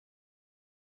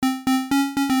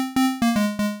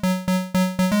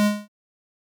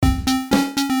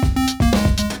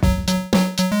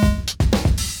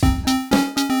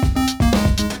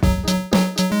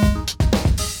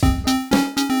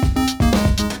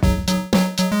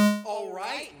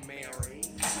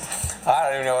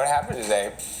don't even know what happened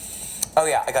today. Oh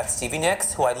yeah, I got Stevie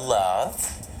Nicks, who I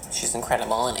love. She's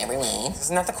incredible in every way.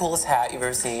 Isn't that the coolest hat you've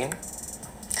ever seen?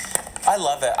 I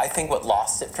love it. I think what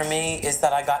lost it for me is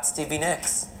that I got Stevie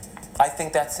Nicks. I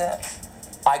think that's it.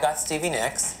 I got Stevie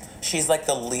Nicks. She's like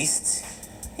the least,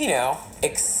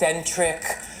 eccentric.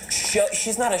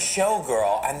 She's not a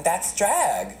showgirl, and that's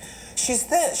drag. She's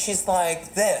this. She's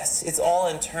like this. It's all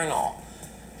internal.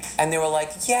 And they were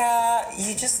like, yeah,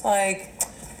 you just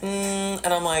and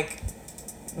I'm like,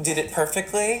 did it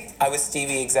perfectly. I was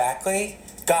Stevie exactly.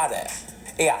 Got it.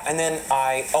 Yeah, and then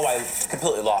I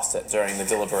completely lost it during the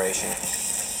deliberation.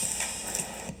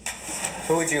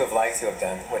 Who would you have liked to have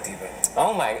done? What diva?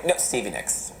 No, Stevie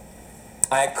Nicks.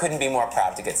 I couldn't be more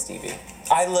proud to get Stevie.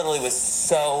 I literally was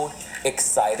so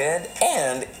excited,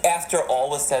 and after all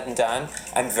was said and done,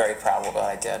 I'm very proud of what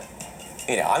I did.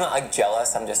 I'm not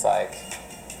jealous, I'm just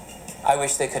I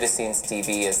wish they could have seen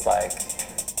Stevie as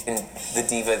in the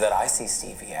diva that I see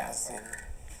Stevie as.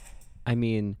 I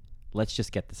mean, let's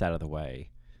just get this out of the way.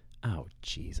 Oh,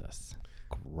 Jesus.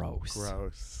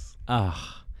 Gross. Ugh.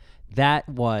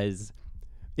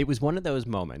 It was one of those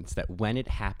moments that when it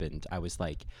happened, I was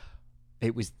like,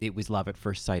 it was love at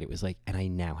first sight. It was like, and I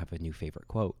now have a new favorite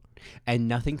quote. And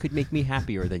nothing could make me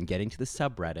happier than getting to the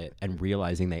subreddit and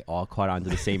realizing they all caught on to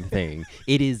the same thing.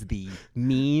 It is the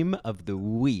meme of the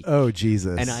week. Oh,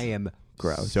 Jesus. And I am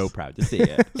gross. So proud to see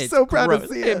it. So proud to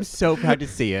see it. I'm so proud to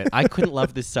see it. I couldn't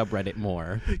love this subreddit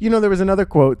more. There was another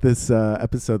quote this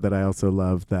episode that I also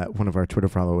loved that one of our Twitter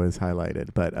followers highlighted,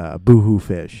 but boohoo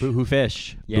fish. Boohoo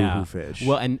fish. Yeah. Boohoo fish.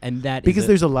 Well, and that because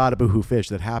there's a lot of boohoo fish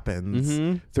that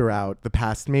happens throughout the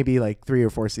past maybe 3 or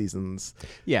 4 seasons.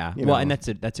 Yeah. Well, and that's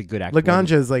a good actor.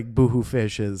 Laganja's boohoo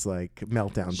fish is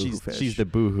meltdown boohoo fish. She's the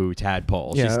boohoo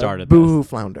tadpole. Yeah, she started boohoo this.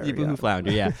 flounder. Yeah, boohoo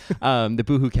flounder, yeah. The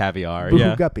boohoo caviar.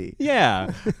 Boohoo guppy. Yeah.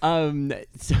 So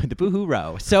the boohoo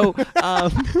row. So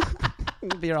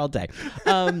we'll be here all day.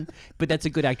 But that's a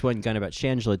good Act 1 gun about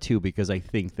Shangela too, because I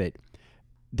think that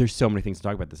there's so many things to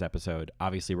talk about this episode.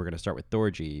 Obviously, we're going to start with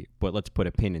Thorgy, but let's put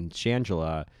a pin in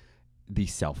Shangela, the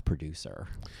self-producer.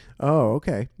 Oh,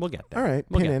 okay. We'll get there. All right.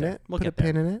 We'll pin get in there. it. We'll Put get a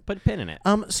pin there. in it. Put a pin in it.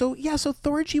 So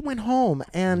Thorgy went home,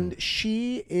 and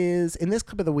she is in this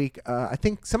clip of the week. I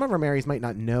think some of our Marys might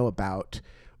not know about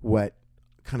what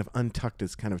kind of Untucked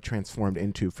is kind of transformed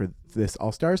into for this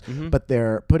All Stars, but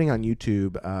they're putting on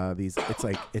YouTube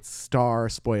it's star,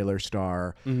 spoiler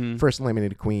star, first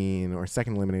eliminated queen or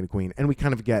second eliminated queen, and we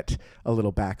kind of get a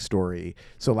little backstory.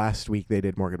 So last week they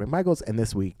did Morgan McMichaels, and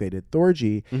this week they did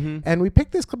Thorgy, and we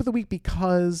picked this clip of the week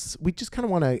because we just kind of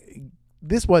want to.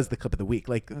 This was the clip of the week.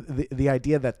 The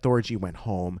idea that Thorgy went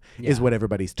home is what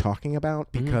everybody's talking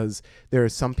about, because there are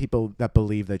some people that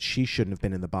believe that she shouldn't have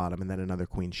been in the bottom and that another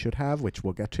queen should have, which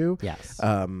we'll get to. Yes.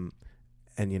 And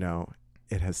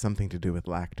it has something to do with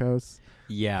lactose.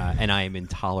 Yeah, and I am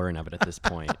intolerant of it at this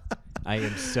point. I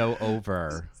am so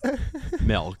over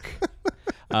milk.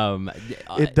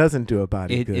 It doesn't do a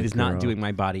body good. It is not doing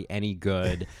my body any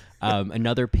good.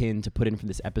 Another pin to put in for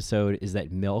this episode is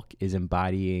that Milk is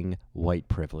embodying white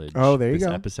privilege. Oh, there you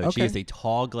go. Episode. Okay. She is a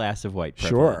tall glass of white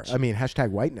privilege. Sure. I mean,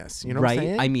 #whiteness. You know right? what I'm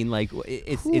saying? I mean,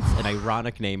 it's an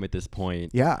ironic name at this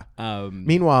point. Yeah.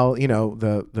 Meanwhile,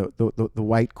 the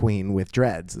white queen with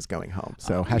dreads is going home.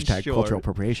 So #cultural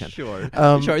appropriation. Sure.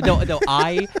 Sure. Though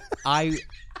I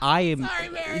am. Sorry,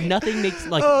 Mary. Nothing makes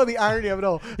the irony of it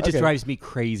all. It just drives me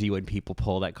crazy when people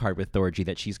pull that card with Thorgy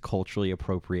that she's culturally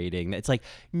appropriating. It's like,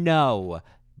 no,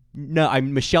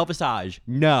 I'm Michelle Visage.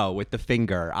 No, with the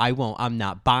finger. I won't. I'm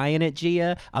not buying it,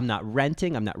 Gia. I'm not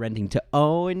renting. I'm not renting to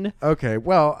own. Okay.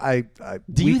 Well,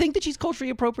 Do you think that she's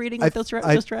culturally appropriating with those dreads?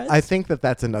 I think that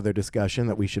that's another discussion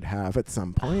that we should have at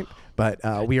some point. But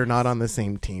we are not on the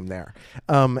same team there.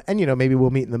 And, maybe we'll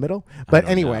meet in the middle. But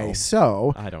anyway,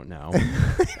 so... I don't know.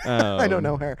 I don't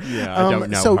know her. Yeah, I don't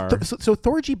know her. So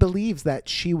Thorgy believes that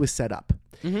she was set up.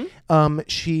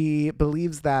 She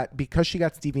believes that because she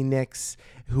got Stevie Nicks,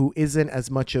 who isn't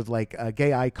as much of a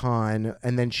gay icon,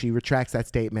 and then she retracts that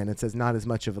statement and says not as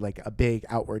much of a big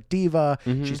outward diva,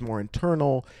 she's more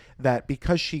internal, that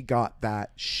because she got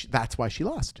that, that's why she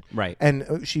lost. Right.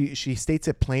 And she states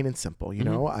it plain and simple,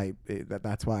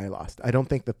 that's why I lost. I don't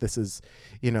think that this is,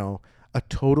 a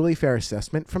totally fair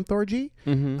assessment from Thorgy.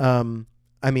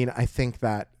 I mean, I think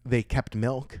that they kept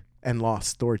Milk and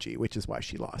lost Thorgy, which is why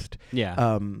she lost.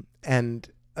 Yeah.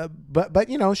 But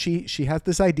she has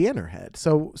this idea in her head.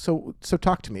 So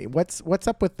talk to me. What's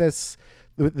up with this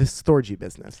Thorgy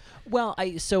business? Well,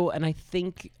 I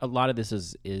think a lot of this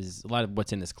is a lot of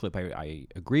what's in this clip. I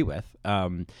agree with.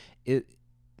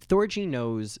 Thorgy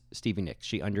knows Stevie Nicks.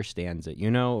 She understands it.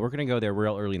 We're going to go there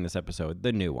real early in this episode,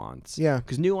 the nuance. Yeah.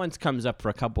 Because nuance comes up for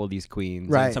a couple of these queens.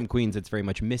 Right. And some queens it's very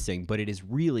much missing, but it is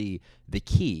really the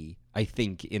key, I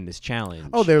think, in this challenge.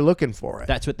 Oh, they're looking for it.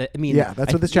 That's what Yeah,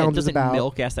 that's what this challenge is doesn't about.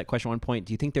 Milk ask that question at one point?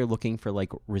 Do you think they're looking for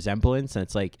like resemblance? And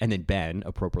it's like, and then Ben,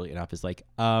 appropriately enough, is like,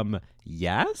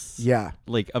 yes. Yeah.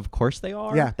 Like, of course they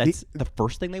are. Yeah, That's the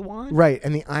first thing they want. Right.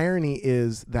 And the irony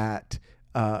is that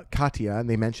Katya, and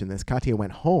they mentioned this, Katya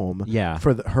went home Yeah.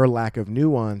 for her lack of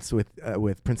nuance with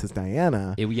Princess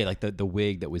Diana. Like the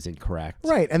wig that was incorrect.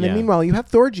 Right. And then Yeah. meanwhile, you have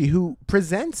Thorgy, who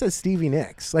presents as Stevie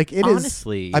Nicks. Like, it is.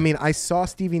 Honestly. I mean, I saw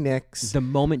Stevie Nicks. The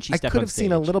moment she I stepped could on have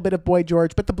seen a stage. little bit of Boy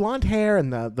George, but the blonde hair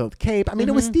and the cape, I mean,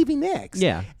 it was Stevie Nicks.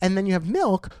 Yeah. And then you have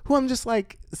Milk, who I'm just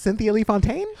like, Cynthia Lee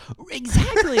Fontaine?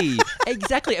 Exactly.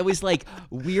 Exactly. It was like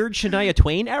weird Shania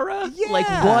Twain era. Yeah. Like,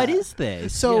 what is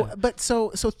this? So, Yeah. but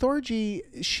so Thorgy,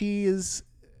 she's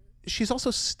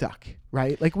also stuck,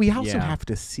 right? Like, we also Yeah. have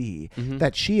to see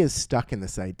that she is stuck in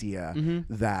this idea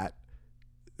that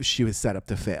she was set up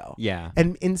to fail. Yeah.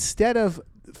 And instead of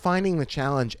finding the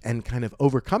challenge and kind of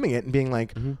overcoming it and being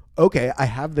like, okay, I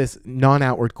have this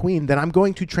non-outward queen that I'm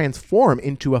going to transform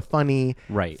into a funny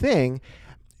Right. thing.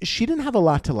 She didn't have a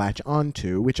lot to latch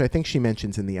onto, which I think she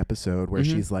mentions in the episode where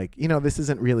she's like, this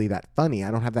isn't really that funny. I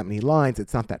don't have that many lines.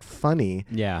 It's not that funny.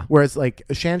 Yeah. Whereas like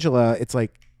Shangela, it's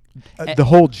like the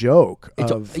whole joke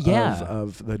It's of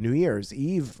the New Year's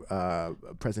Eve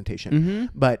presentation.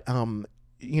 But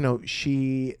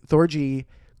Thorgy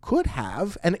could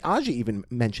have, and Aja even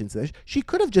mentions this, she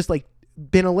could have just like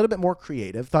been a little bit more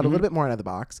creative, thought a little bit more out of the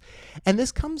box. And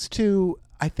this comes to,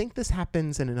 I think this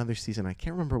happens in another season. I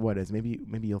can't remember what it is. Maybe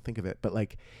you'll think of it. But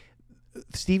like,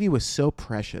 Stevie was so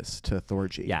precious to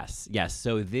Thorgy. Yes.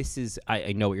 So this is,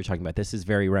 I know what you're talking about. This is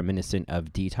very reminiscent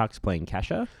of Detox playing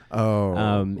Kesha. Oh,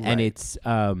 And right. it's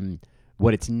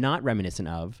what it's not reminiscent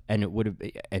of, and it would have,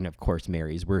 and of course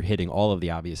Mary's. We're hitting all of the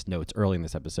obvious notes early in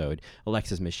this episode.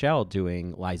 Alexis Michelle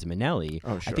doing Liza Minnelli.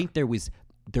 Oh, sure. I think there was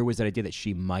an idea that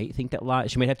she might think that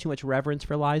she might have too much reverence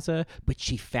for Liza, but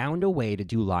she found a way to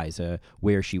do Liza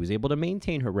where she was able to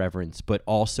maintain her reverence, but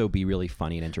also be really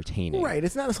funny and entertaining. Right.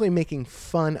 It's not necessarily making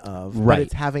fun of, but Right.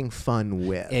 it's having fun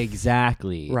with.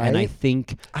 Exactly. Right? And I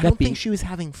think I don't think she was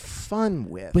having fun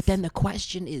with. But then the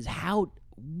question is,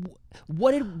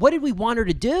 what did we want her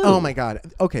to do? Oh my God.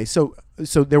 Okay, so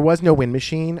there was no wind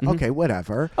machine. Okay,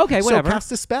 whatever. Okay, whatever. So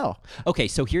cast a spell. Okay,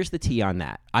 so here's the tea on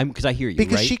that. Because I hear you,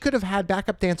 Because right? she could have had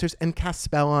backup dancers and cast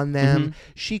spell on them.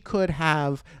 She could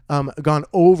have gone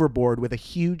overboard with a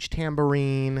huge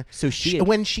tambourine. So she had-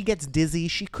 when she gets dizzy,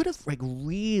 she could have like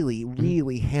really,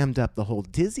 really hammed up the whole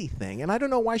dizzy thing. And I don't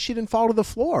know why she didn't fall to the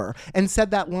floor and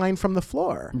said that line from the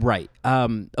floor. Right.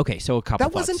 Okay, so a couple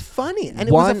That thoughts. wasn't funny, and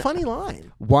it was a funny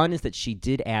line. One is that she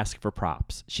did ask for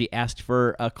props. She asked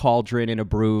for a cauldron and a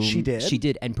broom. She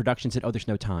did? And production said, "Oh, there's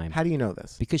no time." How do you know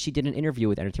this? Because she did an interview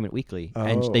with Entertainment Weekly,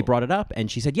 and they Oh. brought it up, and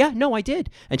she said, "Yeah, no, I did."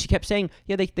 And she kept saying,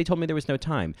 "Yeah, they told me there was no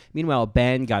time." Meanwhile,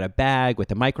 Ben got a bag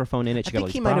with a microphone in it. She I got all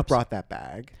think these he might have props. brought that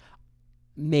bag.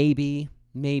 Maybe,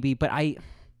 but I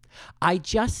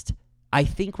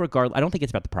think regardless, I don't think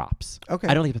it's about the props. Okay.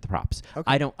 I don't think it's about the props.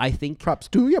 Okay. I think Props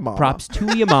to your mom. props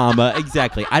to your mama.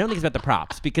 Exactly. I don't think it's about the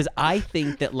props because I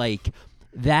think that like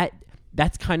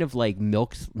that's kind of like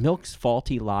Milk's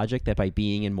faulty logic that by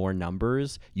being in more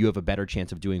numbers, you have a better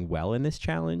chance of doing well in this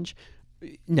challenge.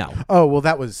 No. Oh, well,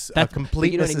 that was a That's- complete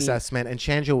but you know what I mean? misassessment, and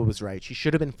Shangela was right. She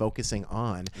should have been focusing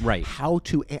on Right. how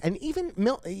to, and even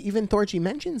Thorgy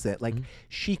mentions it. Like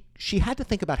she had to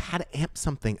think about how to amp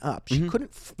something up. She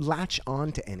couldn't latch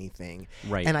on to anything.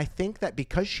 Right. And I think that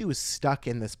because she was stuck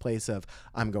in this place of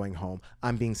I'm going home,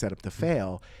 I'm being set up to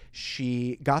fail,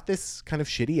 she got this kind of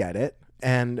shitty edit.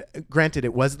 And granted,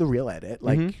 it was the real edit.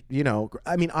 Like,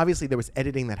 I mean, obviously there was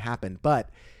editing that happened,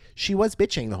 but she was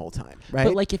bitching the whole time, right?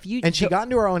 But, like, if you- and she so- got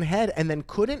into her own head and then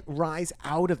couldn't rise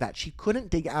out of that. She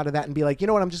couldn't dig out of that and be like, you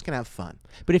know what, I'm just gonna have fun.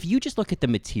 But if you just look at the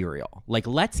material, like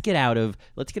let's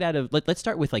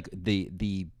start with like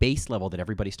the base level that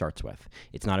everybody starts with.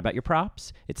 It's not about your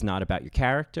props. It's not about your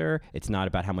character. It's not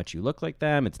about how much you look like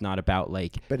them. It's not about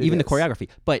like But it even the is. choreography.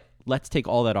 But let's take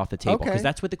all that off the table because Okay.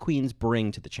 that's what the queens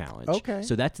bring to the challenge. Okay.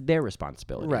 So that's their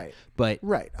responsibility. Right. But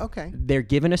Right. Okay. they're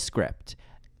given a script.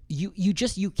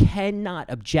 You cannot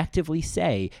objectively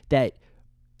say that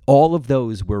all of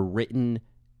those were written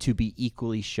to be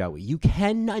equally showy. You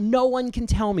cannot. No one can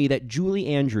tell me that Julie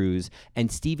Andrews and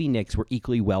Stevie Nicks were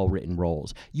equally well written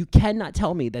roles. You cannot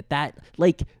tell me that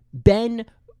like Ben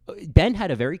Ben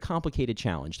had a very complicated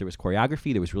challenge. There was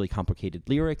choreography. There was really complicated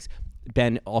lyrics.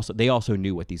 They also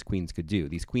knew what these queens could do.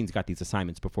 These queens got these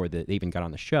assignments before they even got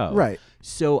on the show. Right.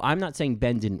 So I'm not saying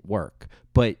Ben didn't work,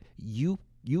 but you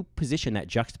position that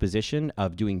juxtaposition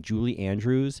of doing Julie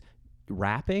Andrews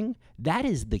rapping, that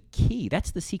is the key.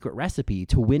 That's the secret recipe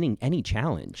to winning any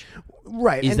challenge.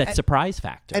 Right. Is that surprise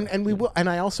factor. And we will. And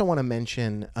I also want to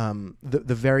mention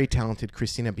the very talented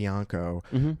Christina Bianco,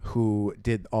 who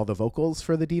did all the vocals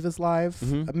for the Divas Live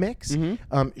mix.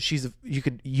 She's you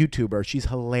could YouTube her. She's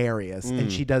hilarious,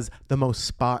 and she does the most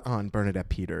spot on Bernadette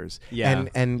Peters. Yeah.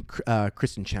 And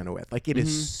Kristen Chenoweth. Like it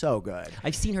is so good.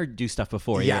 I've seen her do stuff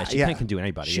before. Yeah, she kind of can do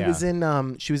anybody. She was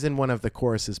in one of the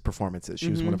chorus's performances. She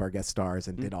was one of our guest stars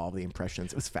and did all the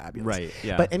impressions. It was fabulous. Right.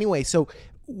 Yeah. But anyway, so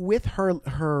with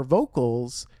her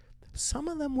vocals, some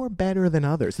of them were better than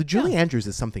others. The Julie Andrews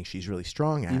is something she's really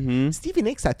strong at. Stevie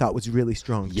Nicks I thought was really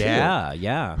strong too.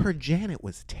 Yeah. Her Janet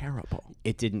was terrible.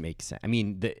 It didn't make sense. I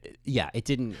mean, it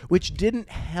didn't. Which didn't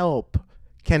help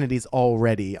Kennedy's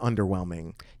already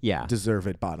underwhelming,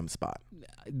 deserved bottom spot.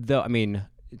 Though, I mean,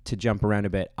 to jump around a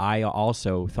bit, I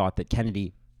also thought that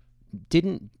Kennedy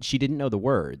didn't know the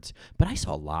words, but I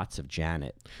saw lots of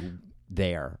Janet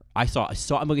there. I saw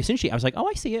I'm like, essentially I was like, oh,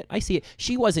 I see it.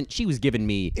 She was giving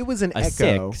me it was an a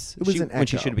echo. 6 It was an echo when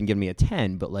she should have been giving me a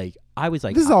 10, but like I was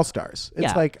like, this is All Stars. It's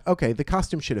Yeah. like, okay, the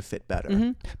costume should have fit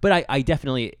better. But I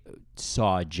definitely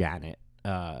saw Janet.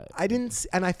 I didn't,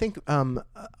 and I think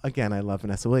again, I love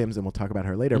Vanessa Williams, and we'll talk about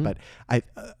her later. But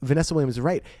Vanessa Williams is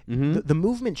right. The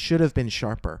movement should have been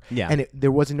sharper. Yeah. And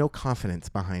there was no confidence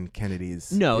behind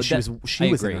Kennedy's. No, she was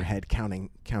agree. in her head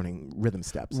counting rhythm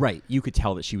steps. Right. You could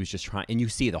tell that she was just trying, and you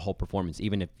see the whole performance.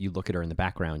 Even if you look at her in the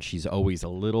background, she's always a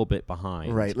little bit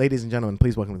behind. Right, ladies and gentlemen,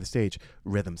 please welcome to the stage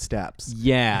Rhythm Steps.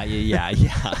 Yeah.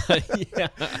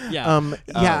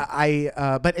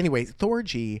 But anyway,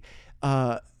 Thorgy.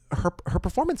 Her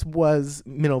performance was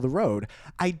middle of the road.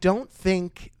 I don't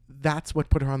think that's what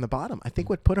put her on the bottom. I think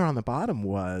what put her on the bottom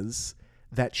was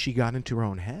that she got into her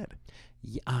own head.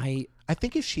 Yeah, I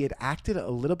think if she had acted a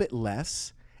little bit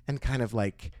less and kind of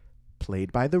like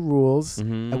played by the rules,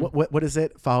 what is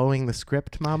it? Following the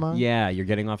script, Mama? Yeah, you're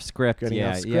getting off script.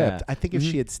 I think if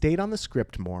she had stayed on the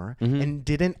script more and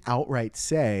didn't outright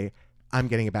say, I'm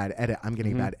getting a bad edit,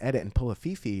 and pull a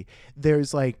Fifi,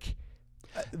 there's like...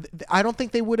 I don't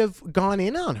think they would have gone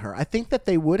in on her. I think that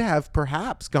they would have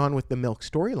perhaps gone with the Milk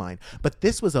storyline. But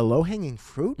this was a low-hanging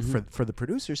fruit for the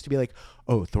producers to be like,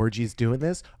 oh, Thorgy's doing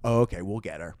this? Oh, okay, we'll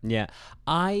get her. Yeah.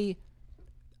 But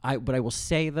I will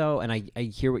say, though, and I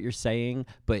hear what you're saying,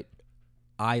 but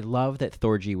I love that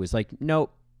Thorgy was like,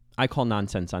 nope, I call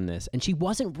nonsense on this. And she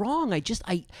wasn't wrong. I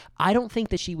don't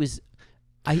think that she was...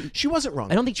 she wasn't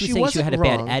wrong. I don't think she was saying she had a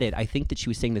bad edit. I think that she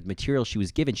was saying that the material she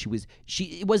was given,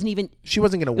 it wasn't even... She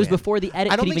wasn't going to win. It was before the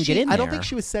edit could even get in there. I don't think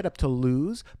she was set up to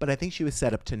lose, but I think she was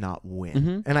set up to not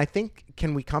win. And I think,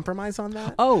 can we compromise on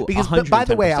that? Oh, because 110%. By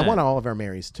the way, I want all of our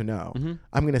Marys to know.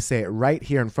 I'm going to say it right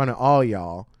here in front of all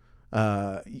y'all.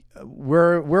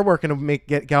 We're working to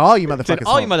get all you motherfuckers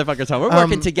all home. you motherfuckers home. We're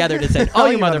working together to send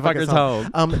all you motherfuckers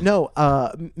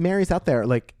home. Marys out there,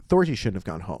 like, Thorgy shouldn't have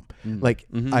gone home.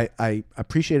 I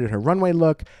appreciated her runway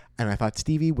look, and I thought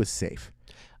Stevie was safe.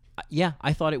 Yeah,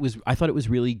 I thought it was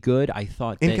really good. I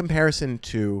thought in comparison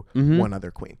to one other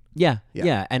queen. Yeah.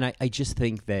 And I just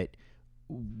think that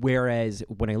whereas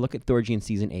when I look at Thorgy in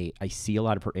season 8, I see a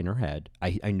lot of her in her head.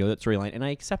 I know that storyline, and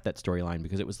I accept that storyline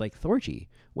because it was like, Thorgy,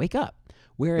 wake up.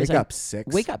 Whereas wake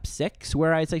up, six.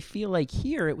 Whereas I feel like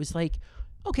here it was like,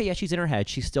 okay, yeah, she's in her head.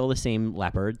 She's still the same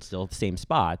leopard, still the same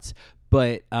spots.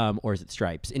 But or is it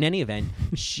stripes? In any event,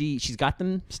 she's got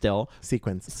them still.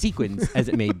 Sequins as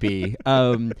it may be.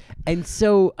 And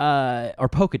so or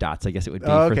polka dots, I guess it would be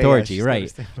for Thorgy,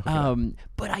 right?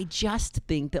 But I just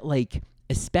think that, like,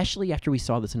 especially after we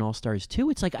saw this in All Stars 2,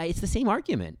 it's like it's the same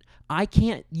argument.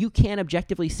 You can't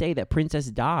objectively say that Princess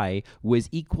Di was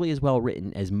equally as well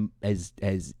written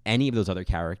as any of those other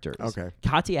characters. Okay.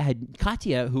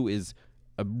 Katya, who is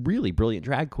a really brilliant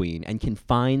drag queen and can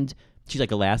find. She's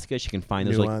like Alaska. She can find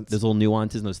those little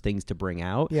nuances and those things to bring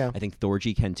out. Yeah. I think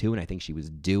Thorgy can too, and I think she was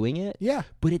doing it. Yeah.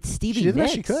 But it's Stevie She did Nicks.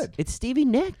 what she could. It's Stevie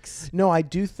Nicks. No, I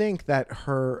do think that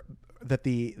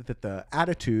the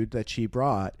attitude that she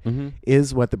brought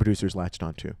is what the producers latched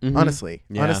onto. Honestly,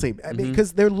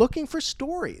 because they're looking for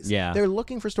stories. Yeah, they're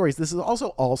looking for stories. This is also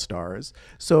All Stars,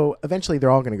 so eventually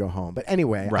they're all going to go home. But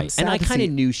anyway, right. And I kind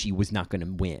of knew she was not going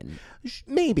to win.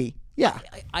 Maybe. Yeah.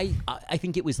 I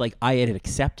think it was like I had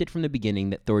accepted from the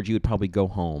beginning that Thorgy would probably go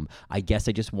home. I guess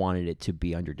I just wanted it to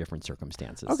be under different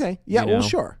circumstances. Okay. Yeah. You know? Well,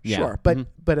 sure.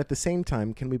 But at the same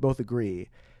time, can we both agree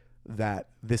that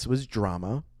this was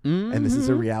drama? and this is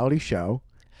a reality show,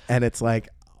 and it's like,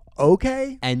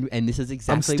 okay. And this is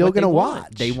exactly still what they gonna want.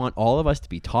 watch. They want all of us to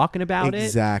be talking about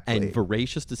Exactly. it and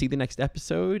voracious to see the next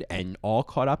episode and all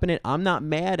caught up in it. I'm not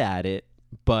mad at it,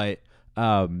 but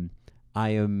I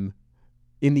am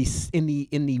in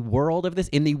the world of this,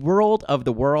 in the world of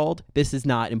the world, this is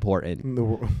not important. In the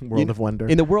world of wonder.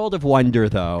 In the world of wonder,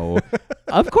 though,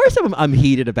 of course I'm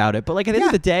heated about it. But like at the end of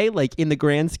Yeah. the day, like in the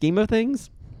grand scheme of things,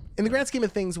 in the grand scheme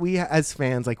of things, we as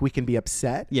fans, like, we can be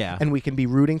upset, Yeah. and we can be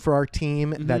rooting for our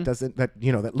team that doesn't, that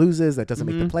loses, that doesn't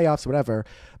make the playoffs, whatever.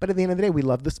 But at the end of the day, we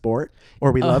love the sport,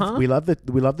 or we love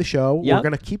the show. Yep. We're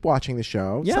gonna keep watching the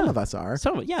show. Yeah. Some of us are.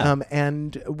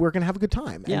 And we're gonna have a good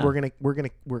time, Yeah. and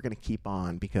we're gonna keep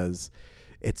on because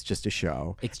it's just a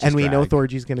show, It's just and we know drag.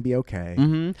 Thorgy's gonna be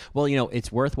okay. Well,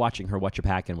 it's worth watching her What You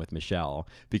Packin' with Michelle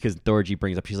because Thorgy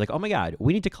brings up, she's like, oh my God,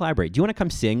 we need to collaborate. Do you want to come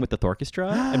sing with the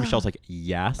Thorchestra? And Michelle's like,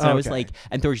 yes. And I was Okay. like,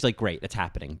 and Thorgy's like, great, it's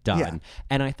happening, done. Yeah.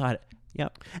 And I thought,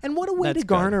 yep. And what a way That's to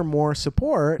garner more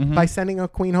support by sending a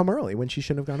queen home early when she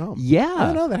shouldn't have gone home. Yeah. I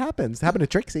don't know, that happens. It happened to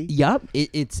Trixie. Yep.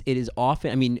 It is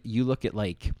often, I mean, you look at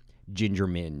like Ginger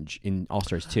Minge in All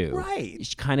Stars 2. Right.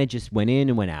 She kind of just went in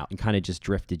and went out and kind of just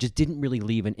drifted. Just didn't really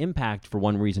leave an impact for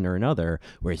one reason or another.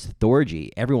 Whereas Thorgy,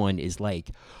 everyone is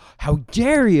like, how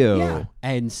dare you? Yeah.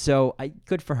 And so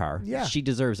good for her. Yeah. She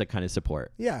deserves that kind of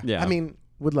support. Yeah. Yeah. I mean,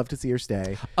 would love to see her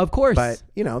stay. Of course. But,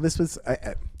 this was,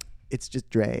 it's just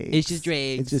Drake. It's just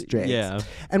Drake. It's just Drake. Yeah.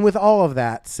 And with all of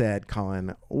that said,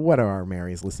 Colin, what are our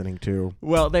Marys listening to?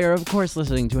 Well, they are, of course,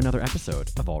 listening to another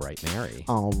episode of All Right, Mary.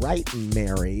 All right,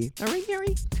 Mary. All Right,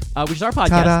 Mary. Which is our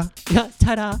podcast. Ta-da.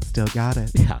 Ta-da. Still got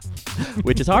it. Yeah.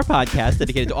 Which is our podcast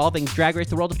dedicated to all things Drag Race,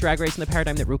 the world of Drag Race, and the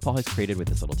paradigm that RuPaul has created with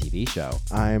this little TV show.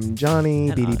 I'm Johnny,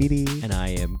 And Beady I- Beady. And I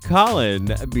am Colin,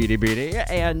 Beady Beady.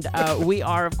 And we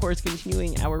are, of course,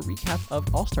 continuing our recap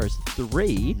of All Stars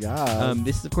 3. Yes.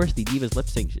 This is, of course, the Divas Lip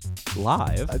Sync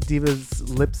Live. Diva's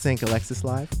Lip Sync Alexis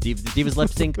Live. Divas Lip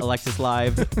Sync, Alexis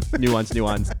Live, nuance.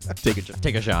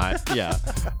 Take a shot. Yeah.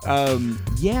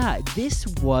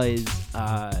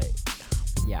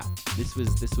 This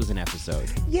was. This was an episode.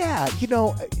 Yeah,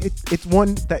 it's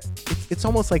one that it's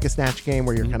almost like a Snatch Game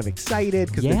where you're kind of excited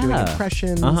because they're doing Yeah.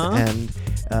 impressions, Uh-huh. and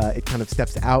it kind of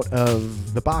steps out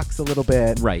of the box a little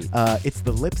bit. Right. It's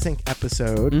the lip sync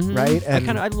episode, Mhm. right?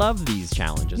 And I love these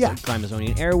challenges. Yeah. Like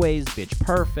Glamazonian Airways, Bitch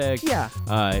Perfect. Yeah.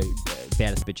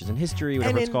 Baddest Bitches in History,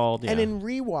 whatever and it's called. And yeah. in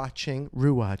rewatching,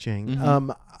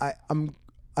 Mm-hmm.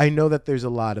 I know that there's a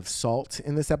lot of salt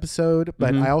in this episode,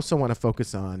 but Mm-hmm. I also want to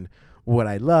focus on what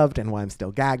I loved and why I'm still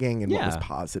gagging and what was Yeah.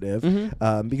 positive,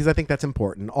 Mm-hmm. because I think that's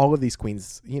important. All of these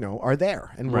queens, are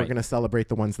there, and we're Right. going to celebrate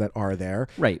the ones that are there,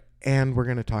 Right. and we're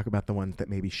going to talk about the ones that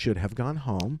maybe should have gone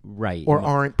home, Right. or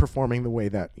aren't performing the way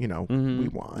that we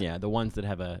want. Yeah, the ones that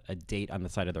have a date on the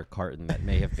side of their carton that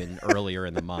may have been earlier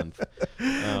in the month.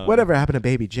 Whatever happened to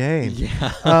Baby Jane?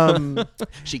 Yeah.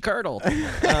 She curdled.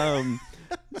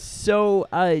 So,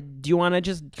 do you want to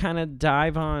just kind of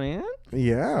dive on in?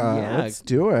 Yeah, let's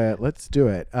do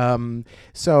it.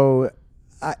 So,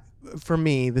 for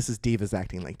me, this is divas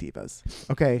acting like divas.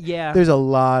 Okay. Yeah. There's a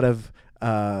lot of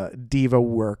diva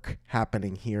work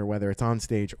happening here, whether it's on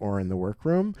stage or in the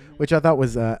workroom, which I thought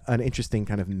was an interesting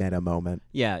kind of meta moment.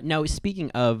 Yeah. Now,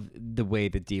 speaking of the way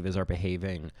that divas are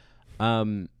behaving,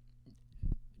 I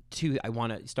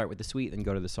want to start with the sweet and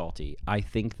go to the salty. I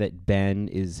think that Ben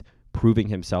is proving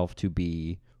himself to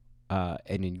be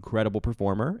an incredible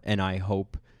performer, and I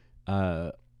hope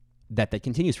that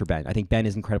continues for Ben. I think Ben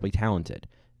is incredibly talented.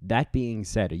 That being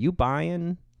said, are you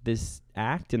buying this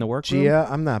act in the workroom? Gia,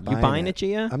 I'm not buying You buying it,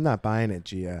 Gia? I'm not buying it,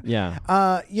 Gia. Yeah.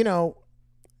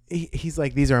 He's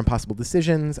like, these are impossible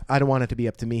decisions. I don't want it to be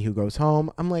up to me who goes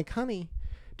home. I'm like, honey,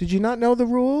 did you not know the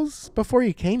rules before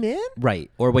you came in?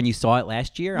 Right. Or when you saw it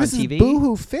last year This on is TV?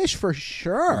 boohoo fish for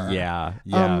sure. Yeah.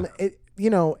 Yeah.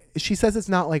 She says it's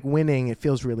not like winning. It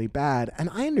feels really bad. And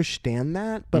I understand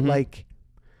that. But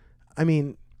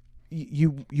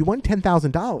you won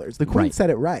 $10,000. The queen Right. said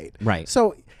it right. Right.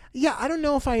 So yeah, I don't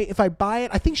know if I buy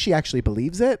it. I think she actually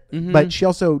believes it, Mhm. but she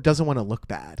also doesn't want to look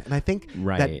bad. And I think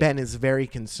Right. that Ben is very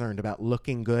concerned about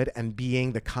looking good and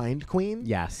being the kind queen.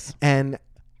 Yes. And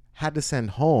had to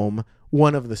send home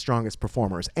one of the strongest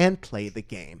performers and play the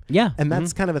game. Yeah. And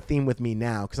that's kind of a theme with me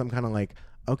now because I'm kind of like,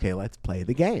 okay, let's play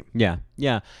the game. Yeah.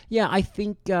 Yeah. Yeah. I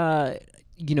think, I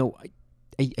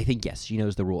think, yes, she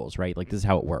knows the rules, right? Like, this is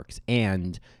how it works.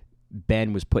 And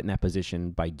Ben was put in that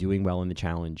position by doing well in the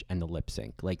challenge and the lip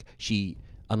sync. Like,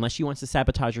 unless she wants to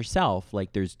sabotage herself, like,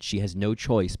 she has no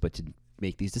choice but to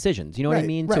make these decisions. You know what I Right,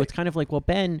 mean? So right. it's kind of like, well,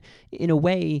 Ben, in a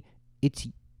way, it's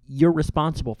you're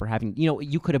responsible for having.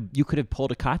 You could have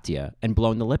pulled a Katya and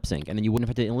blown the lip sync, and then you wouldn't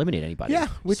have had to eliminate anybody. Yeah,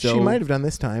 which she might have done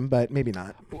this time, but maybe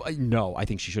not. No, I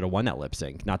think she should have won that lip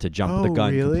sync, not to jump the Oh,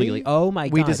 gun really? completely. Oh my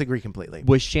god, We disagree completely.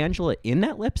 Was Shangela in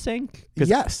that lip sync? 'Cause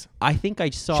Yes. I think I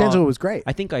saw. Shangela was great.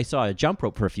 I think I saw a jump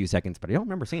rope for a few seconds, but I don't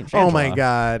remember seeing Shangela. Oh my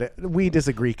God, we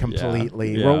disagree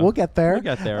completely. Yeah. Well, we'll get there. We'll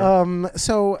get there.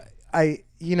 So I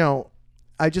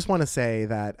just want to say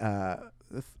that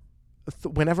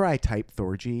whenever I type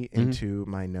Thorgy into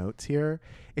my notes here,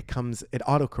 it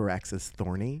autocorrects as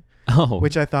Thorny, Oh,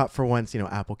 which I thought for once,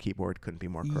 Apple keyboard couldn't be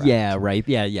more correct. yeah, right.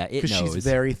 Yeah. It Because knows. she's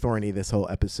very thorny this whole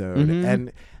episode,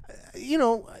 and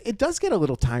it does get a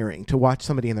little tiring to watch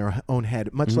somebody in their own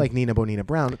head, much like Nina Bonina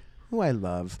Brown, who I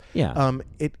love. Yeah.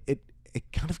 It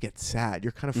kind of gets sad.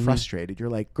 You're kind of frustrated. You're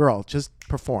like, girl, just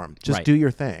perform. Just Right. do your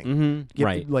thing.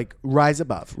 Right. Like, rise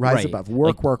above. Right.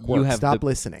 Work, Like, you have Stop the-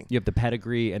 listening. You have the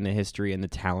pedigree and the history and the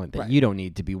talent that Right. you don't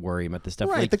need to be worrying about this stuff.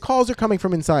 Right. Like, The calls are coming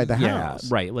from inside the yeah, house.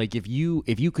 right. Like if you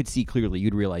could see clearly,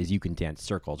 you'd realize you can dance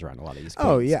circles around a lot of these.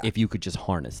 Oh, queens yeah. If you could just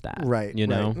harness that. Right. You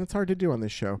know. Right. It's hard to do on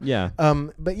this show. Yeah.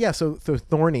 But yeah, so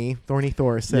Thorny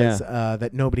Thor says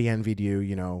that nobody envied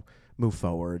you, move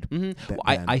forward. Well,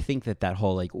 I think that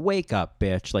whole like wake up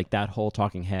bitch, like that whole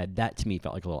talking head, that to me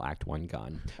felt like a little Act 1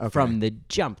 gun. Okay. From the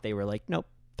jump they were like, nope,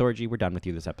 Thorgy, we're done with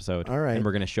you this episode. All right. And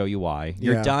we're going to show you why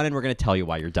you're Yeah. done, and we're going to tell you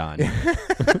why you're done.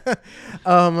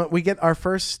 We get our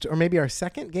first or maybe our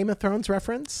second Game of Thrones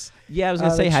reference. Yeah, I was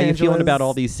going to say, that how you feeling Shangela's- about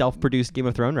all these self-produced Game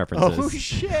of Thrones references? Oh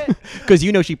shit! Because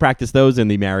she practiced those in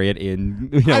the Marriott in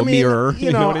Mirror.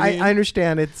 You know know, what I mean? I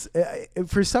understand. It's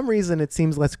for some reason it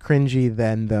seems less cringy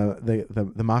than the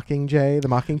Mockingjay, the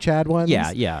Mocking Chad ones.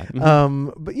 Yeah.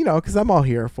 Mhm. But because I'm all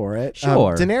here for it.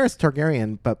 Sure. Daenerys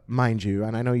Targaryen, but mind you,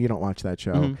 and I know you don't watch that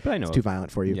show. But I know it's too it.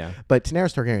 violent for you. Yeah. But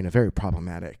Daenerys Targaryen, a very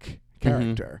problematic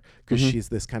character because she's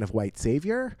this kind of white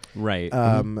savior. Right.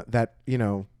 That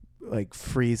like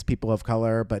frees people of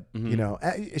color, but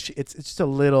it's just a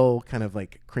little kind of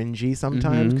like cringy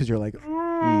sometimes because you're like,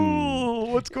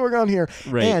 what's going on here?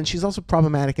 Right. And she's also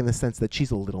problematic in the sense that she's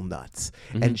a little nuts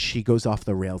and she goes off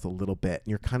the rails a little bit, and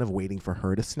you're kind of waiting for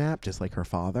her to snap, just like her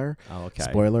father. Oh, okay.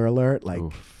 Spoiler alert! Like.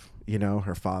 Oof.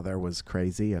 Her father was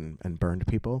crazy and burned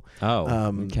people. Oh,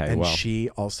 okay. And well. she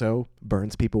also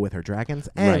burns people with her dragons.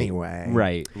 Anyway.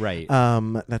 Right.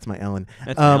 That's my Ellen.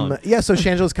 That's Ellen. Yeah, so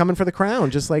Shangela's coming for the crown,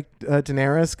 just like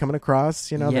Daenerys coming across,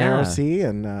 the narrow Yeah. sea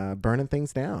and burning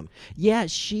things down. Yeah,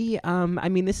 she. I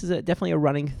mean, this is definitely a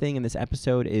running thing in this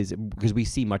episode, is because we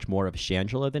see much more of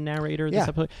Shangela, the narrator. This Yeah.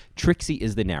 episode. Trixie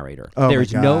is the narrator. Oh my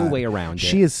There's no God. way around it.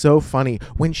 She is so funny.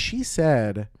 When she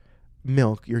said,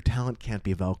 "Milk, your talent can't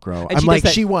be Velcro," And I'm she like,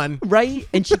 does that- she won. Right?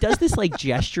 And she does this like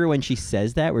gesture when she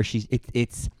says that, where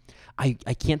it's. I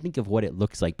can't think of what it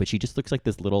looks like, but she just looks like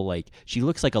this little she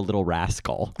looks like a little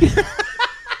rascal.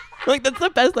 Like that's the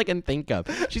best I can think of.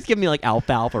 She's giving me like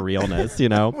alfalfa realness,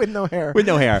 With no hair. with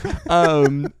no hair.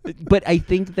 But I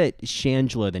think that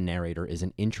Shangela, the narrator, is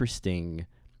an interesting.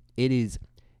 It is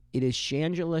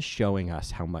Shangela showing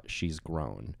us how much she's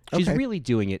grown. She's Okay. really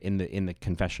doing it in the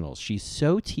confessionals. She's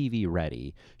so TV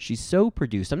ready. She's so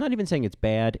produced. I'm not even saying it's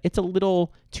bad. It's a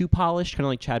little too polished, kind of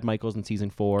like Chad Michaels in season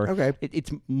 4. Okay.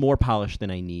 It's more polished than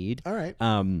I need. All right.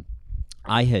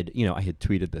 I had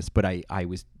tweeted this, but I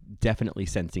was definitely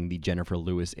sensing the Jennifer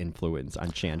Lewis influence on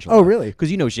Shangela. Oh, really?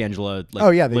 Because Shangela. Like, Oh,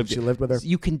 yeah, she lived with her.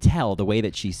 You can tell the way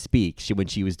that she speaks. When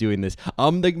she was doing this,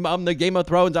 I'm the Game of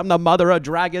Thrones. I'm the mother of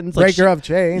dragons. Like, Breaker of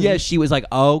chains. Yeah, she was like,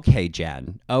 okay,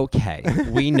 Jen. Okay,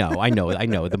 we know. I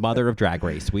know. The mother of Drag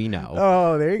Race. We know.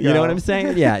 Oh, there you go. You know what I'm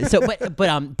saying? Yeah. So,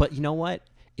 but you know what?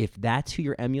 If that's who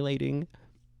you're emulating,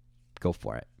 go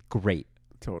for it. Great.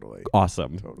 Totally.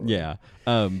 Awesome. Totally. Yeah.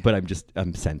 But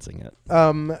I'm sensing it.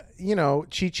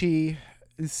 Chi-Chi,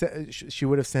 she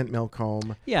would have sent Milk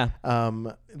home. Yeah.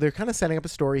 They're kind of setting up a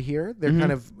story here. They're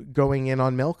kind of going in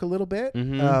on Milk a little bit.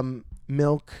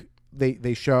 Milk,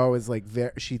 they show is like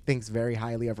she thinks very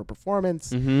highly of her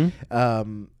performance. And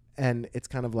it's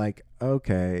kind of like,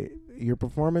 okay, your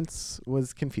performance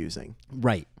was confusing.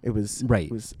 Right. It was Right.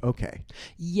 It was okay.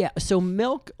 Yeah. So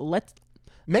Milk,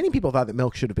 Many people thought that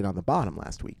Milk should have been on the bottom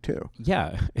last week too,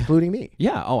 yeah. including me.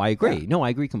 Yeah. Oh, I agree. Yeah. No, I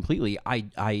agree completely.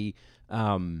 I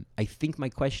think my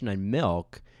question on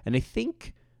Milk, and I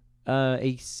think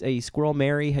a Squirrel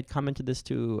Mary had commented this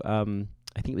to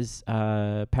I think it was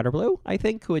Powder Blue, I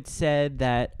think, who had said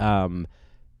that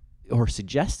or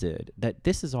suggested that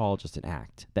this is all just an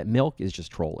act, that Milk is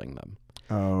just trolling them.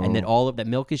 Oh. And that all of that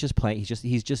Milk is just playing.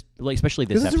 He's just like, especially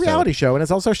this This is episode. a reality show, and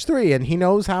it's All Stars 3, and he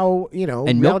knows how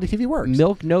And reality TV works.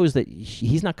 Milk knows that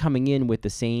he's not coming in with the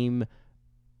same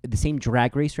the same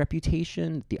Drag Race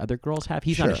reputation the other girls have.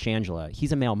 He's not a Sure. Shangela.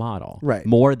 He's a male model. Right.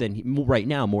 More than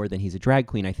he's a drag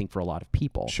queen, I think, for a lot of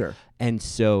people. Sure. And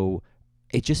so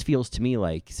it just feels to me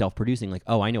like self-producing, like,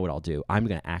 oh, I know what I'll do. I'm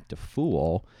going to act a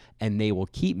fool and they will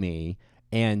keep me.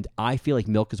 And I feel like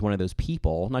Milk is one of those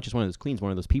people, not just one of those queens,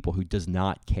 one of those people who does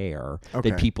not care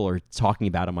Okay. that people are talking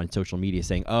about him on social media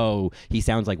saying, oh, he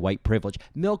sounds like white privilege.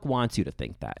 Milk wants you to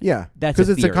think that. Yeah. That's because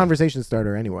it's a theory. conversation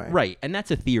starter anyway. Right. And that's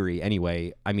a theory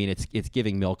anyway. I mean, it's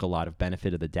giving Milk a lot of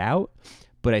benefit of the doubt.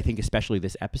 But I think especially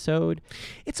this episode.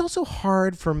 It's also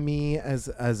hard for me as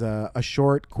a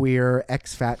short, queer,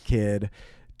 ex-fat kid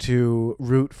to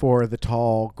root for the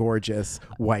tall, gorgeous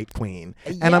white queen.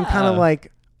 And I'm kind of Yeah.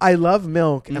 like, I love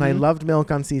Milk, and I loved Milk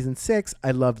on season 6.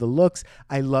 I love the looks.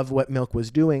 I love what Milk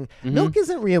was doing. Milk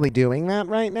isn't really doing that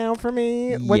right now for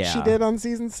me, what she Yeah. did on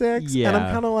season 6. Yeah. And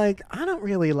I'm kind of like, I don't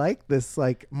really like this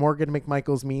like Morgan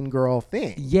McMichael's mean girl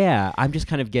thing. Yeah, I'm just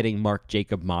kind of getting Marc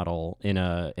Jacob model in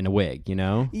a wig, you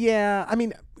know? Yeah, I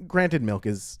mean, granted, Milk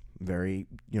is very,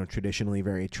 traditionally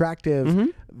very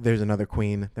attractive. There's another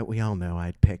queen that we all know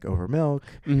I'd pick over Milk,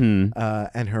 and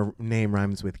her name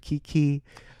rhymes with Kiki.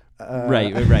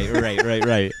 Right.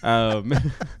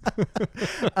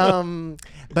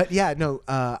 But yeah, no,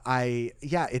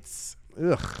 it's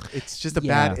just a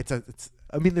Yeah. bad.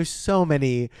 I mean, there's so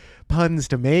many puns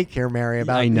to make here, Mary,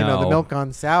 about I the know. milk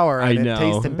gone sour I and it know.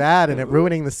 tasting bad and it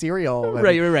ruining the cereal. And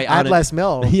Right. Add On it- less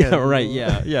milk. Yeah, and- right.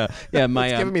 Yeah. My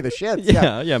It's giving me the shits.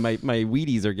 yeah. My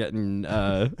Wheaties are getting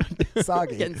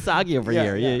Soggy. getting soggy over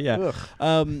here. Yeah.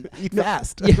 Ugh. Eat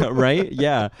fast. Yeah. Right.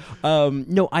 Yeah.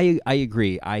 No, I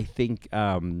agree. I think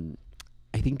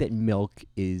that Milk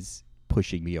is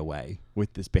pushing me away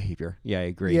with this behavior. Yeah, I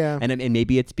agree. Yeah. And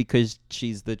maybe it's because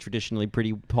she's the traditionally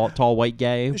pretty tall white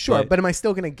gay. Sure, but am I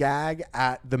still going to gag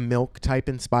at the Milk type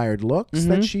inspired looks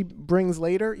that she brings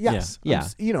later? Yes. Yeah.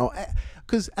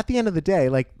 Because at the end of the day,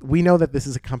 like, we know that this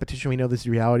is a competition. We know this is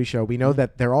a reality show. We know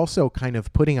that they're also kind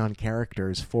of putting on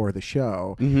characters for the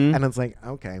show. And it's like,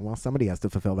 okay, well, somebody has to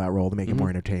fulfill that role to make it more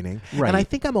entertaining. Right. And I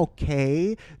think I'm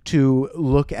okay to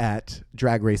look at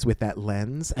Drag Race with that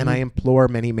lens. And I implore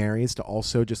many Marys to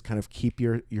also just kind of keep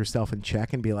yourself in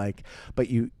check and be like, but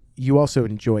you also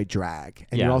enjoy drag,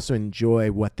 and you Yeah. also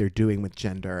enjoy what they're doing with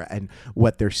gender and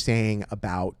what they're saying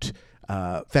about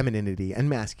femininity and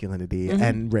masculinity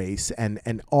and race and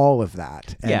all of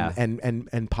that, and, Yeah.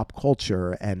 and pop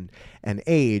culture and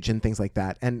age and things like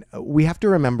that. And we have to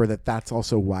remember that that's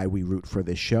also why we root for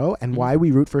this show and why we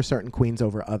root for certain queens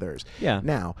over others. Yeah.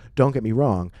 Now, don't get me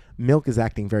wrong, Milk is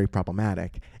acting very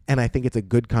problematic, and I think it's a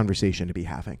good conversation to be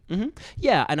having.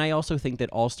 Yeah, and I also think that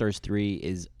All Stars 3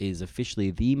 is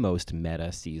officially the most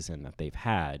meta season that they've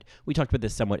had. We talked about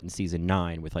this somewhat in season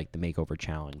 9 with like the makeover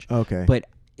challenge. Okay. But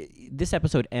this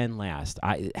episode and last,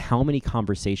 how many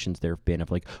conversations there have been of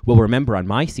like, well, remember on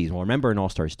my season, well, remember in All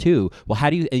Stars 2, well,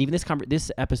 how do you, and even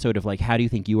this episode of like, how do you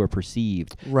think you were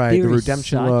perceived? Right, the There is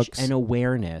redemption such looks. an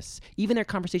awareness. Even their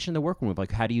conversation in the workroom of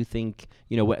like, how do you think,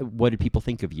 what did people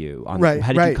think of you? Right, How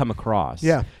did right. you come across?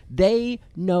 Yeah. They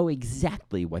know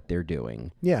exactly what they're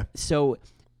doing. Yeah. So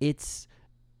it's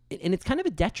kind of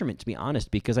a detriment, to be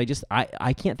honest, because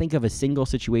I can't think of a single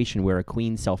situation where a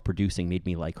queen self-producing made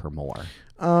me like her more.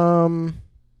 I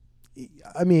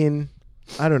mean,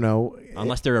 I don't know.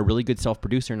 Unless they're a really good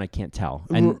self-producer and I can't tell.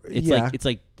 And Yeah.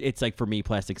 it's like for me,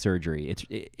 plastic surgery.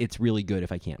 It's really good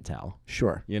if I can't tell.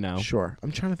 Sure. You know? Sure.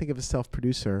 I'm trying to think of a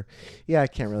self-producer. Yeah, I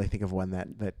can't really think of one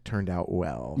that turned out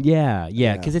well. Yeah,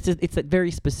 because it's a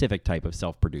very specific type of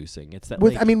self-producing. It's that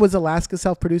Was Alaska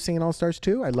self-producing in All Stars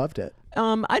 2? I loved it.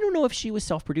 I don't know if she was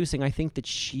self-producing. I think that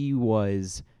she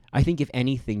was. I think if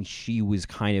anything, she was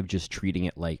kind of just treating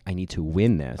it like I need to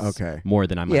win this. Okay. More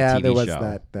than I'm on a TV there was show.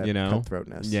 that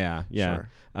cutthroatness. Yeah. Sure.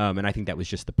 And I think that was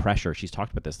just the pressure. She's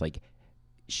talked about this. Like,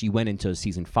 she went into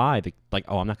season 5 like,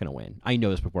 oh, I'm not going to win. I know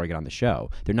this before I get on the show.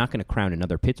 They're not going to crown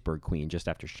another Pittsburgh queen just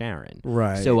after Sharon.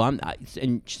 Right. So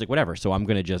and she's like, whatever. So I'm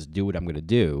going to just do what I'm going to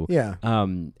do. Yeah.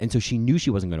 And so she knew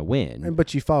she wasn't going to win. But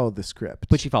she followed the script.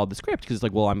 But she followed the script because it's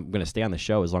like, well, I'm going to stay on the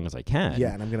show as long as I can.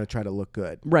 Yeah, and I'm going to try to look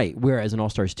good. Right. Whereas in All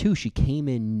Stars 2, she came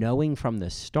in knowing from the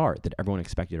start that everyone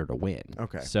expected her to win.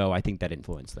 Okay. So I think that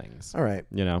influenced things. All right.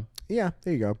 Yeah,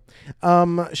 there you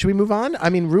go. Should we move on? I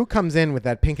mean, Rue comes in with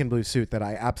that pink and blue suit that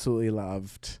I absolutely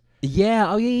loved.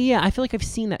 Yeah. Oh, yeah. I feel like I've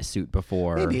seen that suit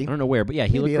before. Maybe. I don't know where, but yeah,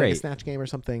 he looked Maybe like great. a Snatch Game or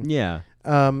something. Yeah.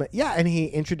 Yeah, and he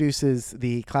introduces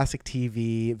the Classic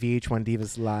TV VH1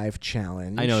 Divas Live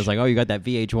challenge. I know. It's like, oh, you got that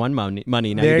VH1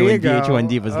 money. Now There you're you doing go. VH1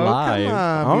 Divas Oh, Live. come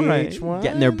on, All right. VH1.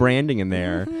 Getting their branding in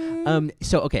there.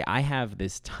 So, okay, I have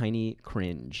this tiny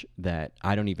cringe that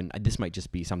I don't even, this might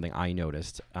just be something I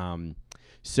noticed.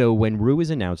 So when Rue is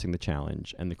announcing the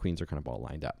challenge and the queens are kind of all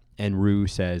lined up, and Rue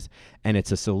says, and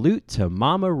it's a salute to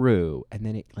Mama Rue, and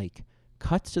then it like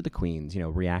cuts to the queens,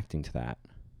 reacting to that.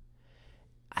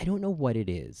 I don't know what it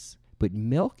is, but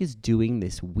Milk is doing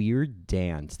this weird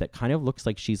dance that kind of looks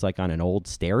like she's like on an old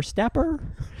stair stepper,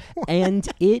 and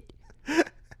it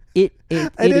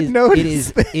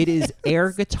is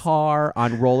air guitar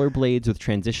on rollerblades with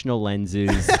transitional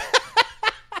lenses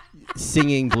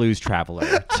singing Blues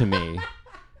Traveler to me.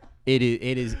 It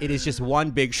is just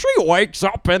one big she wakes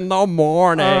up in the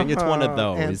morning. It's one of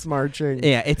those. Ants marching.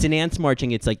 Yeah, it's an ants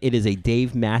marching. It's like it is a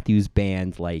Dave Matthews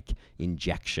Band like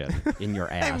injection in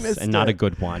your ass and not a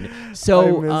good one.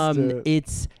 So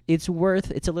it's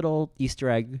a little Easter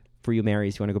egg for you,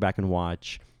 Marys. You want to go back and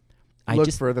watch. Look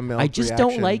for the Milk I just reaction.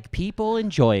 don't like people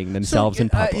enjoying themselves in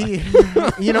public.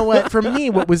 You know what? For me,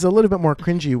 what was a little bit more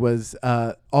cringy was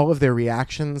all of their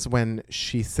reactions when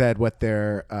she said what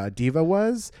their diva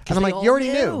was. And I'm like, you already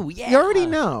knew. Yeah. You already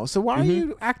know. So why are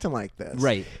you acting like this?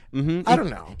 Right. Mm-hmm. I don't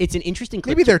know. It's an interesting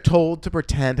clip. Maybe they're told to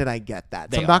pretend, and I get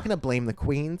that. So They I'm not are. going to blame the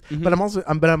queens, but I'm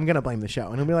going to blame the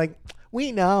show. And I'll be like,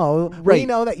 we know. We Right.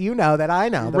 know that you know that I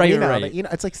know. That Right, we know right. that you know.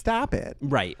 It's like, stop it.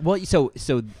 Right. Well, so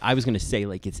I was going to say,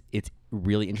 like, it's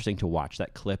really interesting to watch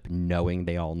that clip knowing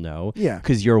they all know. Yeah.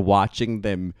 Because you're watching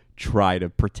them try to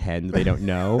pretend they don't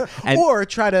know. And or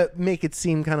try to make it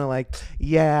seem kind of like,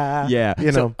 yeah. yeah.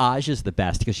 You know. So Aja's the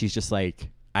best because she's just like,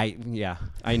 I know.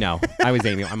 I was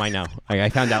aiming. I know. I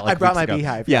found out. Like I brought weeks my ago.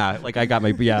 beehive. Yeah, like I got my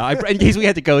in case we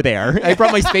had to go there. I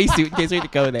brought my spacesuit in case we had to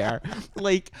go there.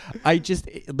 Like I just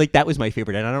like that was my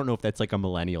favorite, and I don't know if that's like a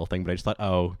millennial thing, but I just thought,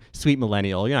 oh, sweet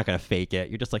millennial, you're not gonna fake it.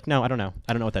 You're just like, no, I don't know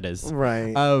what that is.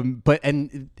 Right. But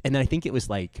and then I think it was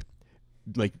like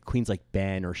queens like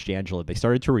Ben or Shangela, they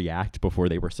started to react before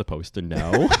they were supposed to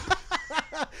know.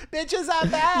 Bitches, I'm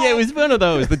back. Yeah, it was one of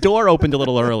those. The door opened a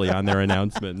little early on their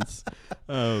announcements.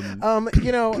 We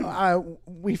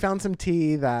found some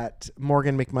tea that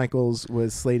Morgan McMichaels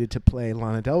was slated to play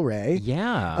Lana Del Rey.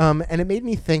 Yeah. And it made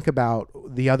me think about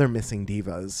the other missing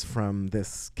divas from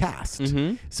this cast.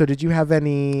 Mm-hmm. So did you have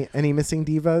any missing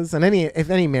divas? And if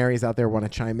any Marys out there want to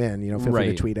chime in, feel free to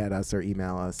Right. tweet at us or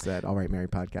email us at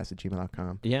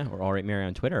allrightmarypodcast@gmail.com. Yeah, or All Right Mary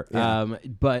on Twitter. Yeah.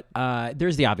 But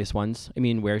there's the obvious ones. I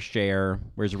mean, where's Cher?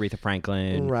 Where's Aretha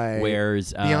Franklin? Right.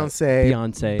 Where's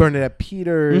Beyonce, Bernadette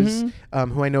Peters,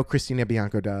 who I know Christina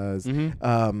Bianco does,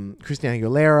 Christina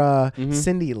Aguilera,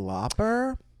 Cyndi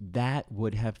Lauper. That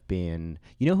would have been,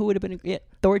 who would have been? Yeah,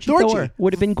 Thorgy Thorgy.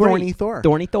 would have been great.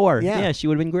 Thorny Thor. Yeah, she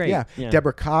would have been great. Yeah.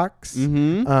 Deborah Cox,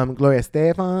 Gloria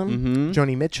Estefan,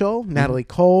 Joni Mitchell, Natalie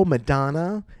Cole,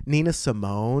 Madonna, Nina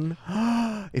Simone.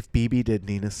 If BB did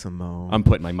Nina Simone. I'm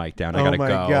putting my mic down. I gotta my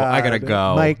go. God. I gotta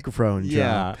go. Microphone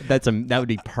Yeah, drop. that would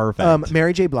be perfect.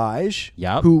 Mary J. Blige,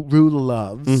 Yep. who Rue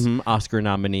loves. Oscar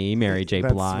nominee Mary J.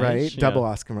 That's Blige. right. Yeah. Double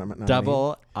Oscar nominee.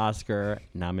 Double Oscar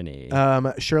nominee.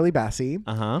 Shirley Bassey.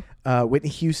 Whitney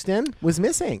Houston was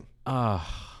missing.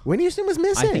 Whitney Houston was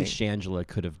missing. I think Shangela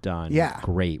could have done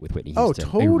great with Whitney Oh, Houston.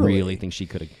 totally. I really think she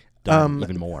could have done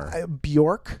even more.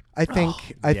 Bjork, I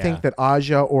think. I yeah. think that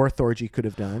Aja or Thorgy could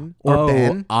have done, or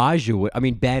Ben. Aja would. I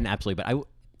mean, Ben absolutely, but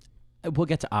we'll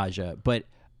get to Aja. But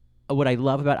what I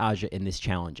love about Aja in this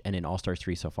challenge and in All Stars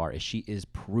 3 so far is she is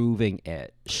proving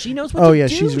it. She knows what to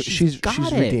do. she's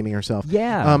got it. redeeming herself.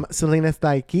 Yeah. Selena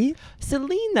Staiki.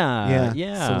 Selena.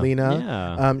 Yeah.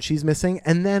 Selena. Yeah. She's missing.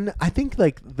 And then I think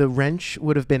like the wrench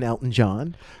would have been Elton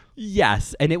John.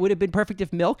 Yes, and it would have been perfect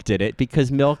if Milk did it because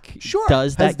Milk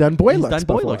has done boy he's looks done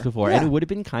boy before. looks before, Yeah. and it would have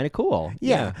been kind of cool.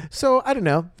 Yeah. So I don't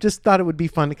know. Just thought it would be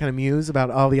fun to kind of muse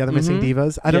about all the other missing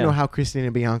divas. I don't know how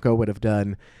Christina Bianco would have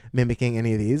done mimicking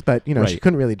any of these, but she Right.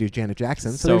 couldn't really do Janet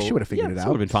Jackson, so she would have figured it out.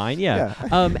 Would have been fine. Yeah.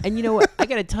 And you know what? I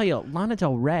got to tell you, Lana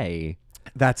Del Rey.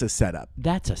 That's a setup.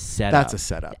 That's a setup. That's a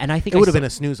setup. And I think it would have saw- been a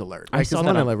snooze alert. I Right? saw Because that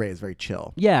Lana on- Del Rey is very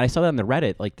chill. Yeah, I saw that on the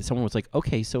Reddit. Like someone was like,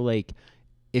 okay, so like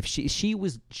if she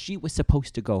was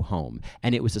supposed to go home,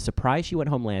 and it was a surprise she went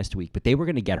home last week, but they were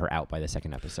going to get her out by the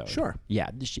second episode. Sure. Yeah,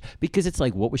 because it's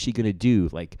like, what was she going to do?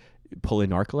 Like pull a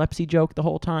narcolepsy joke the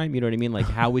whole time? You know what I mean? Like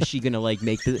how was she going to like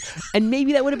make the? And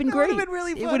maybe that would have been great. Would have been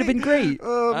really funny. It would have been great.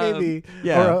 Oh, maybe.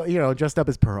 Yeah. Or dressed up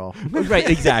as Pearl. Right.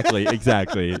 Exactly.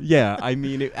 Yeah. I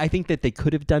mean, I think that they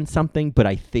could have done something, but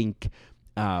I think.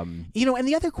 And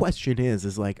the other question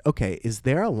is like, okay, is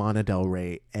there a Lana Del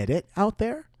Rey edit out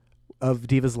there of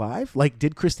Divas Live? Like,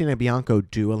 did Christina Bianco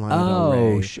do a Lana Del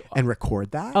Rey and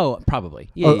record that? Oh, probably.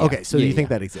 Yeah. Okay. So you think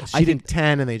that exists? She did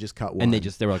 10 and they just cut one. And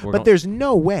they were like, but there's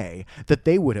no way that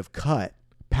they would have cut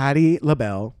Patti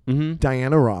LaBelle,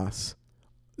 Diana Ross,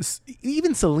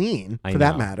 even Celine, I for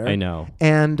that know, matter. I know.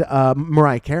 And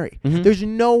Mariah Carey. Mm-hmm. There's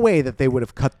no way that they would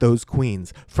have cut those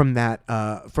queens from that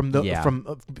Yeah.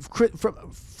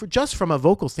 just from a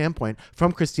vocal standpoint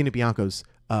from Christina Bianco's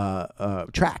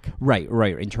track. Right.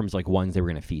 In terms of like ones they were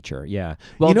going to feature. Yeah.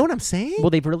 Well, You know what I'm saying? Well,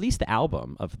 they've released the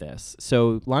album of this,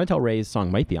 so Lana Del Rey's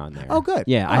song might be on there. Oh, good.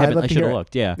 Yeah, Oh, I I'd haven't. love I to should hear have it.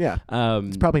 looked. Yeah. Yeah.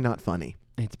 It's probably not funny.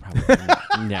 It's probably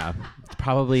yeah. It's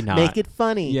probably not. Make it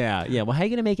funny. Yeah. Well, how are you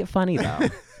gonna make it funny though?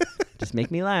 Just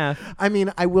make me laugh. I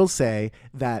mean, I will say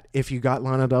that if you got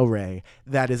Lana Del Rey,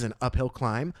 that is an uphill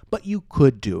climb, but you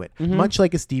could do it. Mm-hmm. Much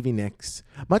like a Stevie Nicks,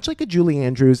 much like a Julie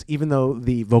Andrews, even though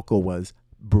the vocal was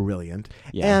brilliant,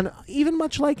 Yeah. and even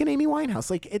much like an Amy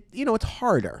Winehouse. Like it's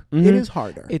harder. Mm-hmm. It is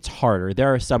harder. It's harder.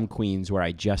 There are some queens where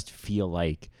I just feel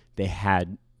like they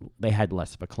had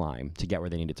less of a climb to get where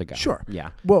they needed to go. Sure. Yeah.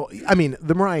 Well, I mean,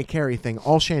 the Mariah Carey thing,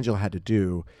 all Shangela had to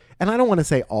do, and I don't want to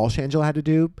say all Shangela had to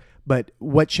do, but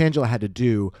what Shangela had to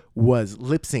do was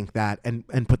lip sync that and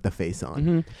put the face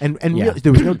on. And Yeah. really,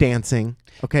 there was no dancing.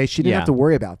 Okay. She didn't Yeah. have to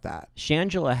worry about that.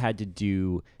 Shangela had to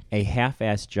do a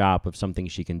half-assed job of something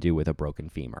she can do with a broken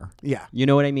femur. Yeah. You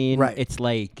know what I mean? Right. It's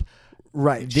like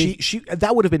Right. She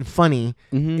that would have been funny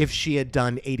if she had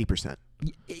done 80%.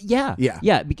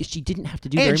 yeah, because she didn't have to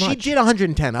do And very she much. did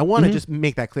 110. I want to just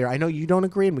make that clear. I know you don't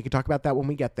agree, and we can talk about that when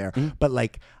we get there. But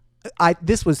like,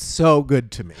 this was so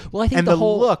good to me. Well, I think and the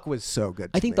whole- look was so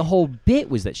good. I think the whole bit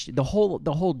was that the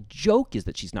whole joke is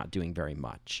that she's not doing very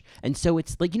much, and so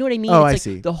it's like, you know what I mean? Oh, it's I like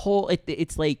see. The whole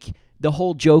it's like the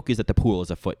whole joke is that the pool is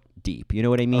a foot deep. You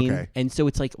know what I mean? Okay. And so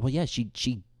it's like, well, yeah, she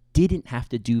didn't have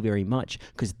to do very much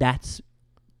because that's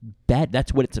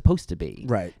what it's supposed to be.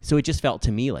 Right. So it just felt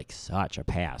to me like such a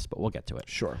pass, but we'll get to it.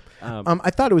 Sure. I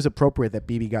thought it was appropriate that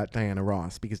BB got Diana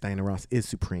Ross because Diana Ross is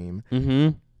supreme. Mm-hmm.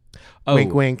 Oh,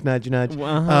 Wink, wink, nudge, nudge.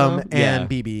 Uh-huh. And Yeah.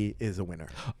 BB is a winner.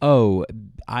 Oh,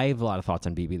 I have a lot of thoughts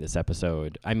on BB this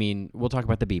episode. I mean, we'll talk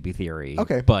about the BB theory.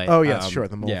 Okay. But oh yes, sure,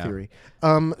 the mole yeah. theory.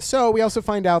 So we also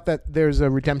find out that there's a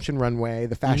redemption runway.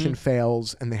 The fashion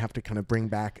fails, and they have to kind of bring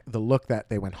back the look that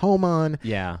they went home on.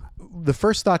 Yeah. The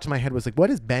first thought to my head was like, what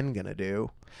is Ben gonna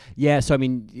do? Yeah, so I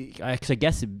mean, because I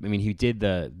guess he did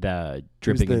the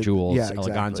dripping in the- jewels yeah,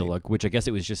 eleganza exactly. look, which I guess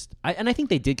it was just, and I think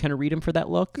they did kind of read him for that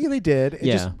look. Yeah, they did.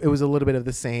 It was a little bit of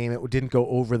the same. It didn't go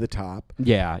over the top.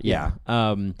 Yeah.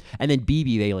 And then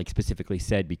BB, they like specifically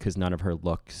said because none of her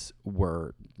looks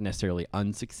were necessarily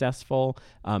unsuccessful,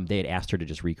 they had asked her to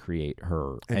just recreate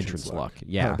her entrance look.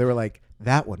 Yeah. They were like,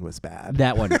 that one was bad.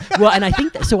 That one. Well, and I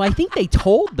think I think they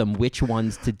told them which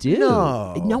ones to do.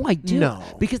 No. I do. No.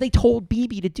 Because they told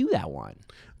BB to do that one.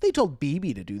 They told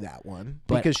BB to do that one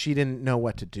But- because she didn't know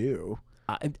what to do.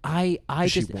 I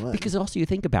She just won. because also you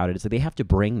think about it, it's like they have to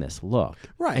bring this look,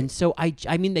 Right. And so I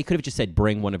mean they could have just said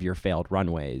bring one of your failed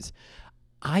runways.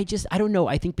 I don't know.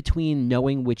 I think between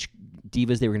knowing which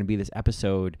divas they were going to be this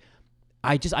episode,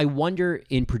 I wonder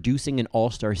in producing an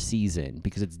all-star season,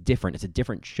 because it's different, it's a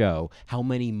different show, how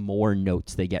many more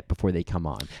notes they get before they come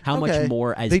on. How Okay. much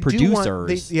more as They do want-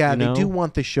 producers. they you know? do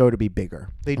want the show to be bigger.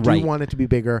 They do Right. want it to be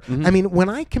bigger. I mean, when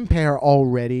I compare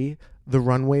already the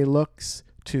runway looks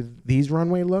to these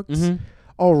runway looks,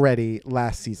 already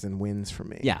last season wins for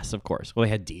me. Yes, of course. Well, they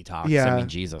had Detox. Yeah, I mean,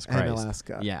 Jesus and Christ.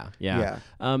 Alaska. Yeah.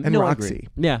 And no, I Roxy. agree.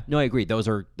 Yeah, no, I agree. Those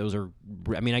are.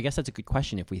 I mean, I guess that's a good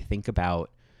question. If we think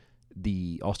about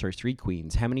the All Stars 3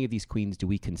 queens, how many of these queens do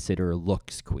we consider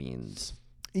looks queens?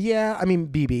 Yeah, I mean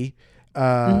BB,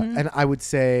 and I would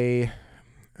say,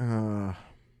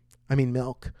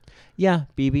 Milk. Yeah,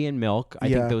 BB and Milk. I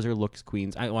Yeah. think those are looks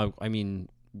queens. I mean,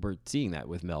 we're seeing that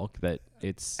with Milk. That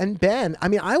it's And Ben, I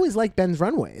mean, I always liked Ben's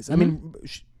runways. I mean,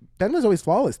 Ben was always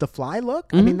flawless. The fly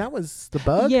look, I mean, that was the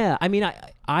bug. Yeah, I mean,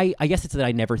 I guess it's that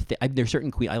I never there's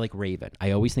certain queen I like Raven.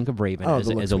 I always think of Raven Oh, as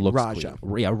the a looks looks queen.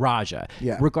 queen. Yeah, Raja.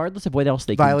 Yeah. Regardless of what else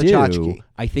they Violet can do, Chachki.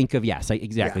 I think of exactly.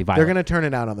 Yeah, Violet. they're gonna turn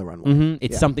it out on the runway.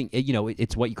 It's Yeah. something,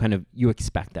 it's what you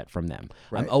expect that from them.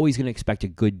 Right. I'm always going to expect a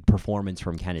good performance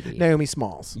from Kennedy. Naomi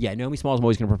Smalls. Yeah, Naomi Smalls, I'm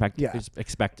always going to Yeah.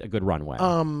 expect a good runway.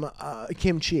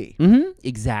 Kim Chi.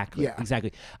 Exactly. Yeah.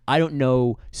 Exactly. I don't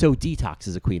know. So Detox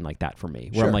is a queen like that for me,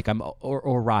 where Sure. I'm like,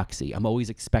 or Roxy. I'm always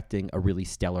expecting a really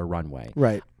stellar runway.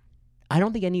 Right. I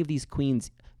don't think any of these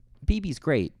queens. BB's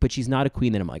great, but she's not a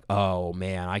queen that I'm like, oh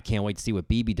man, I can't wait to see what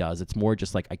BB does. It's more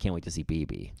just like I can't wait to see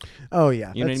BB. Oh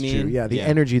yeah, You know what that's I mean? true. Yeah, the Yeah.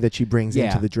 energy that she brings Yeah.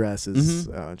 into the dress is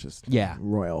just Yeah.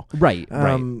 royal. Right.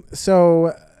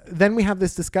 So then we have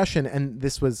this discussion, and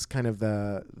this was kind of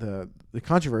the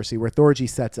controversy where Thorgy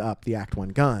sets up the Act 1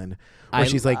 gun, where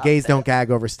she's like, gays don't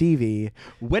gag over Stevie.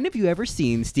 When have you ever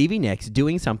seen Stevie Nicks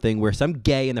doing something where some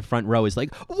gay in the front row is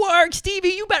like, work, Stevie,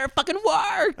 you better fucking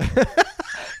work?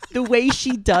 The way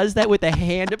she does that with the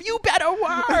hand of, you better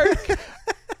work.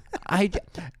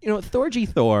 Thorgy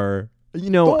Thor,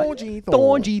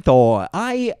 Thorgy Thor.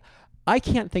 I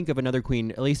can't think of another queen,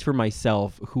 at least for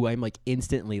myself, who I'm like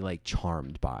instantly like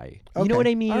charmed by. You know what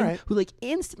I mean? All right. Who like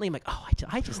instantly I'm like, oh,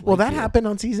 I just Well, like that you. happened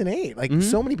on season 8. Like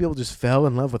so many people just fell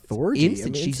in love with Thorgy.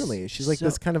 Instantly. She's like so-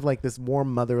 this kind of like this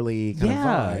warm motherly kind of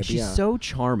vibe. She's so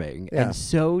charming Yeah. and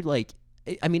so like.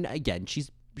 I mean, again,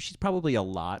 she's probably a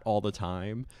lot all the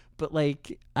time, but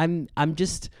like I'm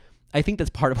just. I think that's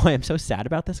part of why I'm so sad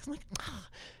about this. 'Cause I'm like.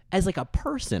 As like a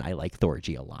person, I like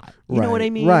Thorgy a lot. You know what I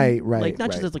mean? Right. Like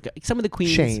not just as like some of the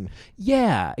queens. Shane.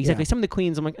 Yeah, exactly. Yeah. Some of the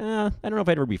queens, I'm like, I don't know if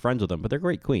I'd ever be friends with them, but they're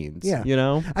great queens. Yeah. You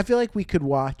know? I feel like we could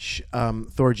watch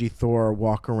Thorgy Thor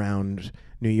walk around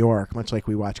New York, much like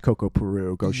we watch Coco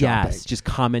Peru go shopping. Yes, just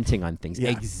commenting on things. Yeah.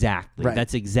 Exactly. Right.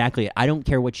 That's exactly it. I don't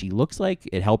care what she looks like.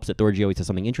 It helps that Thorgy always has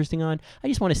something interesting on. I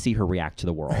just want to see her react to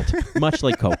the world, much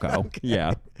like Coco.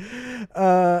 Yeah.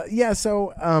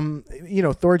 So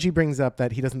Thorgy brings up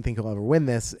that he doesn't think he'll ever win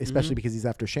this, especially because he's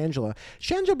after Shangela.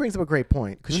 Shangela brings up a great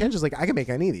point, because Shangela's like, I can make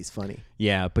any of these funny.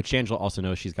 Yeah, but Shangela also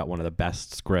knows she's got one of the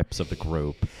best scripts of the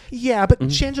group. Yeah, but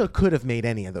Shangela could have made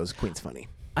any of those queens funny.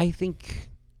 I think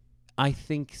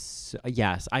so,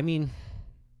 yes. I mean,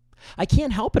 I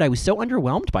can't help it. I was so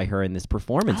underwhelmed by her in this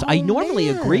performance. I normally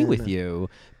agree with you,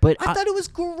 but I thought it was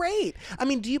great. I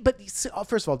mean,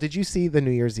 first of all, did you see the New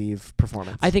Year's Eve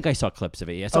performance? I think I saw clips of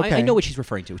it. Yeah, so I Okay. know what she's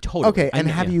referring to. Totally. Okay, and I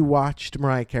know, have yeah. you watched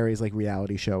Mariah Carey's like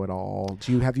reality show at all?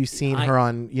 Have you seen her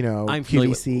on I'm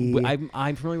familiar QVC? with,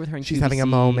 I'm familiar with her in She's QVC. having a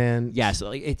moment. Yeah, so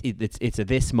like it's a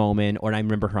this moment, or I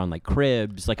remember her on like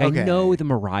Cribs. Like Okay. I know the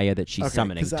Mariah that she's Okay,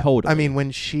 summoning. 'cause Totally. I mean, when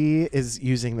she is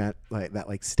using that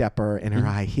stepper in her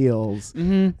high heels,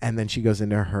 and then she goes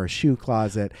into her shoe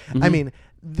closet. I mean,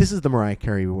 this is the Mariah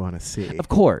Carey we want to see. of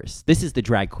course, this is the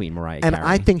drag queen Mariah And Carey.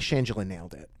 I think Shangela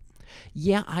nailed it.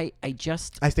 yeah, I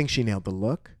think she nailed the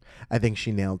look. I think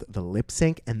she nailed the lip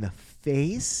sync and the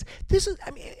face.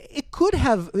 It could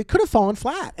have fallen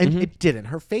flat, and it didn't.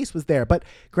 Her face was there, but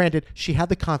granted, she had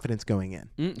the confidence going in.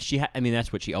 I mean,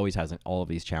 that's what she always has in all of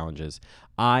these challenges.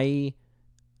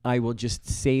 I will just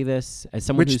say this as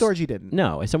someone Which who's Thorgy didn't.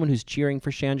 No, as someone who's cheering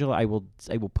for Shangela, I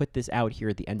will put this out here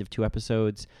at the end of 2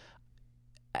 episodes.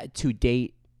 To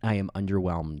date, I am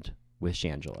underwhelmed with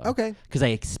Shangela. Okay. Because I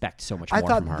expect so much I more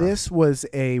thought from her. this was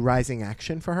a rising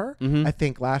action for her. I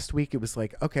think last week it was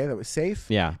like, okay, that was safe.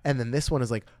 Yeah. And then this one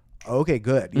is like, okay,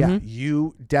 good. Yeah,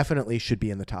 you definitely should be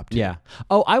in the top 2. Yeah.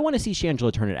 Oh, I want to see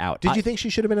Shangela turn it out. Did you think she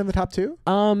should have been in the top 2?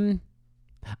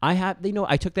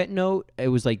 I took that note. It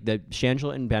was like that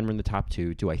Shangela and Ben were in the top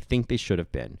 2. Do I think they should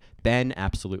have been? Ben,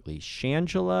 absolutely.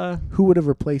 Shangela, Who would have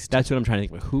replaced that's what I'm trying to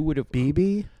think of. Who would have?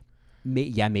 BB?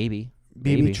 Yeah, maybe.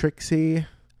 BB Trixie?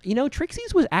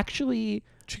 Trixie's was actually.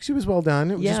 Trixie was well done.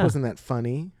 It just Yeah. wasn't that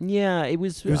funny. Yeah, it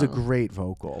was. It was a great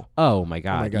vocal. Oh my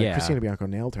god! Oh my God, Yeah. Christina Bianco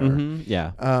nailed her.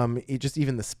 Yeah.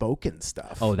 Even the spoken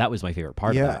stuff. Oh, that was my favorite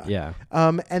part of that. Yeah.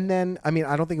 And then I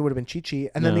don't think it would have been Chi-Chi.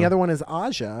 And then the No. other one is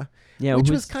Aja, Yeah, which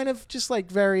it was kind of just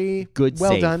like very good.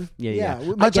 well save. done. Yeah. Much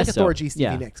I like guess a so. Thorgy Stevie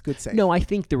Yeah. Nicks. Good save. No, I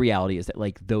think the reality is that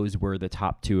like those were the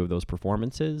top 2 of those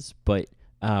performances, but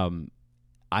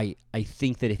I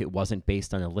think that if it wasn't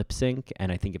based on a lip sync,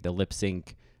 and I think if the lip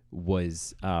sync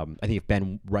was, I think if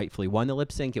Ben rightfully won the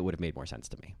lip sync, it would have made more sense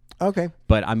to me. Okay.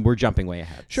 But we're jumping way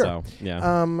ahead. Sure. So,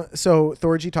 yeah. So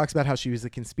Thorgy talks about how she was a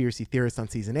conspiracy theorist on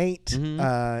season 8.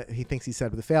 He thinks he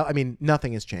said with a fail. I mean,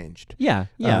 nothing has changed. Yeah.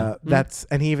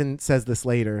 And he even says this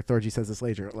later. Thorgy says this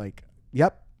later. Like,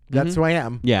 yep, that's who I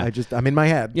am. Yeah. I'm in my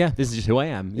head. Yeah. This is just who I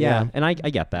am. Yeah. And I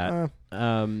get that.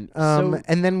 And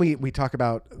then we talk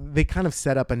about, they kind of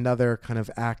set up another kind of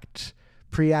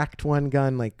pre-act 1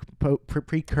 gun, like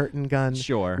pre-curtain gun.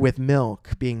 Sure. With Milk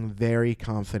being very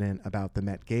confident about the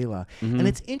Met Gala. And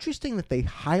it's interesting that they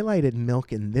highlighted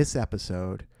Milk in this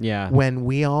episode. Yeah. When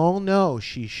we all know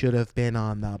she should have been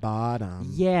on the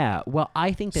bottom. Yeah. Well,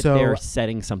 I think that So- they're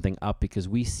setting something up because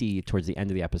we see towards the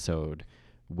end of the episode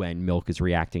when Milk is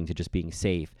reacting to just being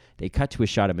safe, they cut to a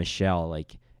shot of Michelle,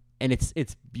 like, and it's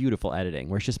beautiful editing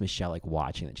where it's just Michelle like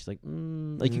watching it. She's like,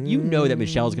 you know that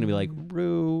Michelle's gonna be like,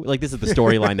 Rue. Like this is the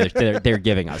storyline that they're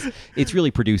giving us. It's really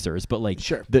producers, but like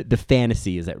Sure. the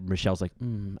fantasy is that Michelle's like,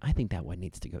 I think that one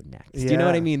needs to go next. Do you know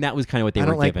what I Yeah. mean? That was kind of what they I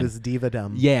were don't like given. this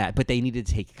diva-dom. Yeah, but they needed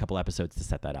to take a couple episodes to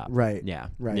set that up. Right. Yeah.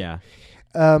 Right. Yeah.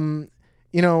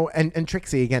 You know, and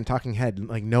Trixie again, talking head,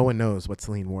 like no one knows what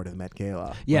Celine wore to the Met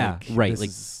Gala. Yeah, Like, right. Like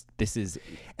this is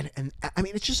and I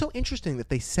mean, it's just so interesting that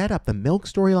they set up the Milk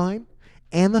storyline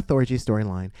and the Thorgy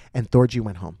storyline, and Thorgy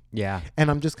went home. yeah. And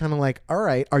I'm just kind of like, all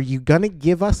right, are you gonna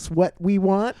give us what we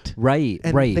want? Right,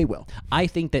 And right. they will. I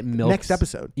think that Milk's Next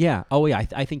episode. Yeah. Oh, yeah.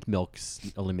 I think Milk's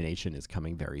elimination is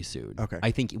coming very soon. Okay.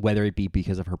 I think whether it be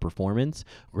because of her performance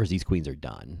or as these queens are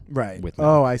done. Right. With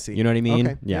Oh, Milk. I see. You know what I mean?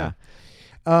 Okay, Yeah.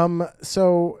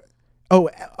 So,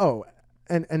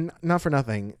 and not for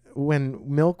nothing, when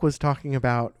Milk was talking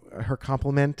about her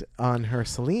compliment on her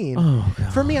Celine, Oh,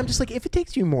 God. for me, I'm just like, if it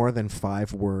takes you more than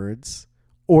 5 words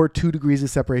or 2 degrees of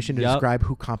separation to Yep. describe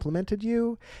who complimented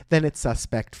you, then it's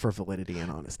suspect for validity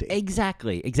and honesty.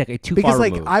 Exactly. Too Because far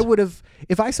like removed. I would have,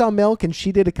 if I saw Milk and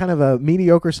she did a kind of a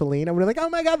mediocre Celine, I would have like, oh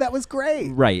my God, that was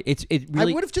great. Right. It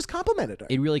really I would have just complimented her.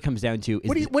 it really comes down to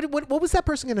is What was that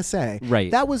person going to say?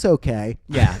 Right. That was okay.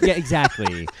 Yeah,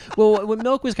 exactly. Well, when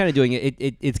Milk was kind of doing it,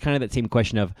 it's kind of that same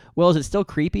question of, well, is it still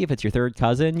creepy if it's your third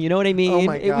cousin? You know what I mean? Oh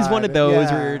my It was one of God, those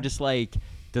yeah. where you're just like,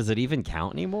 does it even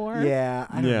count anymore? Yeah,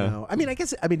 I don't Yeah. know. I mean,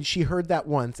 I mean, she heard that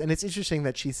once, and it's interesting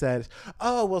that she said,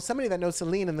 "Oh, well, somebody that knows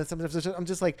Celine," and then sometimes I'm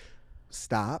just like,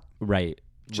 "Stop, Right.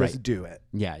 just right. do it."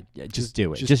 Yeah, just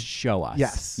do it. just- Just show us.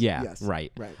 Yes, Yeah. yes,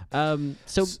 Right. right.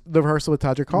 So The rehearsal with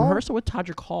Todrick Hall. rehearsal with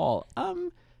Todrick Hall.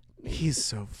 He's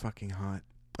so fucking hot.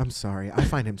 I'm sorry, I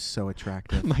find him so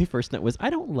attractive. My first note was I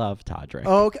don't love Todrick.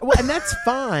 Okay, well, and that's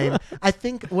fine. I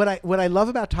think what I love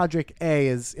about Todrick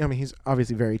is, I mean, he's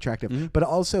obviously very attractive, Mm-hmm. but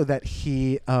also that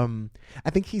he, I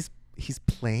think he's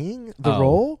playing the Oh,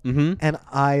 role, mhm. and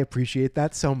I appreciate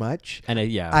that so much. And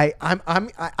yeah,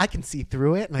 I can see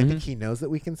through it, and I think he knows that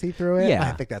we can see through it. Yeah. and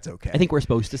I think that's okay. I think we're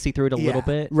supposed to see through it a little Yeah,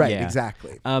 bit. right? Yeah.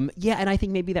 Exactly. Yeah, and I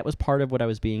think maybe that was part of what I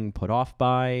was being put off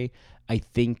by. I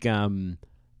think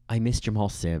I miss Jamal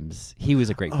Sims. He was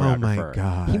a great Oh my choreographer.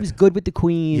 God. He was good with the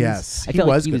queens. Yes, I he felt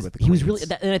was like good with the He was really,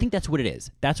 queens. and I think that's what it is.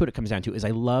 That's what it comes down to. Is I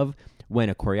love when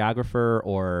a choreographer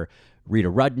or Rita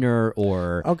Rudner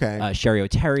or Okay. Sherry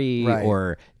O'Terry Right.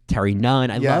 or Terry Nunn.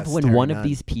 I Yes, love when Terry one Nunn. of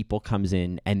these people comes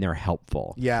in and they're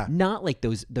helpful. Yeah. Not like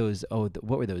those what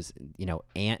were those,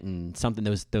 Ant and something,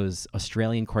 those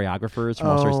Australian choreographers from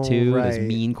All Stars 2, those right.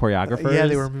 mean choreographers. Yeah,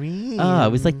 they were mean.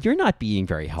 It was like, you're not being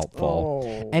very helpful.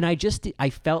 Oh. And I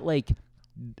felt like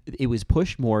it was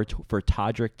pushed more for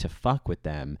Todrick to fuck with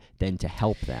them than to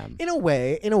help them. In a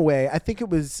way, I think it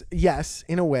was, yes,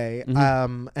 in a way.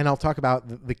 And I'll talk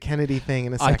about the Kennedy thing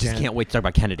in a second. I just can't wait to talk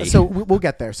about Kennedy. So we'll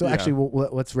get there. So Yeah. actually,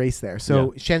 let's race there.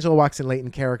 So Shangela walks in late in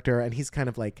character, and he's kind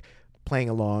of like playing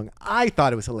along. I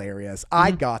thought it was hilarious.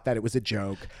 I got that it was a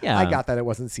joke. Yeah. I got that it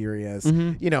wasn't serious.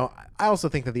 You know, I also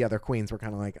think that the other queens were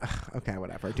kind of like, "Ugh, okay,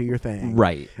 whatever, do your thing.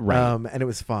 Right. And it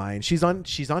was fine. She's on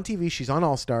TV. She's on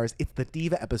All Stars. It's the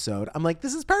diva episode. I'm like,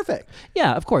 this is perfect.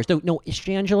 Yeah, of course. No,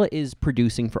 Shangela is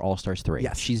producing for All Stars 3.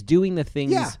 Yes. She's doing the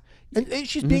things. Yeah. And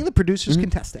she's being the producer's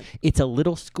contestant. It's a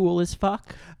little school as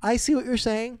fuck. I see what you're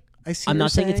saying. I see. I'm what not you're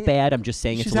saying it's bad. I'm just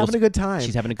saying She's it's a having a good time.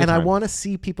 She's having a good and time. I want to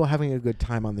see people having a good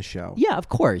time on the show. Yeah, of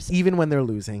course. Even when they're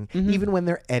losing, Mm-hmm. even when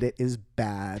their edit is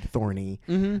bad, thorny.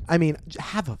 I mean,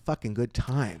 have a fucking good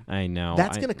time. I know.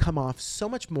 That's going to come off so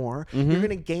much more. You're going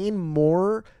to gain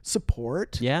more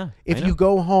support. Yeah, If I know. you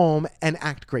go home and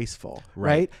act graceful, Right.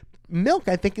 right? Milk,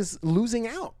 I think, is losing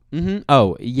out.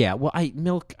 Oh, yeah. Well, I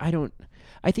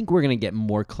think we're going to get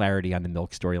more clarity on the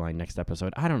Milk storyline next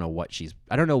episode. I don't know what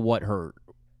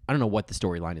the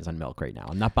storyline is on Milk right now.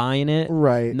 I'm not buying it.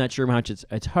 Right. I'm not sure how much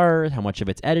it's her, how much of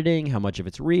it's editing, how much of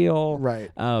it's real.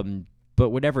 Right. But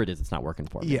whatever it is, it's not working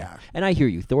for me. Yeah. And I hear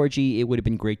you. Thorgy, it would have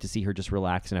been great to see her just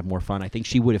relax and have more fun. I think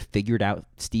she would have figured out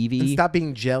Stevie. And stop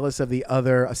being jealous of the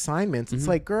other assignments. It's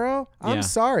like, girl, I'm Yeah.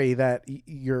 sorry that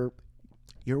you're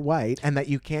white and that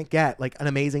you can't get like an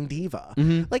amazing diva.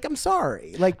 Like, I'm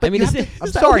sorry. Like, but I mean, you is have it- to, I'm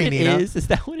is that sorry, what it Nina. is? Is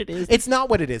that what it is? It's not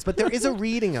what it is, but there is a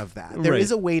reading of that. There Right.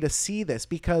 is a way to see this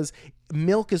because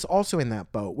Milk is also in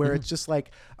that boat where it's just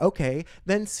like, okay,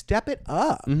 then step it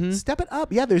up. Step it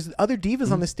up. Yeah, there's other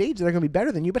divas on the stage that are going to be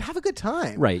better than you, but have a good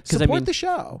time. Right, 'cause, Support I mean, the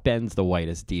show. Ben's the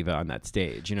whitest diva on that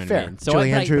stage. You know what Fair. I mean? So Julie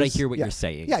but I Andrews, hear what yeah. you're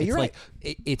saying. Yeah, it's you're like,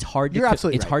 it's hard. You're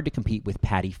absolutely It's right. hard to compete with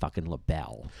Patty fucking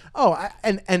LaBelle. Oh,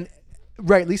 and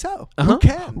rightly so. Uh-huh. Who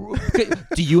can?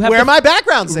 Do you have Wear the, my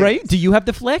background sings. right? Do you have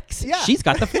the flicks? Yeah. She's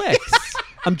got the flicks.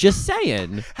 I'm just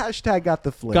saying. Hashtag got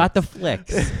the flicks. Got the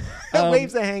flicks.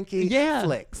 Waves a hanky. Yeah.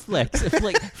 Flicks. Flicks.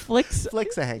 Flicks.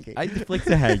 Flicks a hanky. Flicks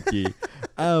a hanky.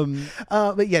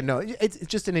 But yeah, no, it's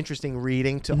just an interesting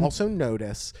reading to Mm-hmm. also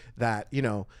notice that,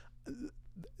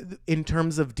 in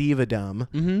terms of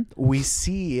divadom, we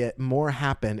see it more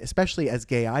happen, especially as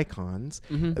gay icons,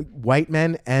 white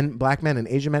men and black men and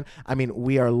Asian men. I mean,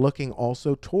 we are looking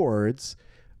also towards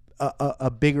a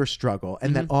bigger struggle,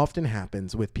 and that often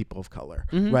happens with people of color,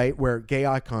 right? Where gay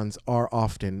icons are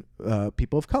often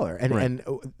people of color, and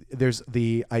there's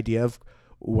the idea of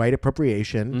white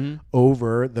appropriation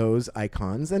over those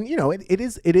icons, and it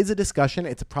is a discussion.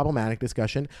 It's a problematic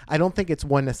discussion. I don't think it's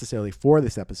one necessarily for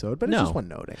this episode, but it's just one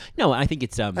noting. No, I think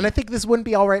it's and I think this wouldn't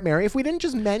be All Right Mary if we didn't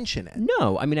just mention it.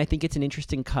 No, I mean, I think it's an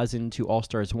interesting cousin to All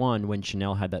Stars 1 when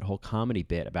Chanel had that whole comedy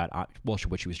bit about what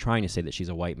she was trying to say, that she's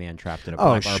a white man trapped in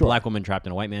or a black woman trapped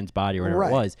in a white man's body, or whatever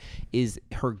it was, is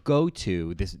her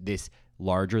go-to this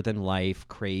larger than life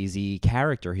crazy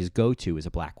character. His go-to is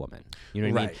a black woman. You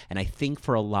know what I mean? And I think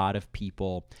for a lot of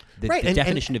people, the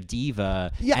definition of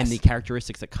diva and the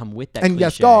characteristics that come with that, and cliche,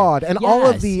 yes, God, and all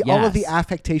of the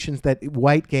affectations that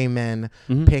white gay men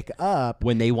pick up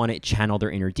when they want to channel their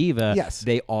inner diva. Yes,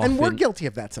 they often, and we're guilty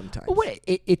of that sometimes.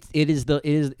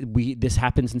 This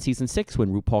happens in season 6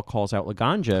 when RuPaul calls out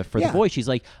Laganja for the voice. She's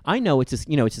like, I know it's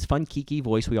this fun kiki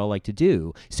voice we all like to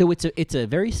do. So it's a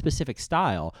very specific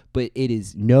style, but it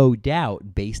is no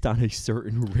doubt based on a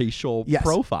certain racial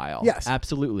profile. Yes,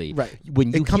 absolutely. Right.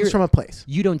 When you it comes from a place.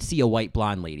 You don't see a white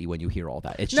blonde lady when you hear all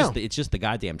that. It's just the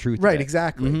goddamn truth. Right. Of it.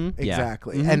 Exactly.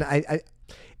 Exactly. And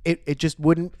it just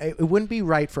wouldn't be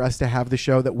right for us to have the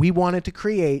show that we wanted to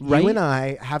create. You and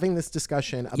I having this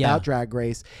discussion about Drag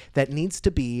Race that needs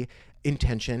to be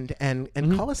intentioned and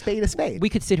call a spade a spade. We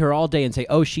could sit here all day and say,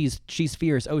 oh, she's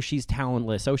fierce, oh, she's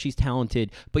talentless, oh, she's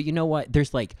talented, but you know what,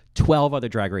 there's like 12 other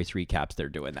Drag Race recaps that are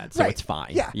doing that, so it's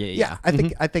fine.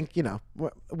 I think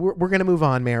we're gonna move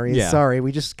on, Mary. Sorry,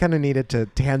 we just kind of needed to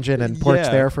tangent and porch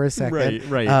there for a second,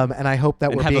 right. And I hope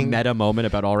that we're have being a meta moment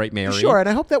about All Right Mary. Sure, and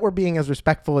I hope that we're being as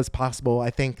respectful as possible.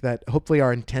 I think that hopefully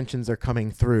our intentions are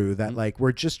coming through, that like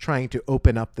we're just trying to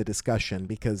open up the discussion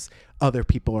because other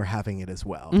people are having it as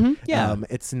well.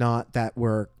 It's not that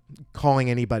we're calling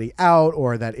anybody out,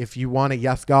 or that if you want to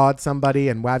yes God somebody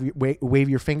and wave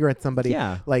your finger at somebody,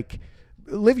 like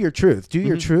live your truth, do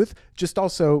your truth, just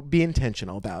also be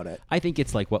intentional about it. I think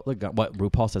it's like what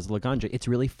RuPaul says to Laganja. It's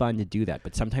really fun to do that,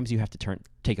 but sometimes you have to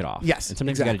take it off. Yes, and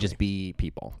sometimes you got to just be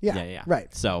people.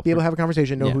 Right. So be able to have a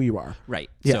conversation, know who you are. Right.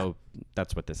 So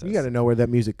that's what this is. You got to know where that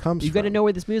music comes from. You got to know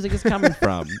where this music is coming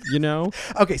from. You know.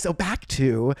 Okay, so back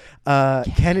to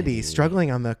Kennedy struggling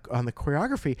on the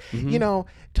choreography. You know,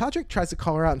 Todrick tries to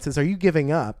call her out and says, "Are you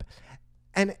giving up?"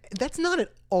 And that's not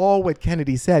at all what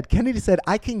Kennedy said. Kennedy said,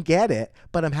 I can get it,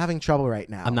 but I'm having trouble right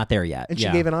now. I'm not there yet. And she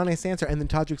gave an honest answer. And then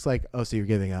Todrick's like, oh, so you're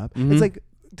giving up? It's like,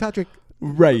 Todrick,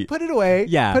 put it away.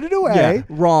 Put it away. Yeah.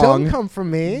 Wrong. Don't come for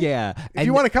me. Yeah. If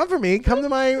you want to come for me, come to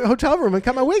my hotel room and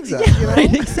cut my wigs up. You know?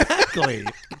 Right, exactly.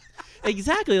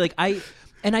 Exactly. Like I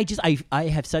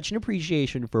have such an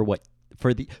appreciation for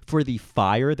the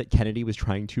fire that Kennedy was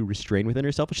trying to restrain within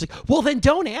herself. She's like, well, then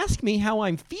don't ask me how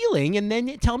I'm feeling, and then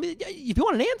tell me if you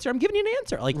want an answer. I'm giving you an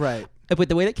answer. Like, right. But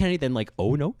the way that Kennedy then like,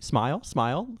 oh no, smile,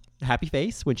 happy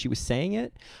face when she was saying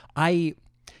it, I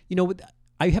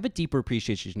have a deeper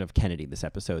appreciation of Kennedy this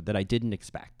episode that I didn't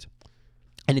expect.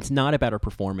 And it's not about her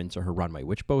performance or her runway,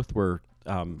 which both were.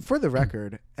 For the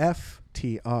record,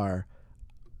 FTR.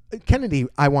 Kennedy,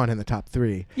 I want in the top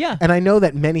 3. Yeah. And I know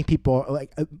that many people,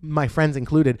 like my friends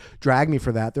included, drag me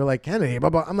for that. They're like, Kennedy, blah,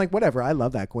 blah. I'm like, whatever. I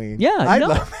love that queen.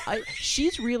 Yeah.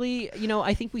 She's really,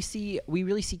 I think we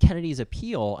really see Kennedy's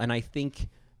appeal. And I think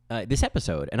this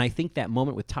episode, and I think that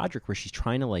moment with Todrick where she's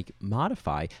trying to like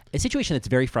modify a situation that's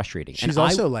very frustrating. She's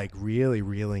also like really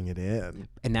reeling it in.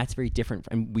 And that's very different.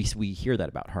 And we hear that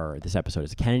about her this episode,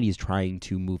 is Kennedy is trying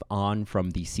to move on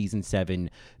from the season 7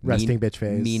 resting bitch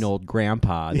face, mean old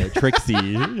grandpa that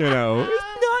Trixie,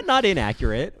 not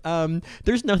inaccurate.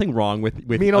 There's nothing wrong with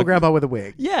mean old grandpa with a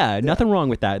wig. Yeah, nothing wrong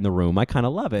with that in the room. I kind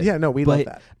of love it. Yeah, no, we love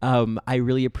that. I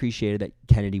really appreciated that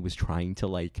Kennedy was trying to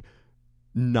like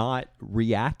not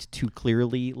react too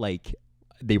clearly, like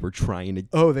they were trying to.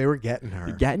 Oh, they were getting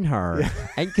her. Yeah.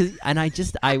 and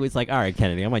I was like, all right,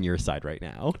 Kennedy, I'm on your side right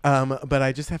now. But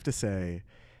I just have to say,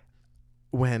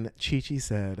 when Chi-Chi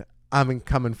said, I'm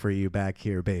coming for you back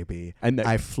here, baby, and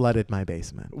I flooded my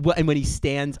basement. Well, and when he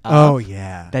stands up, oh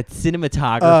yeah, that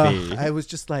cinematography. I was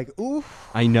just like, ooh.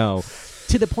 I know.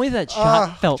 To the point that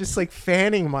shot felt just like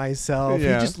fanning myself.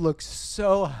 Yeah. He just looks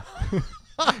so.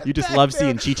 You just love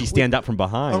seeing Chi-Chi stand up from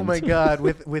behind. Oh my God,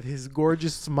 with his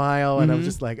gorgeous smile, and I'm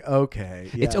just like,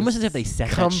 okay. Yes. It's almost as if they set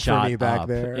Come that shot for me back up.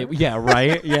 there. Yeah,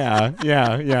 right.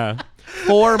 Yeah.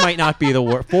 Four might not be the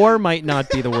word. 4 might not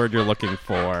be the word you're looking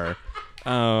for.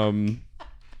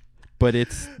 but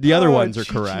it's the other ones are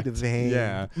Chi-Chi correct. DeVane.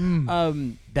 Yeah.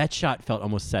 That shot felt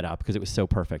almost set up because it was so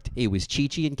perfect. It was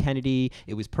Chi-Chi and Kennedy.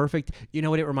 It was perfect. You know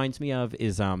what it reminds me of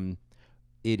is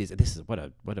this is what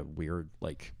a weird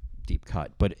like deep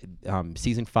cut, but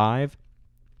season 5,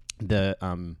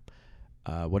 the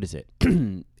what is it?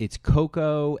 It's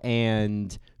Coco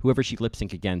and whoever she lip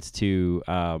sync against to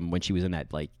when she was in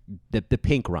that like the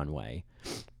pink runway.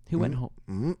 Who went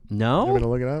home? No, You want to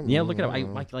look it up? yeah, look it up.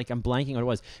 I'm blanking on what it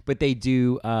was, but they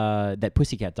do that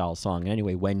Pussycat Dolls song.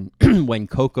 Anyway, when when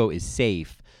Coco is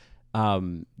safe,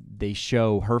 they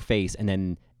show her face, and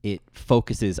then it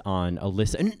focuses on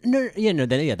Alyssa.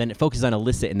 Then it focuses on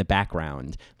Alyssa in the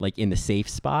background, like in the safe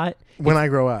spot. When I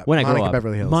grow up. Monica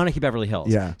Beverly Hills. Monica Beverly Hills.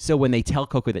 Yeah. So when they tell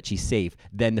Coco that she's safe,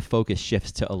 then the focus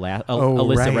shifts to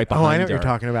Alyssa right behind her. Oh, I know what you're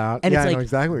talking about. And yeah, it's I know like,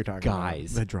 exactly what you're talking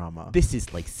guys, about. The drama. This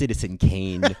is like Citizen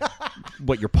Kane.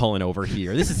 What you're pulling over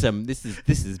here. This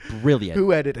is brilliant.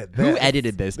 Who edited this? Who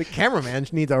edited this? The cameraman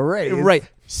needs a raise. Right.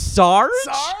 Sarge?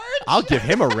 Sarge? I'll give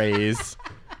him a raise.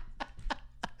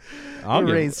 I'll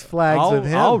raise flags with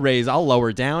him. I'll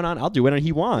lower down on. I'll do whatever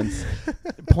he wants.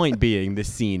 Point being,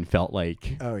 this scene felt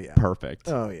like perfect.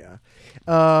 Oh yeah.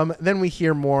 Then we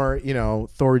hear more,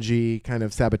 Thorgy kind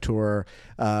of saboteur.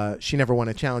 She never won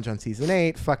a challenge on season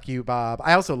 8. Fuck you, Bob.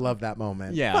 I also love that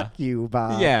moment. Yeah. Fuck you,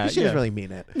 Bob. Yeah, She doesn't really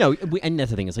mean it. No, and that's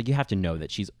the thing is like you have to know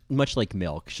that she's much like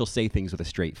Milk. She'll say things with a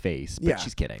straight face, but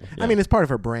she's kidding. I mean, it's part of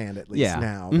her brand at least Yeah.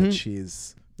 now Mhm. that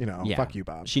she's, fuck you,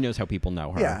 Bob. She knows how people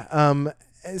know her. Yeah.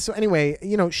 So anyway,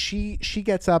 she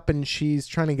gets up and she's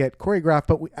trying to get choreographed,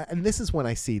 but and this is when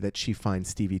I see that she finds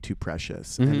Stevie too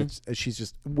precious, and she's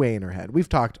just way in her head. We've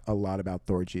talked a lot about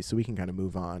Thorgy, so we can kind of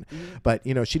move on. But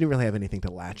she didn't really have anything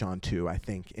to latch on to, I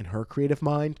think, in her creative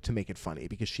mind to make it funny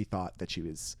because she thought that she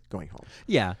was going home.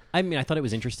 Yeah. I mean, I thought it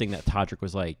was interesting that Todrick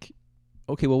was like,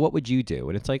 okay, well, what would you do?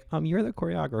 And it's like, you're the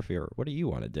choreographer. What do you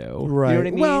want to do? Right. You know what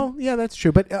I mean? Well, yeah, that's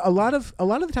true. But a lot of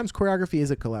the times, choreography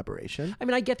is a collaboration. I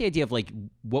mean, I get the idea of like,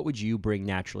 what would you bring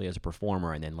naturally as a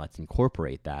performer, and then let's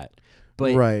incorporate that.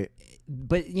 But right.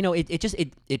 But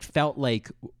it felt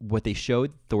like what they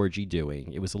showed Thorgy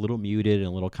doing. It was a little muted and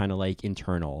a little kind of like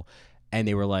internal. And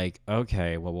they were like,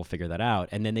 okay, well, we'll figure that out.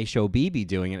 And then they show BB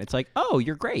doing it. It's like, oh,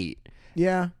 you're great.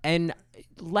 Yeah. And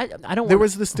I don't. There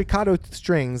was the staccato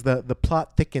strings, the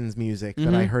plot thickens music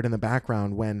that I heard in the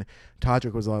background when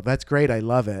Todrick was like, "That's great, I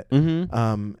love it."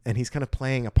 And he's kind of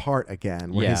playing a part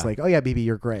again, where he's like, "Oh yeah, BB,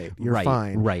 you're great, you're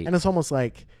fine." Right. And it's almost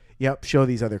like, "Yep, show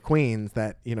these other queens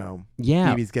that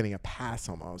BB's getting a pass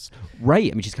almost."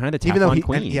 Right. I mean, she's kind of the Even though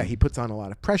queen. he puts on a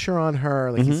lot of pressure on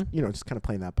her, like he's just kind of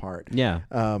playing that part. Yeah.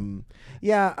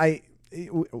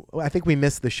 I think we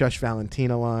missed the Shush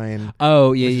Valentina line.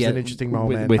 Oh, yeah, which yeah. is an interesting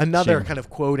moment. With Another Shane. kind of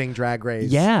quoting Drag Race.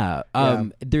 Yeah.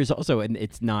 There's also, and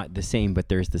it's not the same, but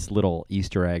there's this little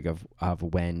Easter egg of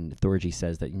when Thorgy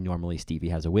says that normally Stevie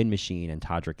has a wind machine, and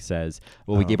Todrick says,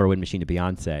 well, we gave our wind machine to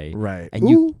Beyonce. Right. And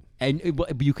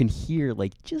you can hear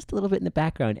like just a little bit in the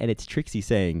background, and it's Trixie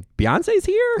saying, Beyonce's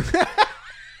here?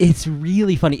 It's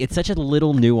really funny. It's such a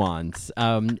little nuance,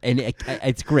 and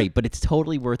it's great, but it's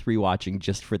totally worth rewatching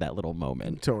just for that little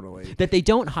moment. Totally. That they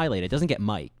don't highlight. It doesn't get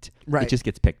mic'd. Right. It just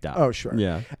gets picked up. Oh, sure.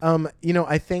 Yeah.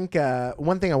 I think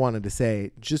one thing I wanted to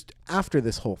say, just after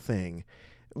this whole thing,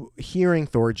 hearing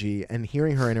Thorgy and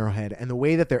hearing her in her own head and the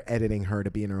way that they're editing her to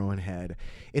be in her own head,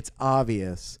 it's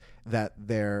obvious that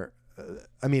they're,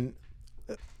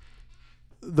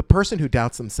 the person who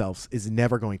doubts themselves is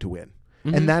never going to win.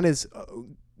 And that is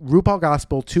RuPaul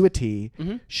Gospel to a T.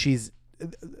 She's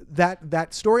that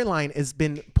storyline has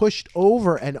been pushed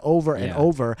over and over and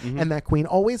over, and that queen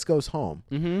always goes home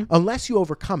unless you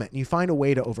overcome it and you find a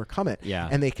way to overcome it. Yeah.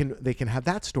 And they can have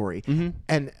that story.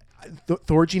 And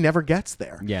Thorgy never gets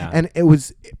there. Yeah. And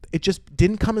it just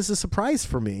didn't come as a surprise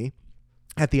for me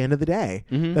at the end of the day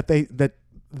that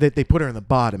they put her in the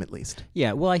bottom at least.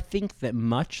 Yeah. Well, I think that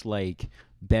much like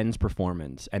Ben's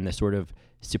performance and the sort of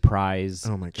surprise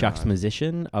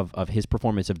juxtaposition of his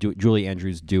performance of Julie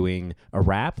Andrews doing a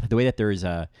rap, the way that there is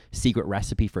a secret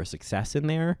recipe for success in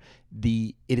there,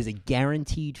 it is a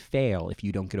guaranteed fail if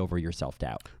you don't get over your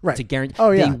self-doubt. Right. It's a guarantee. Oh,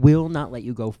 yeah. They will not let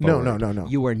you go forward. No.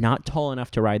 You are not tall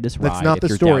enough to ride this ride. That's not if the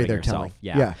you're story doubting they're yourself. telling.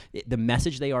 Yeah. The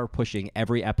message they are pushing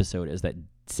every episode is that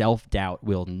self-doubt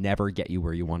will never get you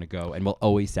where you want to go and will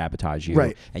always sabotage you.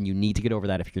 Right. And you need to get over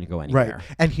that if you're going to go anywhere.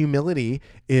 Right. And humility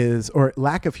or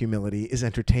lack of humility is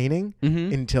entertaining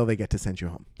until they get to send you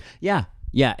home. Yeah.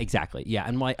 Yeah, exactly. Yeah.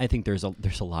 And I think there's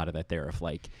a lot of that there of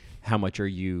like, how much are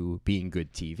you being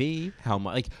good TV? How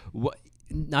much, like, what,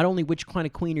 not only which kind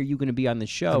of queen are you going to be on the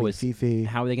show, is Fifi.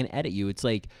 how are they going to edit you? It's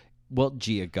like, well,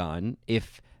 Gia Gunn,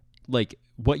 if, like,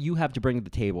 what you have to bring to the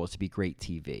table is to be great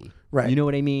TV. Right. You know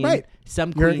what I mean? Right.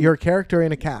 Some You're a character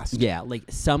in a cast. yeah, like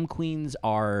some queens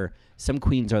are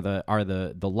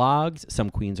the logs, some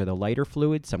queens are the lighter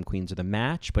fluid, some queens are the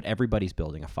match, but everybody's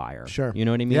building a fire. Sure. You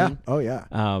know what I mean? Yeah. Oh yeah.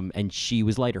 And she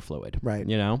was lighter fluid. Right.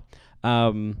 You know?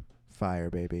 Fire,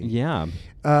 baby. Yeah.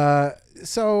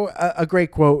 So a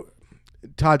great quote.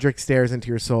 Todrick stares into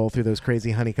your soul through those crazy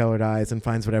honey-colored eyes and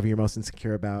finds whatever you're most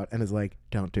insecure about and is like,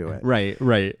 "Don't do it."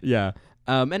 Right. Yeah.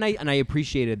 And I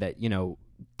appreciated that, you know,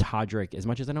 Todrick, as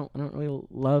much as I don't really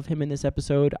love him in this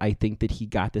episode, I think that he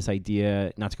got this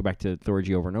idea, not to go back to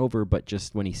Thorgy over and over, but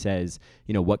just when he says,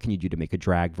 you know, what can you do to make a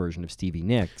drag version of Stevie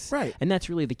Nicks? Right. And that's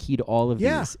really the key to all of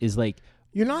these is like,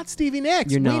 You're not Stevie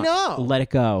Nicks. you're We not, know. let it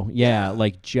go. Yeah.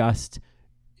 Like just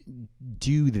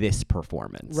do this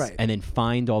performance. Right. And then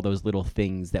find all those little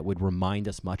things that would remind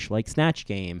us, much like Snatch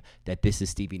Game, that this is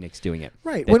Stevie Nicks doing it.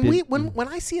 Right. That When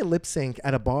I see a lip sync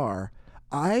at a bar,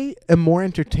 I am more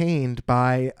entertained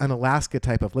by an Alaska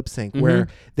type of lip sync where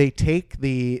they take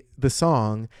the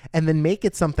song and then make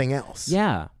it something else.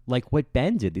 Yeah, like what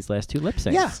Ben did these last two lip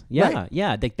syncs. Yeah, right.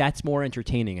 Yeah. Like that's more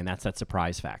entertaining, and that's that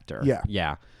surprise factor.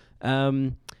 Yeah.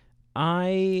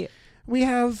 We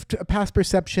have past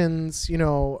perceptions. You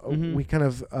know, we kind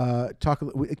of talk.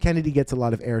 Kennedy gets a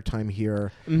lot of airtime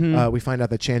here. We find out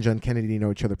that Shanja and Kennedy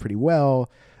know each other pretty well.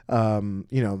 You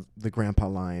know, the grandpa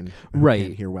line. Right.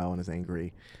 Can't hear well and is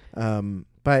angry.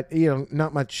 But you know,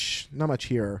 not much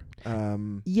here.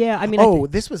 Yeah, I mean,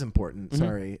 this was important.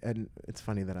 Sorry, and it's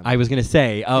funny that I was gonna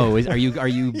say, are you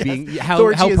Yes. being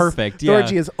Thorgy how is, perfect? Yeah.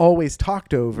 Thorgy is always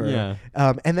talked over, Yeah.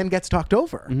 and then gets talked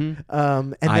over. And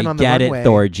then I on the get runway, it,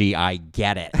 Thorgy. I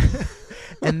get it.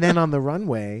 and then on the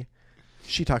runway,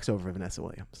 she talks over Vanessa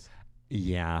Williams,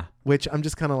 Yeah. which I'm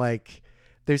just kind of like,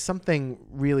 there's something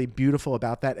really beautiful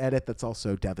about that edit that's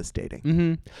also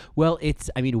devastating. Well,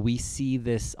 we see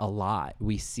this a lot.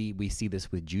 We see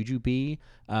this with Jujubee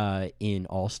in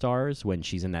All Stars when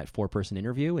she's in that 4-person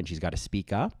interview and she's got to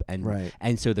speak up,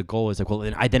 and so the goal is like, well,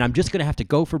 then I'm just gonna have to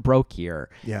go for broke here,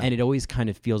 and it always kind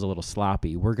of feels a little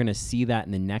sloppy. We're gonna see that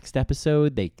in the next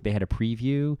episode. They had a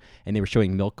preview and they were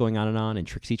showing Milk going on and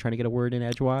Trixie trying to get a word in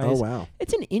edgewise. Oh wow,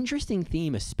 it's an interesting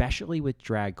theme, especially with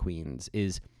drag queens.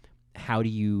 Is how do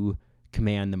you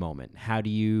command the moment? How do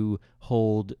you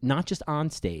hold, not just on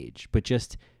stage, but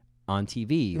just on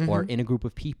TV or in a group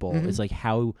of people? It's like,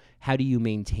 how do you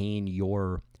maintain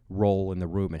your role in the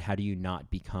room, and how do you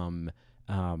not become,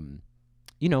 sidelined?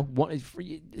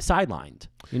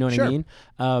 You know what I mean?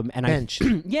 And Bench.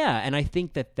 and I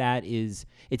think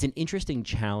it's an interesting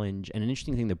challenge and an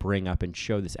interesting thing to bring up and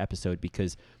show this episode,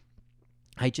 because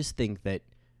I just think that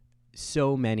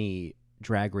so many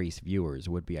Drag Race viewers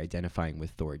would be identifying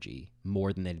with Thorgy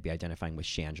more than they'd be identifying with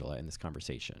Shangela in this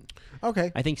conversation.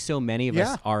 Okay. I think so many of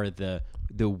us are the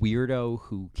weirdo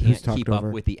who can't keep up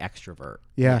with the extrovert.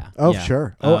 Yeah.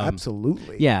 Sure. Oh,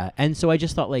 absolutely. Yeah. And so I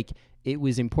just thought, like, it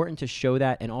was important to show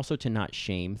that, and also to not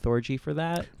shame Thorgy for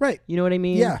that. Right. You know what I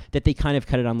mean? Yeah. That they kind of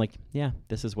cut it on, like, yeah,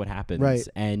 this is what happens. Right.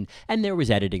 And there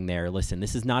was editing there. Listen,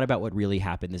 this is not about what really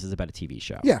happened. This is about a TV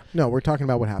show. Yeah. No, we're talking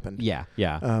about what happened. Yeah.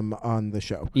 On the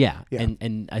show. Yeah. Yeah.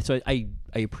 And I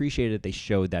appreciated that they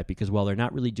showed that, because while they're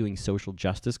not really doing social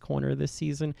justice corner this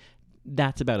season,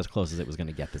 that's about as close as it was going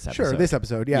to get this episode. Sure, this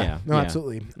episode, yeah. No,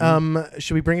 absolutely.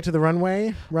 Should we bring it to the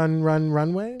runway?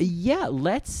 Runway? Yeah,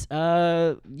 let's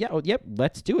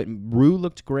let's do it. Rue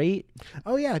looked great.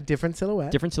 Oh yeah, different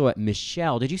silhouette.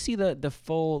 Michelle, did you see the they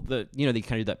kind of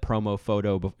did that promo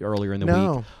photo earlier in the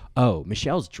No. week? Oh,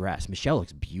 Michelle's dress. Michelle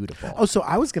looks beautiful. Oh, so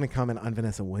I was going to comment on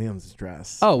Vanessa Williams'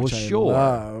 dress. Oh, well, which I sure.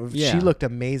 loved. Yeah. She looked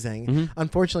amazing.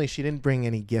 Unfortunately, she didn't bring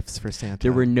any gifts for Santa.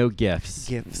 There were no gifts.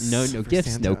 No for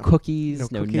gifts. Santa. No cookies.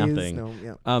 No cookies, nothing. no,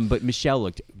 yeah. But Michelle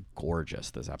looked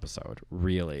gorgeous this episode.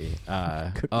 Really.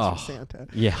 Cookies for Santa.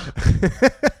 Yeah.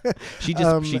 she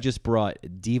just brought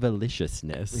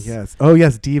divaliciousness. Yes. Oh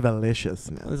yes,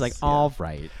 divaliciousness. I was like, yeah. all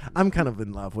right. I'm kind of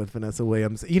in love with Vanessa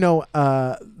Williams. You know,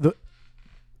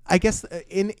 I guess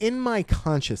in my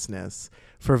consciousness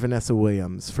for Vanessa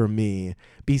Williams, for me,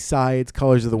 besides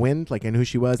Colors of the Wind, like I knew who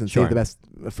she was and Sure. saved the best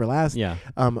for last. Yeah.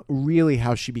 Really,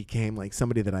 how she became like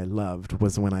somebody that I loved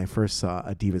was when I first saw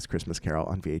A Diva's Christmas Carol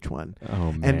on VH1.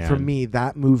 Oh man. And for me,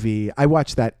 that movie, I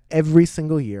watch that every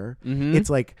single year. Mhm. It's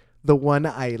like the one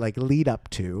I like lead up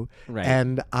to, Right.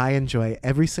 and I enjoy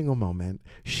every single moment.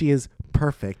 She is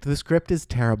perfect. The script is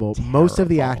terrible. Most of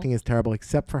the Terrible. acting is terrible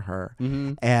except for her.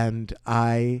 Mhm. And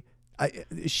I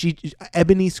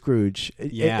Ebony Scrooge.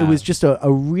 Yeah. It was just a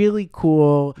really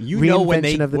cool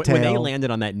reinvention of the tale. When they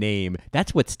landed on that name,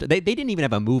 that's what they didn't even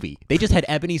have a movie. They just had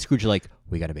Ebony Scrooge. Like,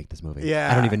 we got to make this movie.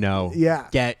 Yeah. I don't even know. Yeah.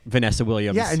 Get Vanessa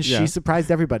Williams. Yeah, and she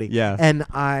surprised everybody. Yeah. And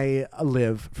I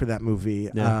live for that movie.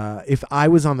 Yeah. If I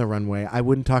was on the runway, I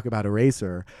wouldn't talk about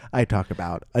Eraser. I'd talk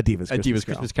about A Diva's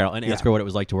Christmas Carol, and ask her what it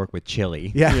was like to work with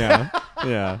Chili. Yeah.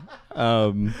 Yeah.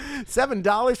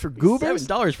 $7 for goobers?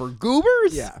 $7 for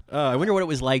goobers? Yeah. I wonder what it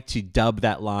was like to dub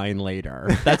that line later.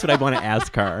 That's what I want to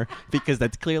ask her, because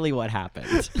that's clearly what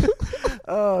happened.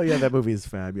 Oh, yeah, that movie is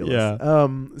fabulous. Yeah.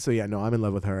 So, yeah, no, I'm in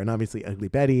love with her. And obviously, Ugly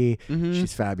Betty,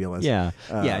 she's fabulous. Yeah.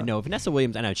 No, Vanessa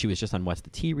Williams, I know she was just on What's the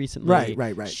Tea recently.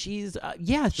 Right. She's,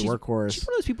 she's workhorse. She's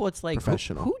one of those people, it's like,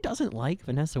 Professional. Who doesn't like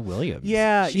Vanessa Williams?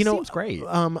 Yeah, she seems great.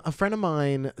 A friend of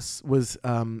mine was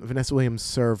Vanessa Williams'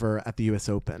 server at the U.S.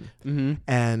 Open. Mm-hmm.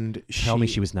 And Tell me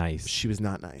she was nice. She was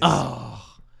not nice. Oh.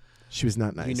 She was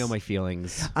not nice. You know my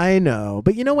feelings. I know.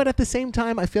 But you know what? At the same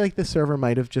time, I feel like the server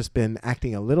might have just been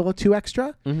acting a little too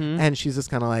extra. Mm-hmm. And she's just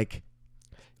kind of like,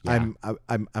 Yeah.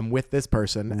 I'm with this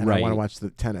person and I Right. want to watch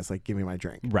the tennis. Like, give me my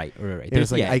drink. Right.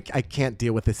 It's like, I can't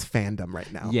deal with this fandom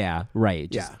right now. Yeah, right.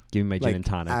 Just give me my gin and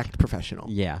tonic. Act professional.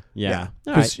 Yeah.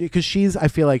 All Because right. I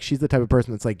feel like she's the type of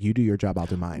person that's like, you do your job, I'll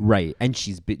do mine. Right, and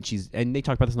and they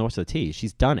talked about this in the What's the Tea.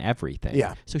 She's done everything.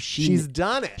 Yeah. So She's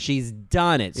done it. She's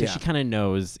done it. So Yeah. she kind of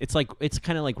knows. It's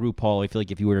kind of like RuPaul. I feel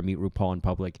like if you were to meet RuPaul in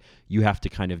public, you have to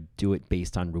kind of do it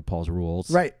based on RuPaul's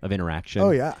rules Right. of interaction. Oh,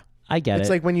 yeah. I get it. It's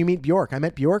like when you meet Bjork. I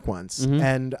met Bjork once,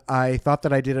 and I thought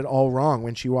that I did it all wrong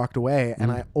when she walked away, and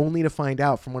I only to find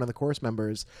out from one of the chorus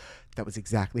members that was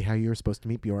exactly how you were supposed to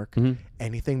meet Bjork.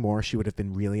 Anything more, she would have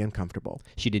been really uncomfortable.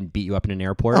 She didn't beat you up in an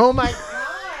airport. Oh my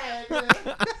God!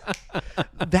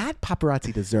 That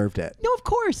paparazzi deserved it. No, of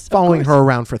course. Following her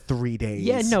around for 3 days.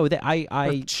 Yeah, no, that Her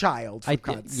I child, for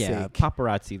God's sake.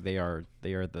 paparazzi. They are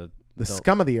The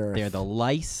scum of the earth. They're the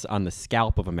lice on the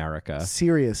scalp of America.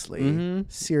 Seriously.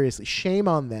 Seriously. Shame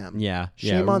on them. Yeah.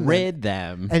 Shame on Rid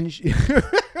them. And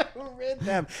rid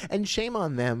them. And shame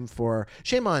on them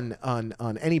shame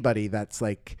on anybody that's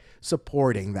like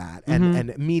supporting that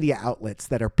and media outlets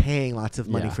that are paying lots of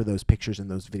money Yeah. for those pictures and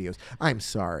those videos. I'm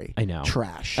sorry. I know.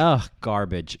 Trash. Ugh,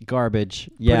 garbage.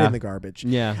 Yeah. Put it in the garbage.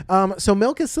 Yeah. So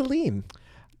Milk is Celine.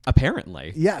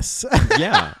 Apparently. Yes.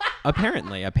 Yeah.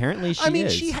 Apparently she I mean,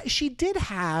 is. she did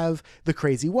have the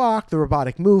crazy walk, the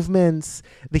robotic movements,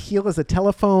 the heel as a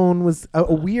telephone was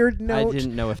a weird note. I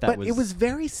didn't know if that but was. it was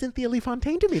very Cynthia Lee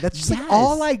Fontaine to me. That's just like Yes.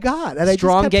 all I got. And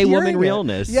Strong I just kept gay hearing woman it.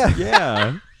 realness. Yeah.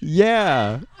 Yeah.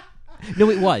 Yeah.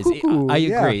 No, it was. Cuckoo, I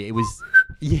yeah. agree. It was.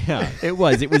 Yeah, it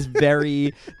was. It was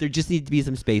very. There just needed to be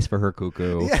some space for her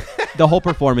cuckoo. Yeah. The whole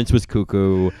performance was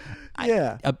cuckoo.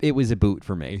 Yeah. It was a boot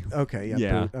for me. Okay. Yeah.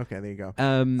 Yeah. Boot. Okay. There you go.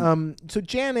 Um. So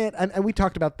Janet and we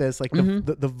talked about this. Like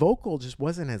the vocal just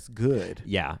wasn't as good.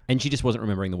 Yeah, and she just wasn't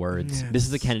remembering the words. This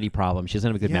is a Kennedy problem. She doesn't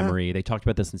have a good Yeah. memory. They talked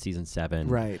about this in season 7.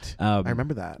 Right. I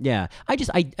remember that. Yeah, I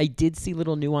did see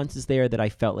little nuances there that I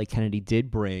felt like Kennedy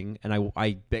did bring, and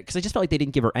because I just felt like they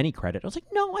didn't give her any credit. I was like,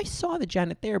 no, I saw the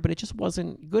Janet there, but it just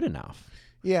wasn't good enough.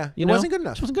 Yeah, You it know? wasn't good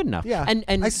enough. It just wasn't good enough. Yeah,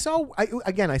 and I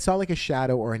saw like a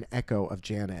shadow or an echo of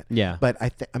Janet. Yeah. but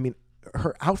I mean,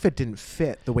 her outfit didn't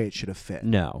fit the way it should have fit.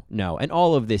 No, and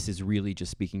all of this is really just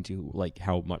speaking to like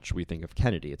how much we think of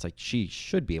Kennedy. It's like she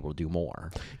should be able to do more.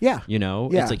 Yeah, You know,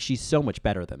 Yeah. it's like she's so much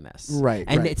better than this. Right,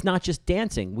 And right. it's not just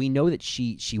dancing. We know that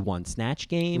she won Snatch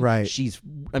Game. Right.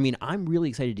 I'm really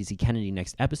excited to see Kennedy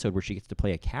next episode where she gets to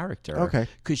play a character. Okay.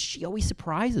 Because she always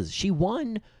surprises. She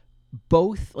won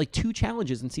both, like 2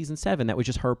 challenges in season 7 that was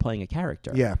just her playing a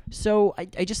character. Yeah. So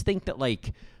I just think that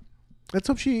like, Let's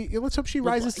hope she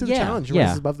rises to the yeah, challenge. yeah.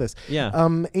 Rises above this. Yeah.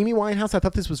 Amy Winehouse, I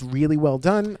thought this was really well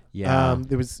done. Yeah.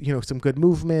 There was some good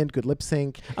movement, good lip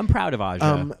sync. I'm proud of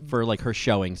Aja for like her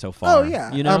showing so far. Oh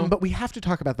yeah. You know. But we have to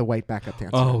talk about the white backup dancer.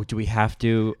 Oh, do we have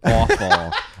to?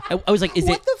 Awful. I was like, is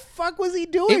what it? the fuck was he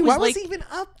doing? It was Why was like- he even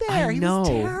up there? I He know. was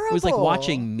terrible. It was like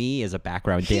watching me as a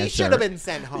background dancer. He should have been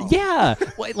sent home. Yeah,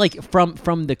 well, like from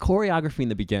the choreography in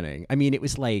the beginning. I mean, it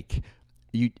was like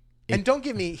you. And don't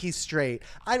give me he's straight.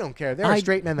 I don't care. There are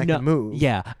straight men that no, can move.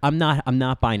 Yeah, I'm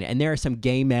not buying it. And there are some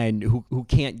gay men who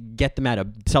can't get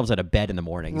themselves out of bed in the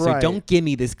morning. So Right. don't give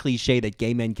me this cliche that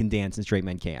gay men can dance and straight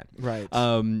men can't. Right.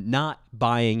 Not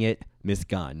buying it, Miss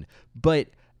Gunn. But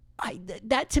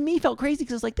that to me felt crazy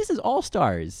because it's like, this is All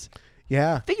Stars.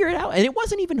 Yeah. Figure it out. And it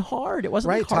wasn't even hard. It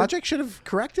wasn't Right. like hard. Tajik should have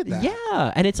corrected that.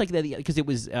 Yeah, and it's like because it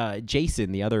was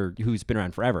Jason, the other who's been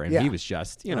around forever, and Yeah. he was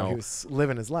just He was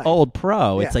living his life. old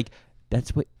pro. Yeah. It's like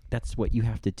that's what that's what you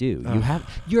have to do.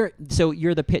 You're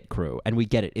the pit crew, and we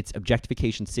get it. It's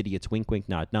objectification city. It's wink, wink,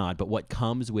 nod, nod. But what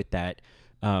comes with that,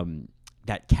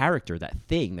 that character, that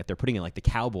thing that they're putting in, like the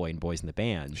cowboy in Boys in the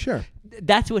Band. Sure.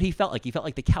 That's what he felt like. He felt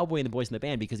like the cowboy in the Boys in the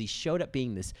Band because he showed up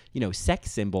being this, sex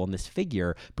symbol and this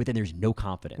figure, but then there's no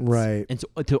confidence. Right. And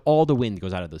so all the wind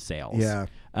goes out of those sails. Yeah.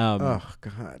 Oh,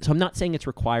 God. So I'm not saying it's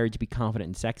required to be confident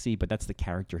and sexy, but that's the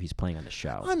character he's playing on the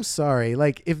show. I'm sorry.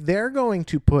 Like, if they're going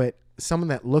to put someone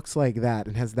that looks like that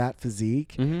and has that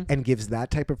physique and gives that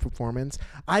type of performance,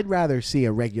 I'd rather see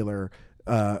a regular,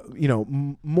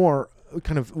 more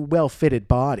kind of well-fitted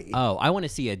body. Oh, I want to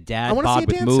see a dad bod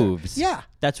with moves. Yeah.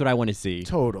 That's what I want to see.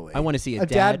 Totally. I want to see a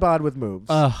dad bod with moves.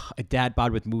 A dad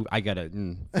bod with moves. I gotta.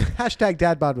 Hashtag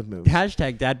dad bod with moves.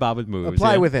 Hashtag dad bod with moves.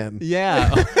 Apply within.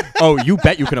 Yeah. Oh, you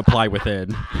bet you can apply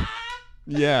within.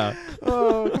 Yeah.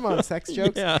 Oh, come on, sex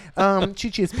jokes. Yeah.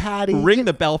 Chi-Chi is Patty. Ring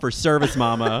the bell for service,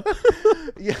 mama.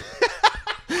 Yeah.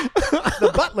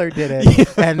 The butler did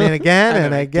it. And then again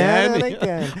and again and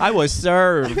again. I was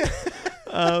served.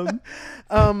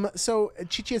 So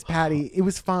Chi-Chi is Patty. It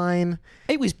was fine.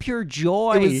 It was pure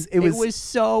joy. It was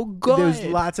so good. There was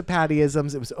lots of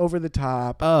Pattyisms. It was over the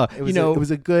top. It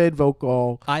was a good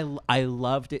vocal. I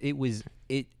loved it.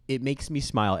 It makes me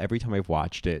smile every time I've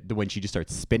watched it. When she just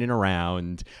starts spinning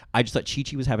around, I just thought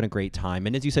Chi-Chi was having a great time.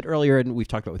 And as you said earlier, and we've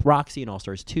talked about with Roxy and All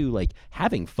Stars 2, like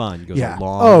having fun goes a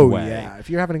long way. Oh yeah, if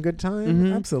you're having a good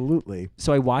time, absolutely.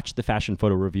 So I watched the fashion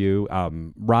photo review.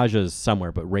 Raja's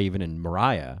somewhere, but Raven and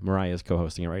Mariah's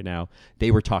co-hosting it right now.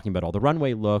 They were talking about all the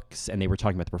runway looks, and they were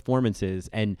talking about the performances.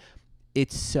 And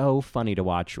it's so funny to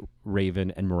watch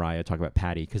Raven and Mariah talk about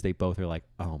Patty because they both are like,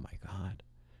 oh my God.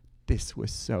 This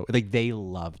was so like they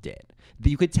loved it.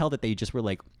 You could tell that they just were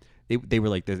like they were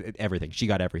like everything. She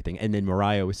got everything. And then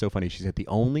Mariah was so funny. She said the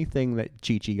only thing that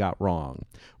Chi-Chi got wrong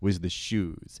was the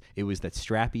shoes. It was that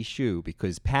strappy shoe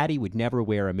because Patty would never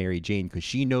wear a Mary Jane because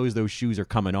she knows those shoes are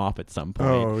coming off at some point.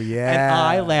 Oh yeah. And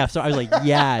I laughed. So I was like,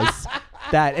 yes.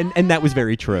 That and that was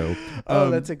very true.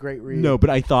 That's a great read. No, but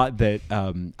I thought that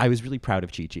I was really proud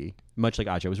of Chi-Chi. Much like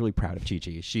Aja, I was really proud of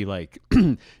Chi-Chi. She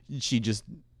she just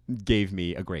gave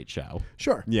me a great show.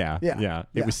 Sure. Yeah.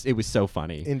 It was so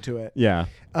funny. Into it. Yeah.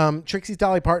 Trixie's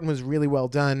Dolly Parton was really well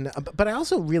done, but I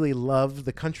also really loved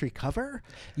the country cover.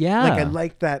 Yeah. Like I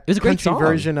liked that it was a great country song.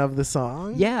 version of the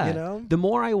song. Yeah. The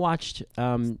more I watched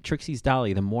Trixie's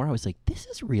Dolly, the more I was like, this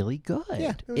is really good.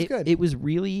 Yeah, it was good. It was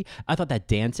really, I thought that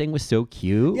dancing was so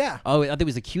cute. Yeah. Oh, I thought it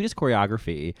was the cutest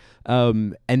choreography.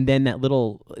 And then that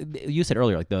little, you said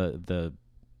earlier, like the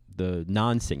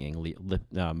non-singing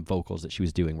vocals that she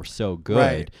was doing were so good.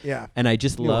 Right, yeah. And I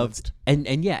just loved,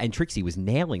 and Trixie was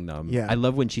nailing them. Yeah. I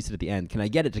love when she said at the end, can I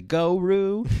get it to go,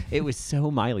 Rue? It was so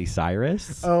Miley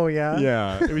Cyrus. Oh, yeah?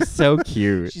 Yeah. It was so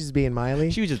cute. She's being Miley?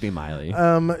 She was just being Miley.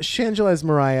 Shangela as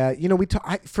Mariah,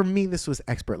 for me, this was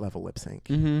expert level lip sync.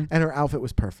 And her outfit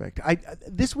was perfect.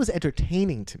 This was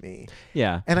entertaining to me.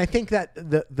 Yeah. And I think that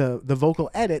the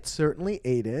vocal edit certainly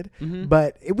aided,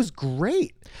 but it was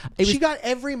great. She got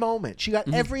every moment. She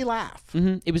got every laugh.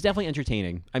 It was definitely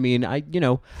entertaining. I mean,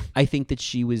 I think that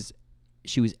she was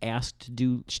asked to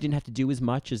do. She didn't have to do as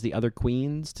much as the other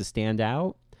queens to stand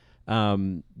out.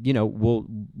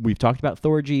 We've talked about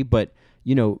Thorgy, but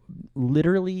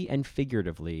literally and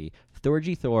figuratively,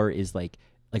 Thorgy Thor is like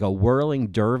a whirling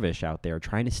dervish out there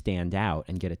trying to stand out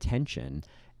and get attention,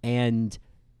 and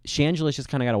Shangela's just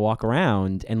kind of got to walk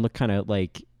around and look kind of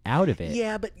like out of it.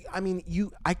 Yeah, but I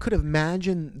mean, I could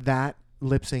imagine that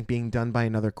lip sync being done by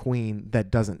another queen that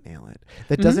doesn't nail it,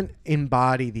 that doesn't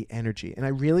embody the energy. And I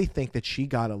really think that she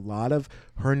got a lot of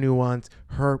her nuance,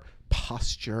 her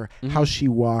posture, how she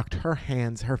walked, her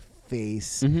hands, her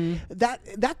face.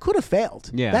 That could have failed.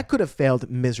 Yeah. That could have failed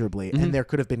miserably, and there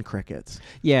could have been crickets.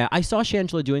 Yeah, I saw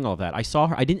Shangela doing all that. I saw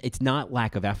her. It's not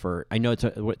lack of effort. I know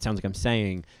what it sounds like I'm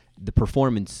saying. The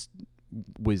performance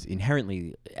was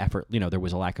inherently effort. There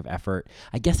was a lack of effort.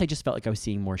 I guess I just felt like I was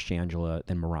seeing more Shangela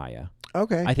than Mariah.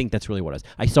 Okay. I think that's really what it was.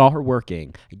 I saw her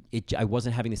working. I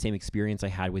wasn't having the same experience I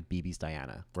had with BB's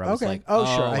Diana, where I was like, sure,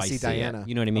 I see Diana. It.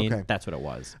 You know what I mean? Okay. That's what it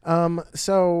was.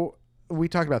 So we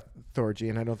talked about Thorgy,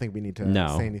 and I don't think we need to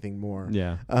say anything more.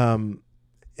 Yeah.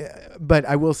 But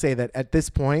I will say that at this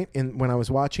point, when I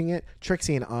was watching it,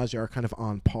 Trixie and Aja are kind of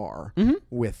on par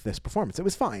with this performance. It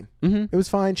was fine. It was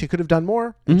fine. She could have done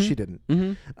more, and she didn't.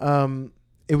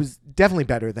 It was definitely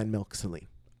better than Milk Celine.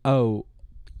 Oh,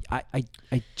 I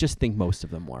just think most of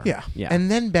them were. Yeah. Yeah. And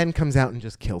then Ben comes out and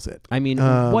just kills it. I mean,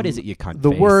 what is it you can't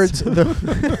The face? words,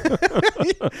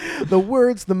 the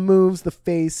words, the moves, the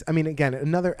face. I mean, again,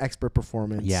 another expert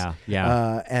performance. Yeah.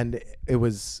 Yeah. And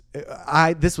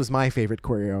This was my favorite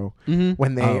choreo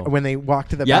when they walk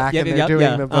to the Yep, back yep, and they're yep, doing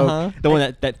yeah. the Vogue. The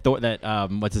one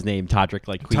that what's his name, Todrick,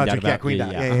 like queened out Todrick, yeah, about. queened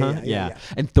out. Yeah.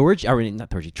 And Thorgy, I mean, not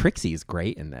Thorgy, Trixie is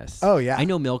great in this. Oh, yeah. I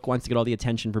know Milk wants to get all the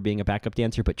attention for being a backup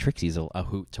dancer, but Trixie's a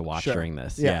hoot to watch Sure. during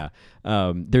this. Yeah.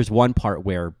 There's one part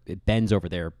where Ben's over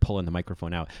there pulling the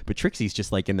microphone out, but Trixie's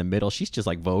just like in the middle. She's just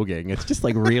like voguing. It's just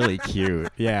like really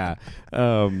cute. Yeah.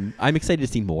 I'm excited to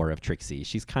see more of Trixie.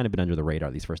 She's kind of been under the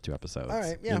radar these first 2 episodes. All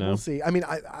right, yeah, you know? we'll see. I mean,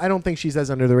 I don't think she's as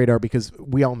under the radar because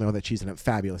we all know that she's a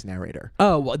fabulous narrator.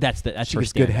 Oh, well, that's her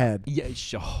She's good standout. head. Yeah,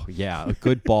 yeah, a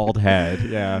good bald head.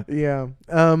 Yeah. Yeah.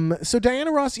 So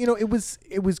Diana Ross, it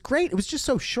was great. It was just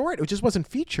so short. It just wasn't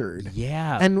featured.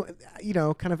 Yeah. And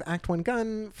kind of Act One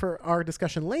gun for our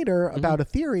discussion later about a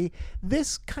theory.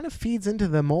 This kind of feeds into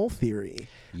the mole theory.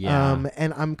 Yeah.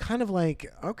 And I'm kind of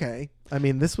like, okay. I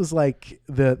mean, this was like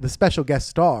the special guest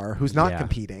star who's not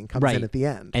competing comes in at the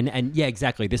end. And yeah,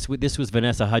 exactly. This was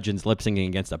Vanessa Hudgens lip syncing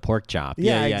against a pork chop.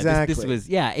 Yeah, exactly. This was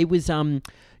it was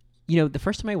the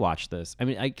first time I watched this. I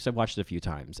mean, I've watched it a few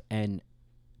times, and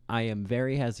I am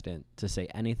very hesitant to say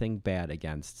anything bad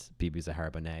against Bibi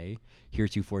Zahara Benet,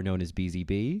 heretofore known as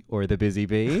BZB or the Busy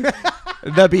Bee.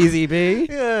 The Busy Bee.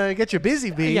 Yeah, get your busy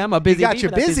bee. Yeah, I'm a busy you got bee,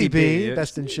 your but that busy busy bee. bee.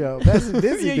 Best in show. Best in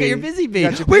busy You bee. got your Busy Bee.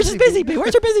 Got your Where's his busy Busy Bee?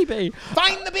 Where's your Busy Bee?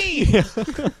 Find the bee.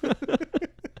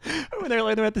 When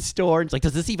they're at the store, it's like,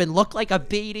 does this even look like a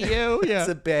bee to you? Yeah. It's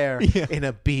a bear in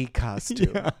a bee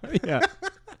costume. Yeah.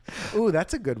 Ooh,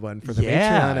 that's a good one for the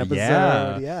Yeah, Patreon episode.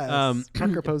 yeah. Yes.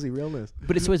 Tucker Posey realness.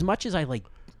 But so as much as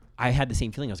I had the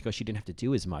same feeling. I was like, oh, she didn't have to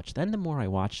do as much. Then the more I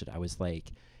watched it, I was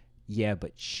like, yeah,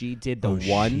 but she did the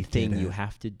one thing you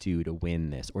have to do to win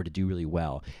this or to do really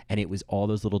well, and it was all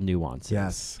those little nuances.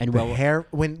 Yes, and the hair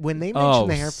when they mentioned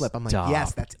the hair flip, I'm like,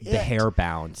 yes, that's it. The hair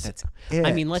bounce. That's it.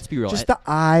 I mean, let's be real. Just the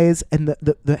eyes and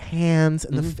the hands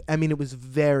and I mean, it was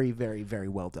very, very, very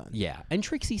well done. Yeah, and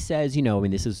Trixie says, I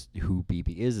mean, this is who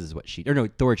Bibi is what she. Or no,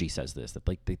 Thorgy says this that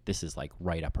this is like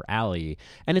right up her alley,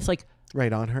 and it's like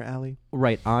right on her alley.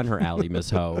 Right on her alley, Miss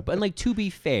Ho. But like to be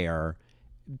fair,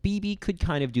 Bibi could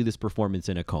kind of do this performance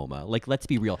in a coma. Like, let's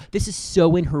be real. This is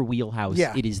so in her wheelhouse.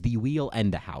 Yeah. It is the wheel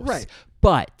and the house. Right.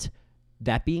 But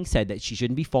that being said, that she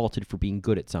shouldn't be faulted for being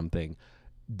good at something.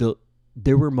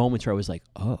 There were moments where I was like,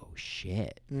 oh,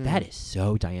 shit. That is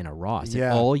so Diana Ross.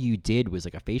 Yeah. And all you did was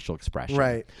like a facial expression.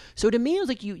 Right. So to me, I was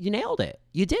like, you nailed it.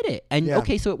 You did it. And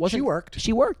okay, so it wasn't.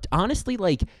 She worked. Honestly,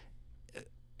 like,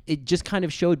 it just kind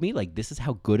of showed me like this is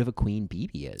how good of a queen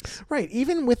Bibi is. Right.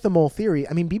 Even with the mole theory,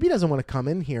 I mean, Bibi doesn't want to come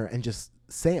in here and just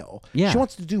sail. Yeah. She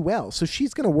wants to do well, so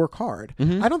she's going to work hard.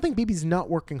 I don't think Bibi's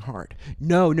not working hard.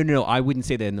 No. I wouldn't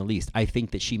say that in the least. I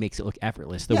think that she makes it look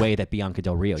effortless the way that Bianca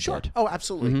Del Rio did. Oh,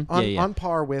 absolutely. On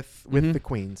par with the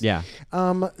queens. Yeah.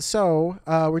 So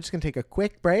we're just going to take a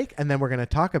quick break, and then we're going to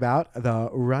talk about the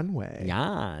runway.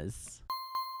 Yes.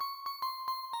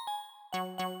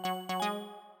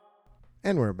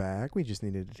 And we're back. We just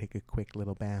needed to take a quick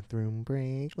little bathroom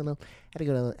break. Had to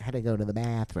go to the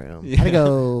bathroom. Had to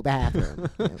go bathroom.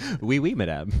 Oui,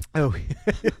 madame. Oh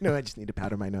no, I just need to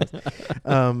powder my nose.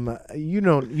 You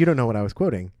don't know what I was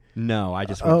quoting. No, I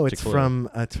just. It's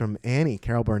from Annie,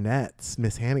 Carol Burnett's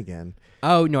Miss Hannigan.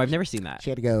 Oh no, I've never seen that.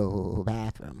 She had to go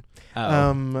bathroom.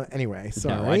 Oh. Anyway,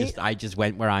 sorry. No, I just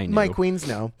went where I knew. My queens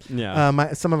know.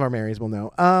 Yeah. Some of our Marys will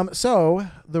know. So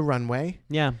the runway.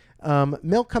 Yeah.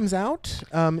 Milk comes out.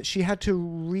 She had to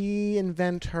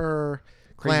reinvent her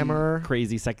glamour.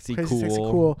 Crazy, sexy,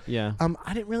 cool. Yeah.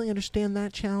 I didn't really understand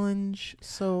that challenge.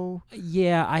 So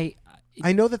yeah,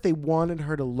 I know that they wanted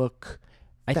her to look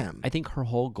I think her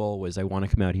whole goal was I want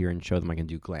to come out here and show them I can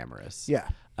do glamorous. Yeah.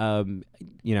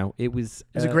 It was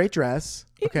a great dress.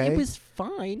 Okay. It was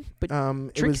fine, but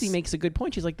Trixie makes a good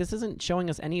point. She's like, this isn't showing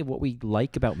us any of what we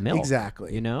like about Milk.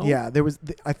 Exactly. You know? Yeah,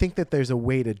 I think that there's a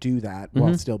way to do that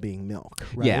while still being Milk,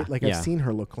 right? Yeah. Like I've seen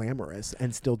her look glamorous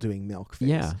and still doing Milk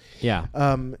face. Yeah.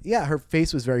 Yeah. Her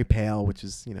face was very pale, which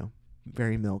is,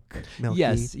 very milky.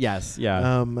 Yes,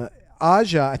 yeah.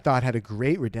 Aja, I thought, had a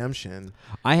great redemption.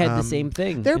 I had the same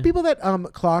thing. There are people that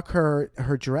clock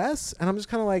her dress, and I'm just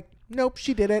kind of like, nope,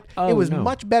 she did it. Oh, it was no.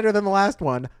 much better than the last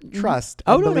one. Trust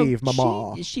and believe,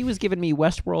 mama. She was giving me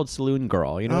Westworld Saloon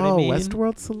Girl. You know what I mean?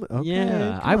 Westworld Saloon. Okay,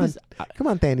 yeah, come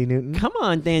on, Thandie Newton. Come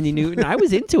on, Thandie Newton. I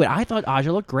was into it. I thought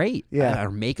Aja looked great. Yeah,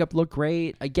 her makeup looked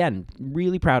great. Again,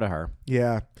 really proud of her.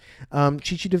 Yeah, Chi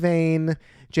Chi DeVayne,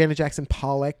 Janet Jackson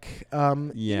Pollock.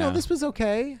 This was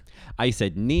okay. I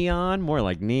said neon, more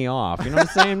like knee off. You know what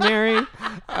I'm saying, Mary?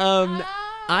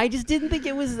 I just didn't think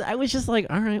it was. I was just like,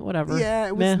 all right, whatever. Yeah,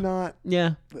 it was not.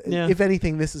 Yeah. If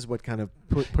anything, this is what kind of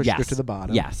pushed her to the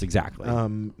bottom. Yes, exactly.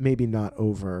 Maybe not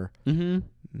over.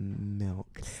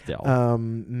 milk. Still.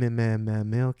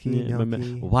 Milky.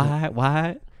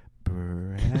 Why?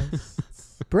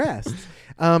 Breasts.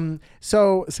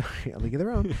 So sorry, I'll leave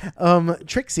their own.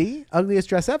 Trixie, ugliest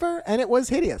dress ever, and it was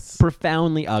hideous.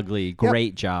 Profoundly ugly.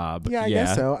 Great job. Yeah, I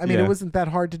guess so. I mean, it wasn't that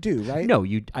hard to do, right? No,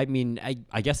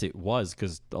 I guess it was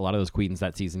because a lot of those queens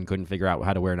that season couldn't figure out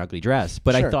how to wear an ugly dress.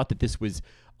 But I thought that this was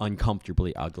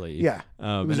uncomfortably ugly. Yeah.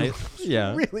 And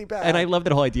really bad. And I love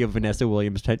that whole idea of Vanessa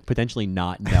Williams potentially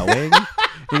not knowing.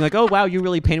 Being like, oh, wow, you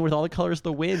really painted with all the colors of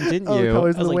the wind, didn't you? The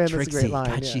colors I was of the like, wind, that's a Trixie, great line.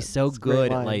 God, Yeah, she's so it's a great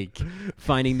good at line. like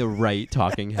finding the right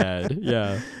talking head.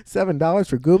 Yeah. $7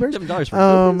 for goobers. $7 for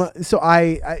goobers. So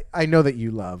I know that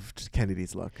you loved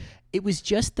Kennedy's look. It was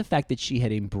just the fact that she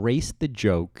had embraced the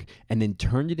joke and then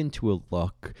turned it into a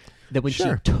look that when she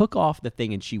took off the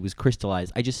thing and she was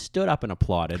crystallized, I just stood up and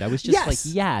applauded. I was just like,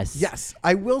 yes. Yes.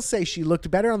 I will say she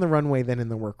looked better on the runway than in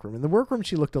the workroom. In the workroom,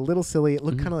 she looked a little silly. It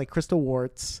looked kind of like crystal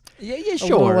warts. Yeah, A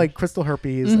sure. little like crystal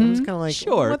herpes. It was kind of like,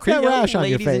 what's that rash on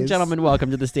your face? Ladies and gentlemen, welcome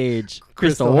to the stage.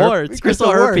 Crystal Warts. Crystal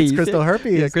Herpes. Crystal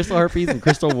herpes. Yeah, Crystal Herpes and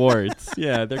Crystal Warts.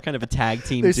 Yeah, they're kind of a tag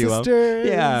team They're duo. sisters.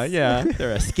 Yeah.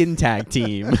 They're a skin tag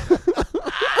team.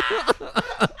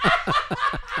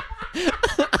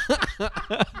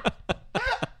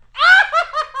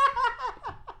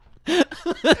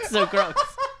 That's so gross.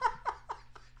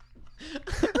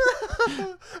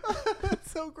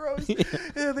 That's so gross.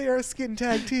 Yeah, they are a skin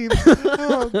tag team.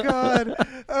 Oh, God.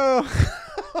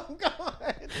 Oh,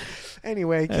 God.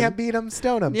 Anyway, can't beat them,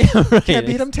 stone them. Yeah, right. Can't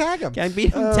beat them, tag them. Can't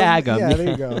beat them, tag them. Yeah, there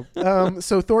you go.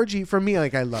 So Thorgy, for me,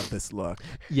 like, I love this look.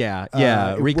 Yeah.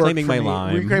 It Reclaiming worked my for me.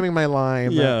 lime. Reclaiming my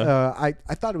lime. Yeah.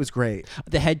 I thought it was great.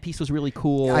 The headpiece was really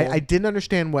cool. I didn't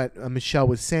understand what Michelle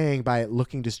was saying by it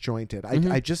looking disjointed.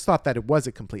 I just thought that it was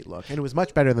a complete look, and it was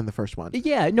much better than the first one.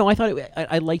 Yeah, no, I thought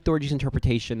I liked Thorgy's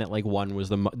interpretation that like one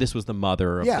was this was the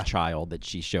mother of the child that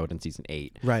she showed in season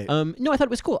 8. Right. No, I thought it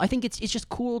was cool. I think it's just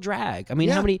cool drag. I mean,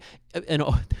 how many? And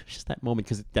there's just that moment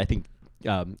because I think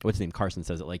what's his name, Carson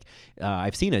says it like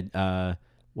I've seen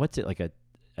what's it like a.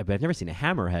 But I've never seen a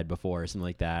hammerhead before or something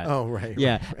like that. Oh, right.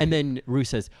 Yeah. Right. And then Rue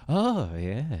says, oh,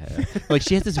 yeah. Like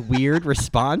she has this weird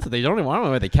response that they don't even want to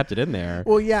know why they kept it in there.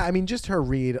 Well, yeah, I mean, just her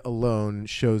read alone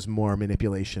shows more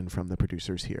manipulation from the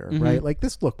producers here, right? Like,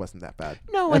 this look wasn't that bad.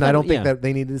 No, and I don't think that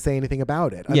they needed to say anything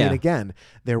about it. I mean, again,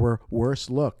 there were worse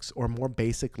looks or more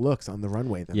basic looks on the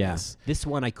runway than this. This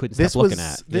one I couldn't stop looking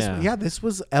at. This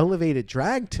was elevated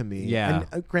drag to me. Yeah.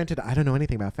 And granted, I don't know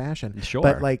anything about fashion. Sure.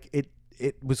 But, like,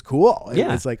 it was cool. It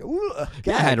Yeah. was like, ooh,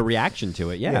 I had a reaction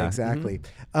to it. Yeah, exactly.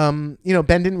 Ben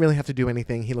didn't really have to do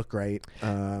anything. He looked great.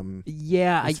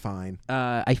 It's fine.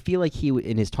 I feel like he,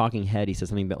 in his talking head, he said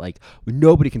something about like,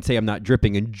 nobody can say I'm not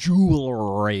dripping in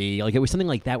jewelry. Like it was something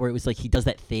like that where it was like he does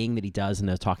that thing that he does in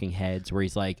the talking heads where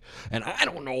he's like, and I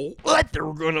don't know what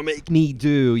they're gonna make me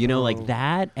do, like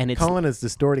that. And it's Colin is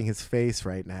distorting his face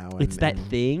right now. It's that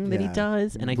thing that he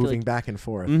does, and I feel moving like back and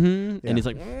forth. and he's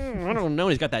like, I don't know.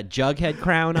 He's got that Jughead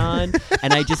crown on,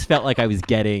 and I just felt like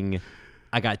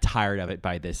I got tired of it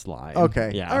by this line.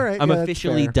 Okay. Yeah. All right. I'm yeah, that's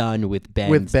officially fair. done with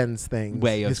Ben's things.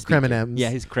 way of his speaking. criminums. Yeah,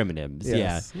 his criminums.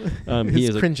 Yes. Yeah. His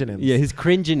cringinims. Yeah, his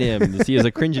cringinims. He is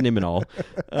a cringiniminal.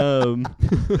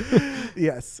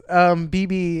 Yes.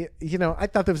 BB, I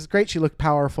thought that was great. She looked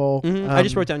powerful. I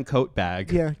just wrote down coat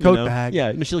bag. Yeah, coat bag.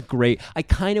 Yeah, no, she looked great. I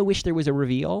kind of wish there was a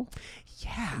reveal.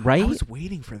 Yeah. Right? I was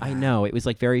waiting for that. I know. It was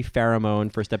like very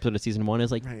pheromone. First episode of season 1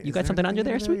 is like, Right. you Is got something under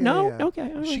there? Sweet. Yeah, No? yeah. Okay.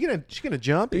 All right. She gonna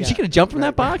jump? Is she gonna jump from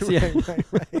that box? Right, Yeah.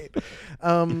 right.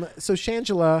 So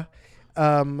Shangela,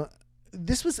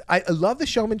 I love the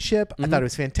showmanship. I thought it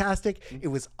was fantastic. It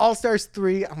was All Stars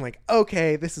 3. I'm like,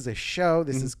 okay, this is a show.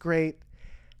 This is great.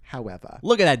 However,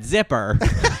 Look at that zipper.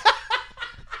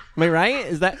 Am I right?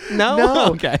 Is that no? No.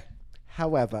 Okay.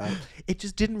 However, it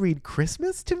just didn't read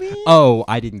Christmas to me. Oh,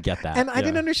 I didn't get that. And I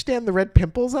didn't understand the red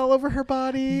pimples all over her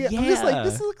body. I'm just like,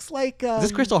 this looks like Is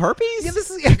this Crystal Herpes? Yeah,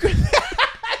 this is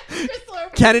Crystal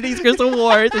Herpes. Kennedy's Crystal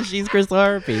Warts and she's Crystal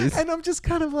Herpes. And I'm just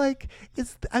kind of like,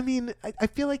 I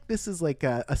feel like this is like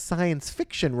a science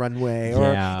fiction runway,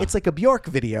 or it's like a Bjork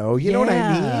video. You know what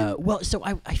I mean? Well, so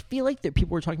I feel like that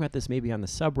people were talking about this maybe on the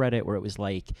subreddit where it was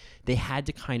like they had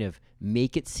to kind of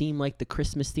make it seem like the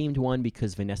Christmas themed one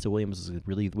because Vanessa Williams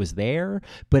was there.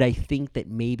 But I think that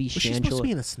maybe Was she supposed to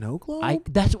be in a snow globe?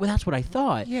 That's what I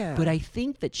thought. Yeah. But I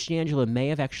think that Shangela may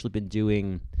have actually been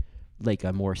doing like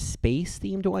a more space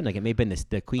themed one. Like it may have been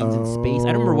the Queens in Space.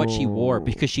 I don't remember what she wore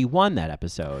because she won that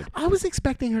episode. I was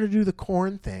expecting her to do the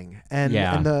corn thing and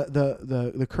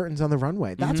the curtains on the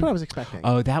runway. That's what I was expecting.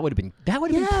 Oh, that would have been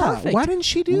perfect. Why didn't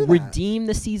she do that? Redeem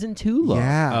the season 2 look.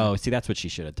 Yeah. Oh, see, that's what she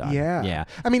should have done. Yeah.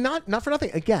 I mean, not for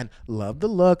nothing. Again, love the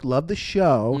look, love the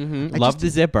show. Love the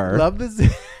zipper. Love the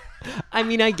zipper. I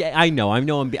mean, I know.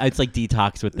 It's like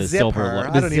Detox with the Zip silver her.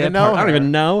 look. I don't even know I don't her.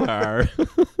 even know her.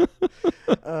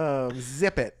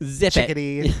 Zip it. Zip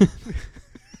Chickadee. it.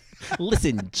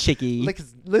 Listen, chickie.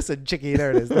 Listen, chickie. There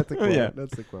it is. That's the quote. Yeah.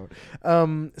 That's the quote.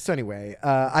 So anyway,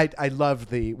 I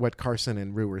love what Carson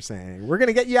and Rue were saying. We're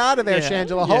gonna get you out of there,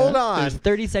 Shangela. Hold on. There's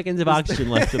 30 seconds of oxygen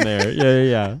left in there.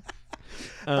 Yeah.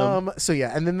 So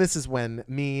yeah, and then this is when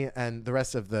me and the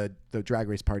rest of the drag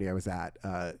race party I was at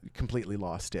completely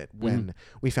lost it when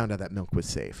we found out that Milk was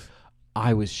safe.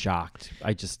 I was shocked.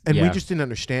 We just didn't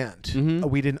understand.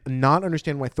 We did not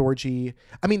understand why Thorgy.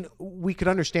 I mean, we could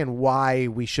understand why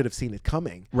we should have seen it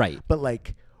coming, right? But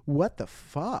like, what the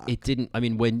fuck? It didn't. I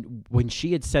mean, when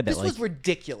she had said that, this was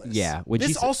ridiculous. Yeah.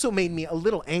 This also made me a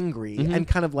little angry and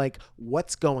kind of like,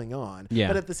 what's going on? Yeah.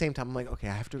 But at the same time, I'm like, okay,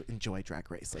 I have to enjoy Drag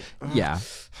Race. Like, yeah.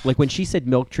 Like when she said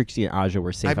Milk, Trixie, and Aja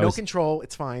were safe. I have no control.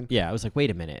 It's fine. Yeah. I was like,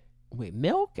 wait a minute. Wait,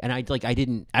 Milk? And I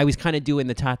was kind of doing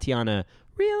the Tatiana.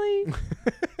 Really?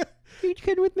 You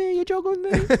kidding with me? You joking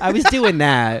with me? I was doing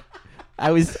that.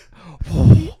 I was.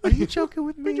 Are you joking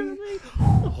with me?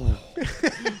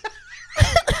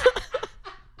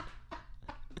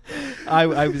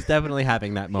 I was definitely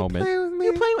having that moment.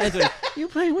 You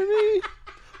playing with me?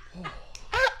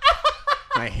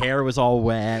 My hair was all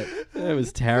wet. It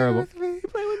was terrible. You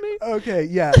playing with me? Okay,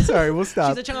 yeah. Sorry, we'll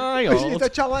stop. She's a child. She's a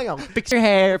child. Fix your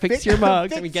hair. Fix your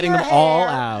mugs. I mean, getting them all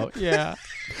out. Yeah.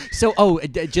 So,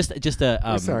 just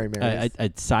a sorry, Mary.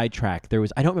 a sidetrack. There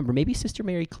was, I don't remember, maybe Sister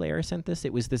Mary Claire sent this.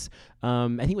 It was this, I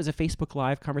think it was a Facebook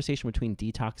Live conversation between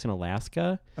Detox and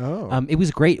Alaska. Oh. It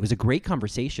was great. It was a great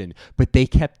conversation, but they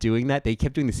kept doing that. They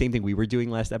kept doing the same thing we were doing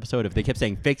last episode. They kept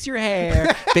saying, fix your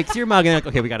hair, fix your mug. And like,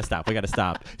 okay, we got to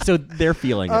stop. So they're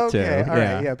feeling it too. Okay, all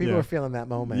right. Yeah, people are feeling that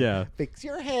moment. Yeah. Fix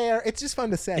your hair. It's just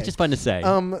fun to say.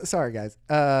 Sorry, guys.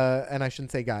 And I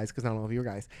shouldn't say guys because I don't know if you're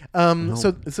guys.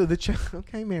 So the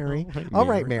okay, Mary. All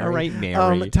right, Mary.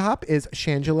 Top is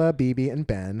Shangela, BB, and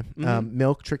Ben.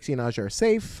 Milk, Trixie, and Aja are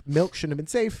safe. Milk shouldn't have been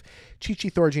safe. Chi-Chi,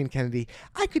 Thorgy, and Kennedy.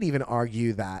 I could even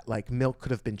argue that like Milk could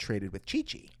have been traded with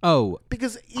Chi-Chi. Oh,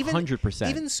 because even 100%.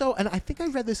 Even so, and I think I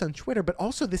read this on Twitter, but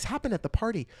also this happened at the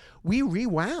party. We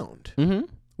rewound.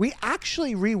 We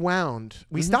actually rewound.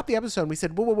 We stopped the episode and we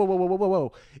said,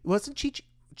 whoa. Wasn't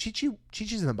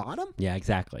Chi-Chi's in the bottom? Yeah,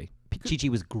 exactly. Chi-Chi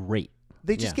was great.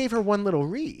 They just gave her one little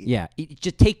read. Yeah,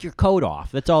 just take your coat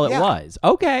off. That's all it was.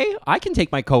 Okay, I can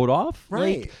take my coat off.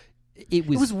 Right. Like, it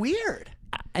was weird.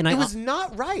 And it was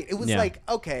not right. It was like,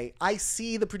 okay, I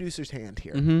see the producer's hand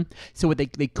here. So what they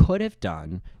could have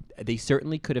done, they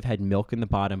certainly could have had Milk in the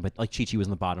bottom, but like Chi-Chi was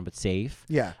in the bottom, but safe.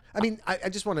 Yeah. I mean, I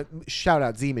just want to shout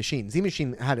out Z Machine. Z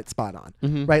Machine had it spot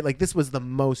on, right? Like this was the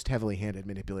most heavily handed,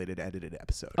 manipulated, edited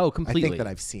episode. Oh, completely. I think that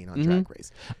I've seen on Drag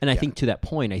Race. And I think to that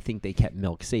point, I think they kept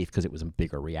Milk safe because it was a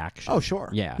bigger reaction. Oh, sure.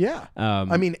 Yeah. Yeah.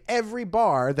 I mean, every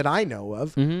bar that I know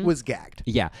of was gagged.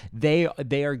 Yeah. They're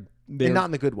and not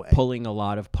in the good way. Pulling a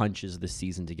lot of punches this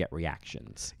season to get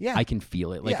reactions. Yeah. I can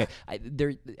feel it. Like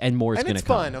and more is going to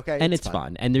come. come. And it's fun, okay? And it's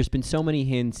fun. And there's been so many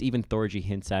hints. Even Thorgy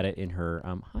hints at it in her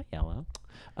hi Ella.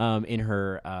 In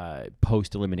her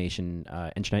post-elimination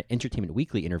Entertainment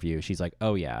Weekly interview, she's like,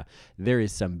 oh yeah, there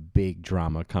is some big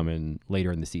drama coming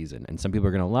later in the season. And some people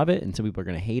are going to love it and some people are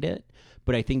going to hate it.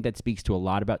 But I think that speaks to a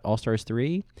lot about All-Stars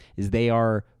 3 is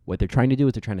what they're trying to do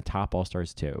is they're trying to top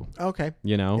All-Stars 2. Okay.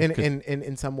 You know?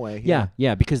 In some way.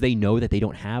 Yeah, because they know that they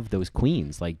don't have those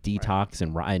queens like Detox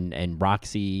and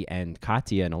Roxy and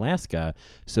Katya in Alaska.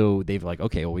 So they've like,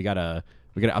 okay, well we gotta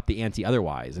up the ante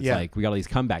otherwise. It's like we got all these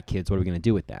comeback kids. What are we gonna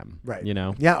do with them? Right. You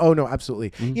know? Yeah. Oh no,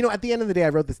 absolutely. You know, at the end of the day, I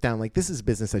wrote this down. Like this is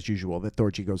business as usual. That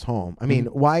Thorgy goes home. I mean,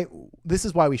 why? This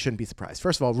is why we shouldn't be surprised.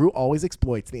 First of all, Ru always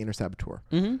exploits the inner saboteur.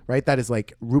 Right. That is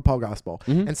like RuPaul gospel.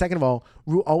 And second of all,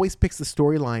 Ru always picks the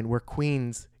storyline where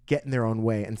queens get in their own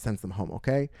way and sends them home.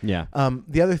 Okay. Yeah.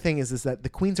 The other thing is that the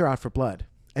queens are out for blood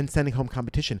and sending home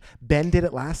competition. Ben did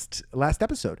it last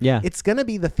episode. Yeah. It's gonna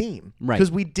be the theme. Right.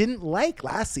 Because we didn't like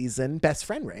last season best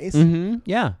friend race.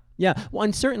 Yeah. Well,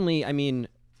 and certainly, I mean,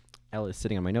 Ella is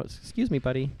sitting on my notes. Excuse me,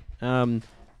 buddy.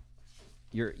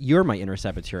 You're my inner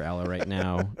saboteur, Ella, right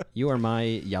now. You are my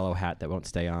yellow hat that won't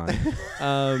stay on.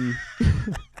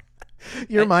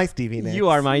 You're my Stevie Nicks. You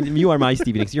are my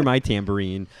Stevie Nicks. You're my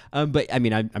tambourine. But I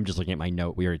mean, I'm just looking at my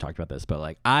note. We already talked about this, but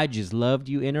like, I just loved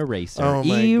you in Eraser. Oh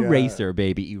my Eraser,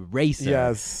 baby, Eraser.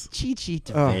 Yes. Chi-Chi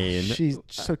Oh, Devane. she's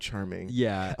so charming.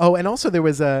 Yeah. Oh, and also there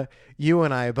was a You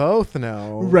and I Both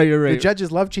Know. Right. The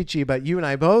judges love Chi-Chi, but You and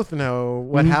I Both know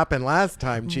what happened last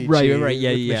time, Chi-Chi. Right. Yeah, with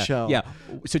yeah, Michelle. yeah.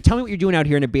 So tell me what you're doing out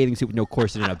here in a bathing suit with no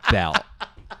corset and a belt.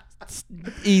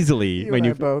 Easily. You and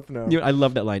I both know. I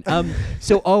love that line.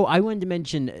 I wanted to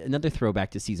mention another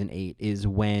throwback to season 8 is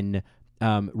when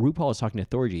RuPaul is talking to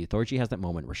Thorgy. Thorgy has that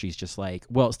moment where she's just like,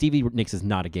 well, Stevie Nicks is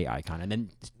not a gay icon. And then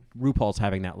RuPaul's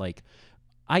having that like,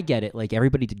 I get it. Like,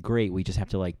 everybody did great. We just have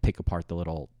to like pick apart the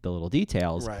little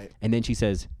details. Right. And then she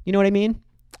says, you know what I mean?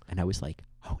 And I was like,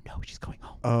 oh no, she's going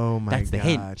home. Oh my That's the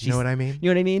hint. God. You know what I mean? You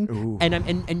know what I mean? Ooh.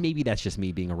 And maybe that's just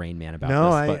me being a Rain Man about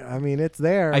No, this. But I mean, it's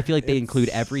there. I feel like they It's include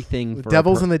everything. For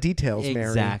devil's in the details,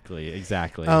 Mary.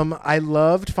 Exactly. I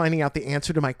loved finding out the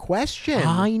answer to my question.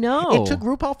 I know. It took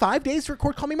RuPaul 5 days to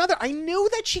record Call Me Mother. I knew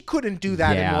that she couldn't do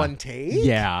that in one take.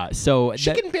 Yeah. So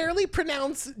She can barely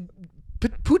pronounce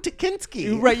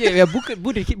Putikinski. Right, yeah,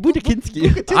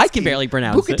 Bukatinski. I can barely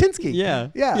pronounce Bukatinski. it. Yeah.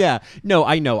 Yeah. No,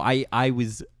 I know. I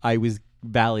was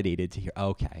validated to hear.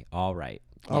 Okay, all right.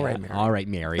 All right, Mary. All right,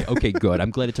 Mary. Okay, good. I'm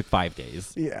glad it took 5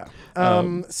 days. Yeah.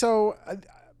 So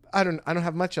I don't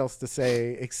have much else to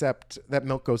say except that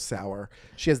Milk goes sour.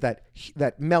 She has that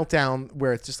meltdown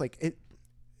where it's just like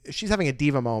she's having a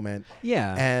diva moment.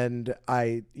 Yeah. And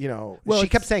she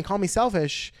kept saying, "Call me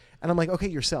selfish." And I'm like, okay,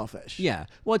 you're selfish. Yeah.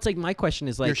 Well, it's like my question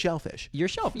is like You're shellfish. You're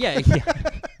Yeah.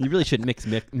 You really shouldn't mix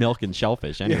milk and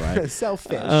shellfish anyway.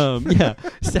 Selfish. Yeah.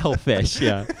 Selfish.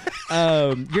 Yeah.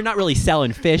 You're not really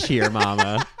selling fish here,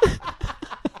 Mama.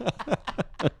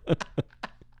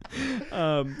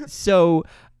 So,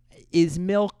 is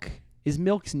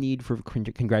Milk's need for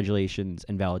congratulations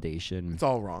and validation? It's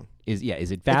all wrong. Is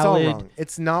it It's valid? all wrong.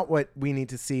 It's not what we need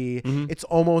to see. Mm-hmm. It's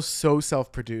almost so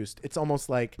self-produced. It's almost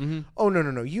like, oh,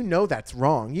 no. You know that's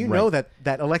wrong. You know that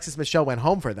Alexis Michelle went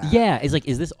home for that. Yeah. It's like,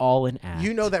 is this all an act?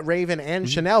 You know that Raven and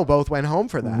Chanel both went home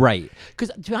for that. Right. Because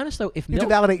to be honest, though, if You have Milk... to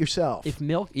validate yourself.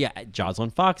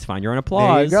 Jocelyn Fox, find your own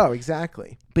applause. There you go.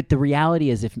 Exactly. But the reality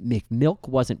is if Milk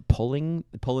wasn't pulling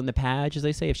the page, as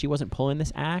they say, if she wasn't pulling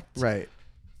this act... Right.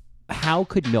 How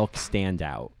could Milk stand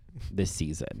out this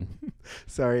season?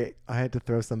 Sorry, I had to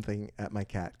throw something at my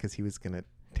cat because he was going to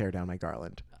tear down my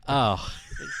garland. Oh,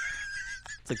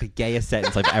 it's like the gayest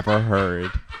sentence I've ever heard.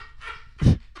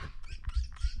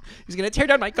 He's going to tear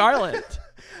down my garland.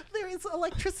 There is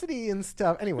electricity and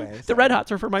stuff. Anyway. The Red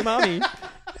Hots are for my mommy.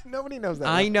 Nobody knows that.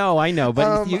 I know. But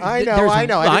I know. there's I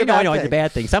know. I know. Thing. It's a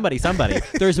bad thing. Somebody.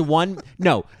 There is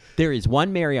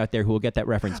one Mary out there who will get that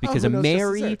reference because who a knows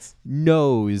Mary Just Desserts?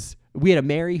 knows. We had a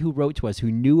Mary who wrote to us who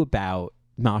knew about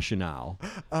Ma Chanel.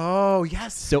 Oh,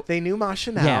 yes. So they knew Ma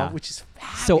Chanel, yeah. which is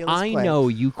fabulous. So I play. know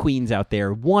you queens out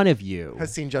there, one of you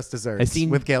has seen Just Desserts has seen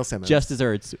with Gail Simmons. Just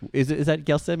Desserts. Is that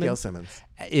Gail Simmons? Gail Simmons.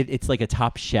 It's like a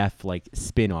Top Chef like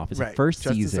spin-off. It's the first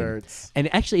Just season. Desserts.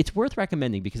 And actually it's worth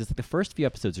recommending because it's like the first few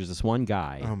episodes there's this one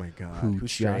guy. Oh my God.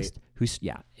 Who's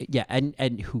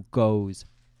who goes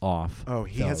off. Oh,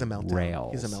 he has a meltdown.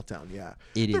 Rails. He has a meltdown. Yeah.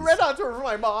 It the is. Red Hots were for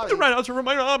my mommy. The Red Hots were for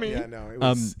my mommy. Yeah, no, it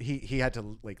was. He had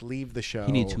to like leave the show.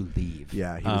 He needed to leave.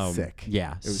 Yeah, he was sick.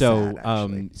 Yeah. It was so sad,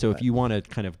 actually, so if you want to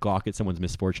kind of gawk at someone's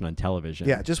misfortune on television.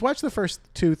 Yeah, just watch the first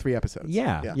 2-3 episodes.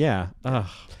 Yeah. Ugh.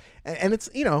 And it's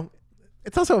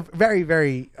it's also a very,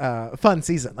 very fun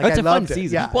season. Like, It's I a fun loved it.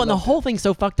 season. Yeah, well, and the I loved whole thing's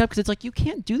so fucked up because it's like you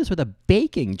can't do this with a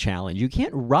baking challenge. You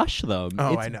can't rush them.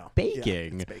 Oh, it's I know.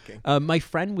 Baking. Yeah, it's baking. My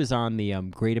friend was on the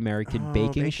Great American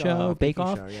Baking Show, Bake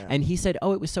Off, yeah. and he said,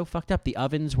 "Oh, it was so fucked up. The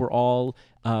ovens were all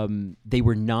they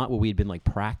were not what we had been like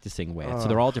practicing with. So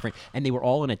they're all different, and they were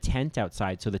all in a tent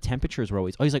outside. So the temperatures were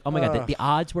always. Oh, he's like, oh my god, the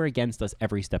odds were against us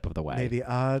every step of the way. May the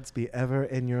odds be ever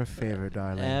in your favor,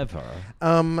 darling. Ever.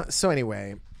 So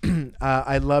anyway.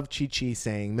 I love Chi-Chi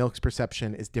saying Milk's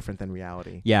perception is different than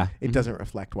reality. Yeah. It doesn't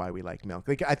reflect why we like Milk.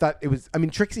 Like I thought it was. I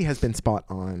mean, Trixie has been spot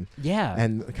on. Yeah.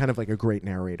 And kind of like a great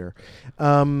narrator.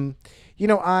 Thorgy.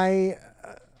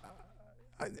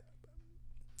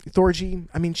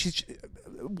 I mean, she's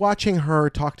watching her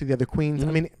talk to the other queens.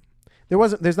 I mean,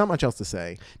 there's not much else to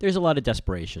say. There's a lot of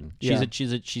desperation. Yeah.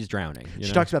 She's drowning.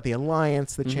 She talks about the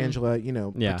alliance that Shangela,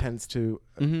 Yeah. pretends to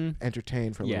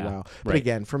entertain for a little while. But right.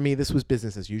 again, for me, this was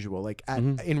business as usual. Like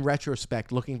in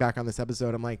retrospect, looking back on this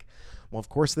episode, I'm like, well, of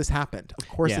course this happened. Of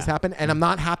course this happened, and I'm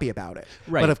not happy about it.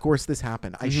 Right. But of course this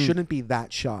happened. I shouldn't be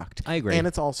that shocked. I agree. And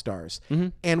it's All Stars,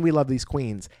 and we love these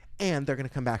queens, and they're going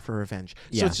to come back for revenge.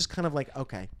 So Yeah. it's just kind of like,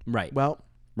 okay, Right. well,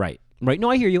 Right. Right. No,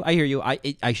 I hear you.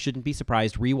 I shouldn't be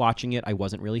surprised. Rewatching it, I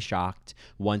wasn't really shocked.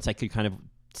 Once I could kind of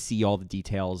see all the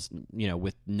details,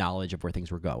 with knowledge of where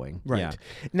things were going. Right. Yeah.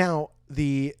 Now,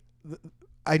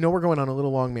 I know we're going on a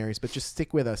little long, Marys, but just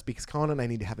stick with us because Colin and I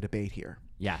need to have a debate here.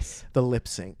 Yes. The lip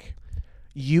sync.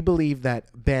 You believe that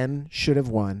Ben should have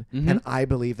won, and I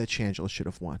believe that Shangela should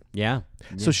have won. Yeah.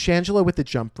 So Shangela with the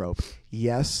jump rope,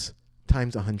 yes,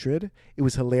 times 100. It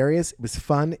was hilarious. It was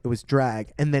fun. It was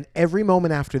drag. And then every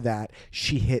moment after that,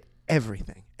 she hit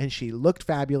everything. And she looked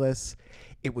fabulous.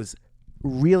 It was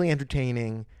really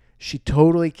entertaining. She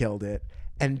totally killed it.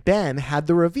 And Ben had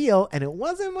the reveal, and it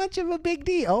wasn't much of a big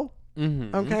deal.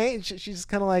 Okay? She's just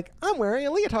kind of like, I'm wearing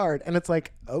a leotard. And it's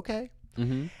like, okay.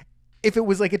 If it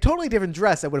was like a totally different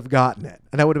dress, I would have gotten it.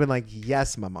 And I would have been like,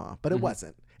 yes, mama. But it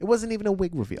wasn't. It wasn't even a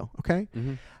wig reveal. Okay?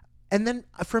 And then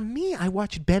for me, I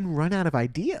watched Ben run out of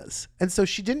ideas. And so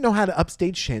she didn't know how to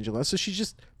upstage Shangela. So she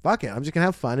just, fuck it. I'm just going to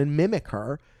have fun and mimic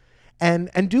her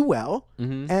and do well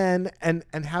and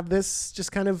have this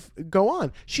just kind of go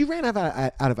on. She ran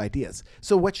out of ideas.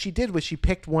 So what she did was she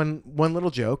picked one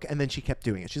little joke and then she kept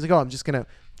doing it. She's like, oh, I'm just going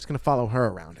to follow her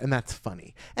around. And that's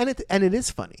funny. And it is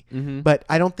funny. But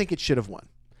I don't think it should have won.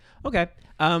 Okay.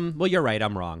 Well, you're right.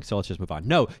 I'm wrong. So let's just move on.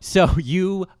 No. So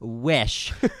you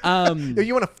wish. You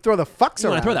want to throw the fucks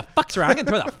around. I'm going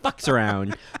to throw the fucks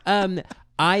around.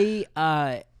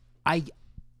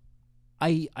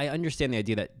 I understand the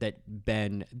idea that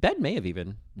Ben may have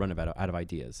even run out of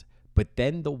ideas. But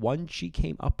then the one she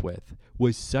came up with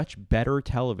was such better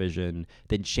television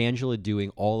than Shangela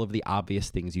doing all of the obvious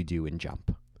things you do in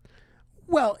Jump.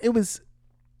 Well, it was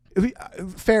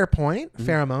fair point,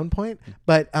 pheromone point,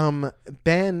 but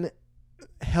Ben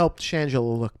helped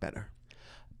Shangela look better.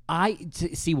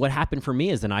 See what happened for me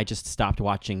is then I just stopped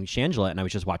watching Shangela and I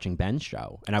was just watching Ben's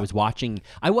show. And I watched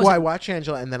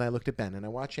Shangela and then I looked at Ben, and I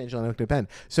watched Shangela and I looked at Ben.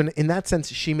 So in that sense,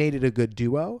 she made it a good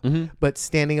duo. But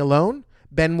standing alone,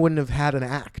 Ben wouldn't have had an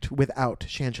act without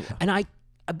Shangela. And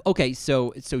okay,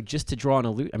 so just to draw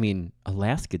an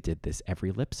Alaska did this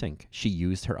every lip sync. She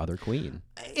used her other queen.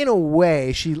 In a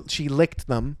way, she licked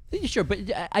them. Sure, but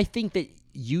I think that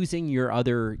using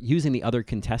the other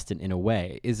contestant in a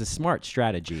way is a smart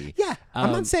strategy. Yeah,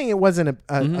 I'm not saying it wasn't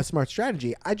a smart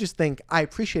strategy. I just think I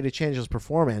appreciated Shangela's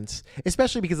performance,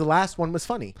 especially because the last one was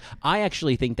funny. I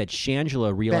actually think that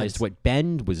Shangela realized what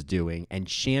Ben was doing, and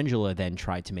Shangela then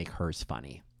tried to make hers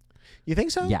funny. You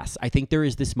think so? Yes. I think there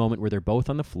is this moment where they're both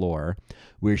on the floor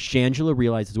where Shangela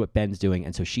realizes what Ben's doing,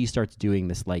 and so she starts doing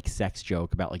this like sex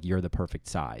joke about like, you're the perfect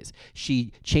size.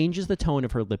 She changes the tone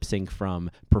of her lip sync from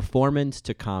performance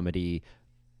to comedy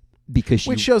because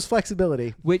which shows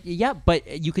flexibility. Yeah,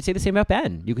 but you could say the same about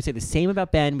Ben. You could say the same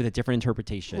about Ben with a different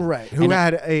interpretation. Right. Who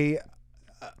had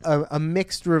a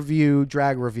mixed review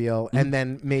drag reveal and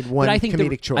then made one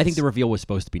comedic choice. I think the reveal was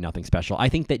supposed to be nothing special. I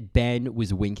think that Ben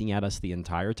was winking at us the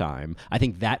entire time. I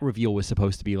think that reveal was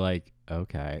supposed to be like,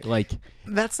 okay. Like,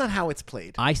 that's not how it's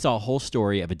played. I saw a whole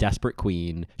story of a desperate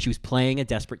queen. She was playing a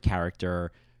desperate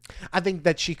character. I think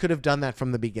that she could have done that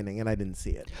from the beginning, and I didn't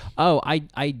see it. Oh,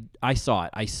 I saw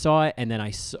it. I saw it, and then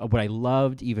what I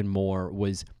loved even more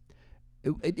was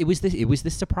it was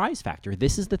this surprise factor.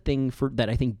 This is the thing that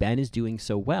I think Ben is doing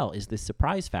so well, is this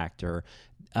surprise factor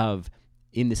of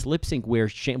in this lip sync where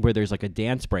there's like a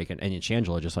dance break and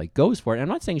Shangela just like goes for it. And I'm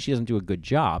not saying she doesn't do a good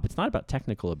job. It's not about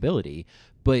technical ability,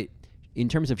 but in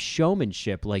terms of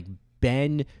showmanship, like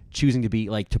Ben choosing to be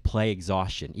like to play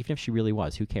exhaustion, even if she really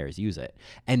was, who cares? Use it.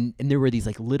 And there were these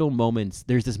like little moments.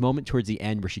 There's this moment towards the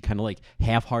end where she kind of like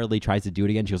half-heartedly tries to do it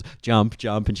again. She goes jump,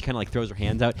 jump, and she kind of like throws her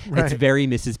hands out. Right. It's very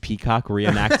Mrs. Peacock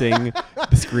reenacting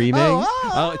the screaming.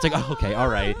 It's like, oh, okay, all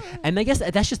right. And I guess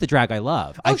that's just the drag I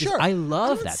love. Sure. I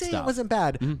love that say stuff. It wasn't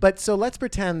bad, but so let's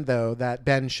pretend though that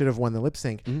Ben should have won the lip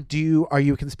sync. Are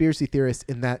you a conspiracy theorist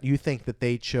in that you think that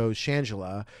they chose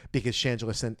Shangela because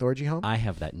Shangela sent Thorgy home? I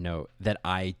have that note that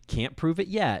I can't prove it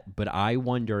yet, but I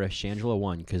wonder if Shangela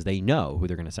won because they know who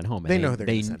they're going to send home. They know who they're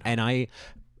going to send home.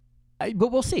 And but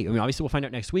we'll see. I mean, obviously we'll find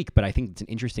out next week, but I think it's an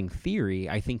interesting theory.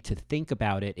 I think to think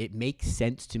about it, it makes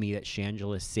sense to me that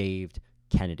Shangela saved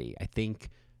Kennedy. I think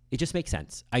it just makes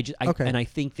sense. Okay. And I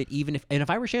think that if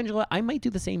I were Shangela, I might do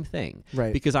the same thing.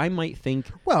 Right. Because I might think,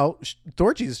 well,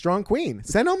 Thorgy's a strong queen.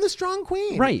 Send home the strong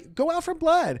queen. Right. Go out for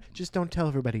blood. Just don't tell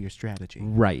everybody your strategy.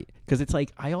 Right. Because it's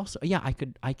like,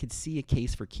 I could see a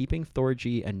case for keeping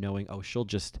Thorgy and knowing, oh, she'll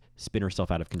just spin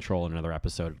herself out of control in another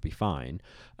episode. It'll be fine.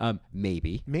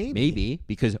 Maybe.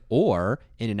 Because, or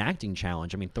in an acting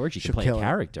challenge, I mean, Thorgy could play a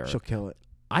character. She'll kill it.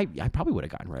 I probably would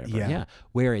have gotten rid of her. Yeah. Yeah.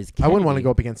 Whereas I wouldn't want to Kennedy-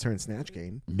 go up against her in Snatch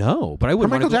Game. No, but I Or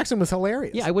wouldn't want Michael to. Jackson was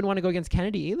hilarious. Yeah, I wouldn't want to go against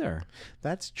Kennedy either.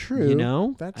 That's true. You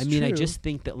know, That's I mean, I true. just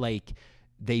think that like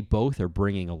they both are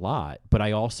bringing a lot, but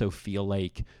I also feel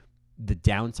like the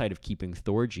downside of keeping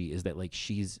Thorgy is that like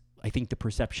I think the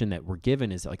perception that we're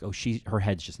given is like, oh, her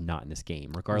head's just not in this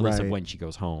game, regardless of Right. when she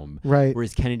goes home. Right.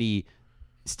 Whereas Kennedy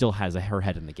still has her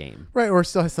head in the game. Right, or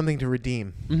still has something to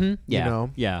redeem. Mm-hmm. Yeah. know?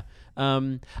 Yeah.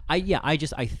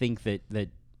 I think that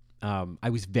I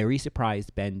was very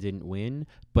surprised Ben didn't win,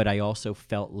 but I also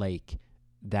felt like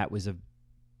that was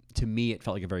to me, it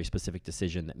felt like a very specific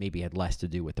decision that maybe had less to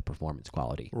do with the performance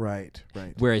quality. Right.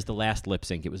 Whereas the last lip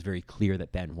sync, it was very clear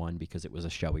that Ben won because it was a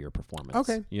showier performance.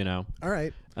 Okay. You know? All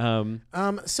right. Um,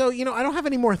 So, I don't have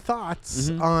any more thoughts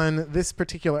Mm-hmm. on this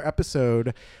particular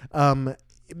episode.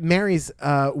 Mary's,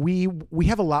 we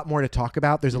have a lot more to talk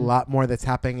about. There's a lot more that's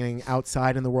happening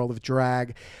outside in the world of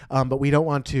drag, but we don't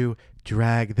want to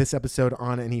drag this episode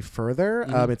on any further.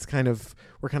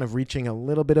 We're kind of reaching a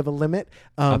little bit of a limit.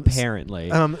 apparently.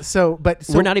 So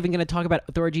we're not even going to talk about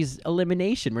Thorgy's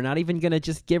elimination. We're not even going to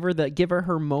just give her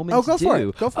her moments. go for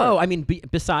it. Go for it. Oh, I mean,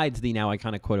 besides the now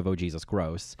iconic quote of "Oh Jesus,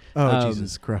 gross."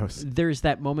 Jesus, gross. There's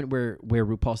that moment where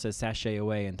RuPaul says "sashay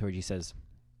away" and Thorgy says,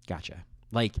 "Gotcha."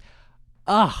 Like,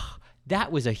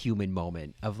 that was a human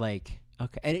moment of like,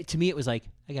 okay. And to me, it was like,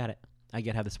 I got it. I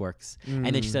get how this works. And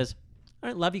then she says, "All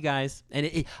right, love you guys."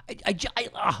 And I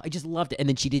just loved it. And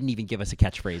then she didn't even give us a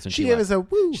catchphrase. When She she gave left. us a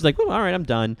woo. She's like, "Well, all right, I'm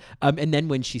done." And then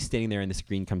when she's standing there and the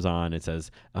screen comes on, it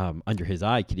says, "Under his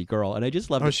eye, kitty girl." And I just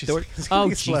love it. she's Oh,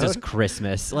 gonna Jesus explode.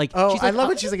 Christmas! Like, Oh, she's I like,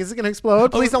 love it. She's like, is it going to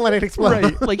explode? Please don't let it explode.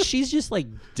 Right. Like she's just like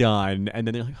done. And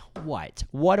then they're like,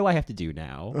 what do I have to do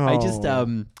now? I just,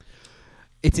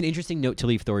 it's an interesting note to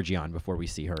leave Thorgy on before we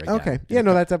see her again. Okay. Yeah,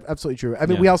 no, that's absolutely true. I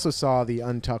mean, Yeah. we also saw the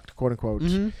untucked, quote unquote,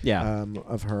 Yeah.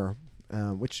 of her,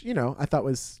 which, I thought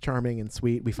was charming and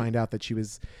sweet. We find out that she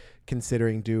was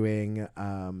considering doing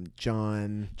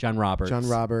John Roberts,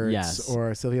 Yes.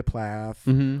 or Sylvia Plath,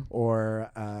 or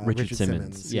Richard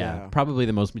Simmons. Yeah. Probably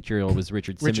the most material was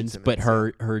Richard Simmons, but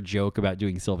Simmons, her joke about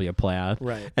doing Sylvia Plath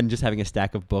Right. and just having a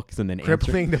stack of books and then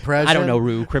Crippling answering- depression. I don't know,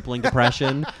 Rue, crippling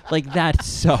depression. Like that's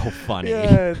so funny.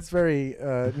 Yeah, it's very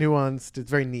nuanced. It's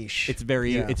very niche. It's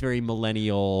very Yeah. it's very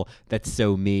millennial. That's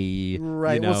so me.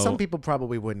 Right. You know? Well, some people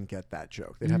probably wouldn't get that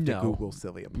joke. They'd have to No. Google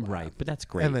Sylvia Plath. Right, but that's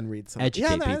great. And then read some.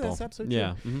 Educate people. That's absolutely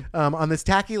Yeah. true. Mhm. On this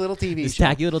tacky little TV This show.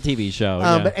 tacky little TV show.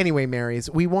 yeah. But anyway, Marys,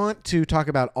 we want to talk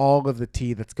about all of the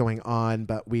tea that's going on,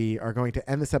 but we are going to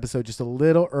end this episode just a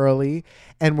little early,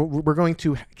 and we're going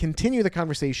to continue the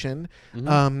conversation in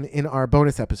our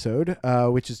bonus episode,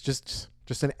 which is just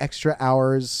an extra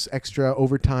hours, extra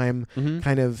overtime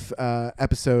kind of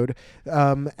episode.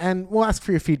 And we'll ask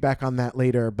for your feedback on that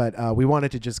later, but we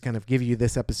wanted to just kind of give you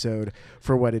this episode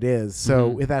for what it is. So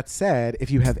with that said,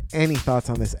 if you have any thoughts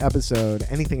on this episode,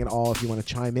 anything at all, if you want to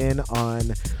chime in on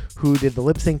who did the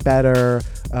lip sync better,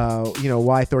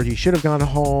 why Thorgy should have gone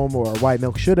home or why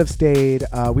Milk should have stayed,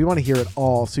 we want to hear it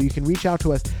all. So you can reach out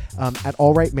to us at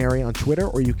AllRightMary on Twitter,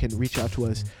 or you can reach out to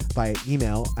us via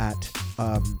email at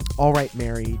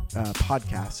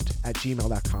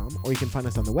allrightmarypodcast@gmail.com, or you can find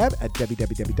us on the web at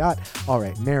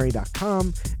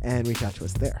www.allrightmary.com and reach out to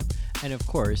us there. And of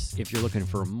course, if you're looking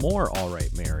for more All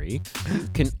Right Mary, you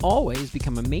can always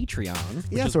become a Matreon.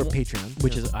 Yes, or Patreon.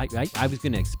 Which Yeah. is, I was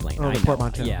going to explain. Oh, I the know.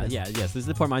 portmanteau. Yes, this is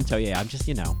the portmanteau. Yeah, I'm just,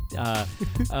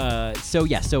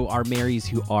 so our Marys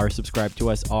who are subscribed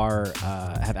to us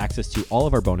have access to all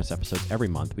of our bonus episodes every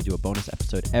month. We do a bonus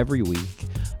episode every week.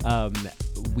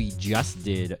 We just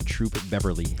did Troop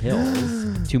Beverly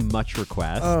Hills to much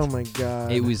request. Oh my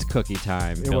God. It was cookie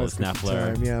time, It Phyllis was cookie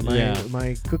Neffler. time. Yeah,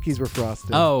 my cookies were frosted.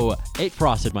 Oh, it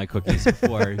frosted my cookies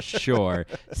for sure.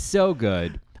 So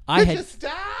good.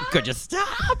 Could you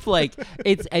stop? Like,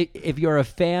 if you're a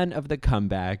fan of the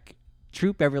comeback,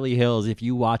 Troop Beverly Hills, if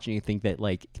you watch and you think that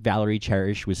like Valerie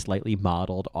Cherish was slightly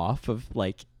modeled off of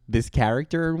like this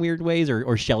character in weird ways,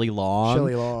 or Shelley Long.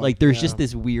 Like there's just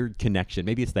this weird connection.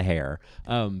 Maybe it's the hair.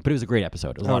 But it was a great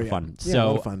episode. It was a lot of fun. Yeah, a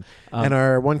lot of fun. And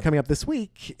our one coming up this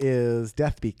week is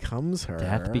Death Becomes Her.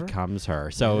 Death Becomes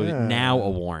Her. So now a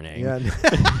warning. Yeah.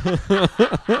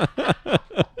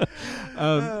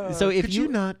 So if Could you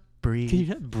not breathe? Can you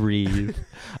not breathe?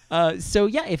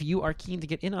 If you are keen to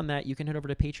get in on that, you can head over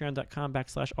to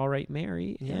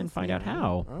patreon.com/allrightmary and find out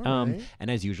how. All right. And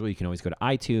as usual, you can always go to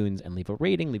iTunes and leave a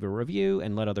rating, leave a review,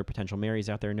 and let other potential Marys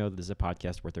out there know that this is a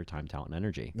podcast worth their time, talent, and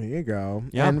energy. There you go.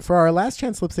 Yeah. And for our last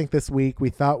chance lip sync this week, we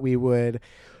thought we would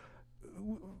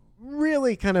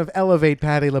really kind of elevate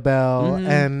Patti LaBelle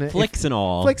and Flicks and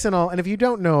all. Flicks and all. And if you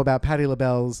don't know about Patti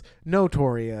LaBelle's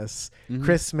notorious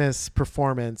Christmas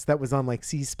performance that was on like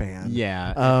C-SPAN.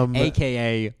 Yeah.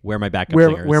 AKA Where My Backup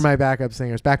Singers. Where My Backup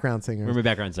Singers, background singers. Where My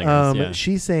Background Singers, yeah.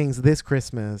 She sings This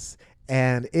Christmas,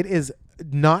 and it is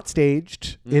not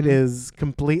staged. It is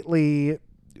completely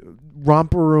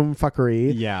romper room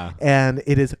fuckery. Yeah. And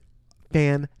it is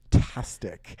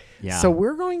fantastic. Yeah. So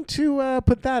we're going to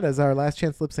put that as our last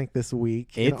chance lip sync this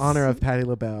week in honor of Patti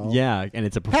LaBelle. Yeah, and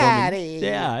it's a performance. Patti!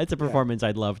 Yeah, it's a performance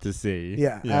I'd love to see.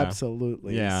 Yeah,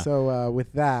 absolutely. Yeah. So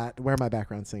with that, Where My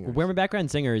Background Singers. Where My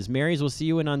Background Singers. Marys will see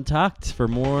you in Untucked for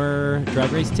more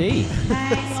Drag Race tea.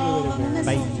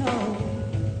 Bye.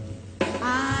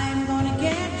 I'm gonna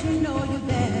get to know you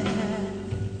better.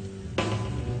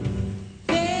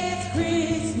 This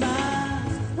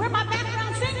Christmas. Where my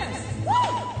background singers? Woo!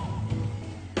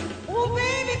 Oh,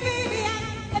 baby,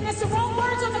 and there's the wrong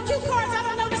words on the cue cards. I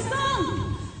don't know the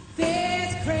song.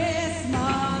 This Christmas,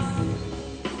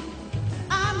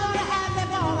 I'm gonna have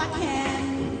them all I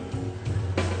can.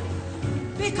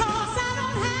 Because I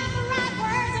don't have the right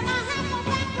words and I have no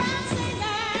background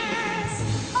singers.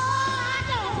 Oh, I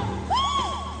don't. Woo!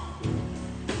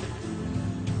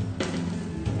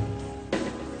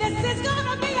 This is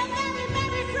gonna be a merry,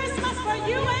 merry Christmas for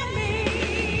you and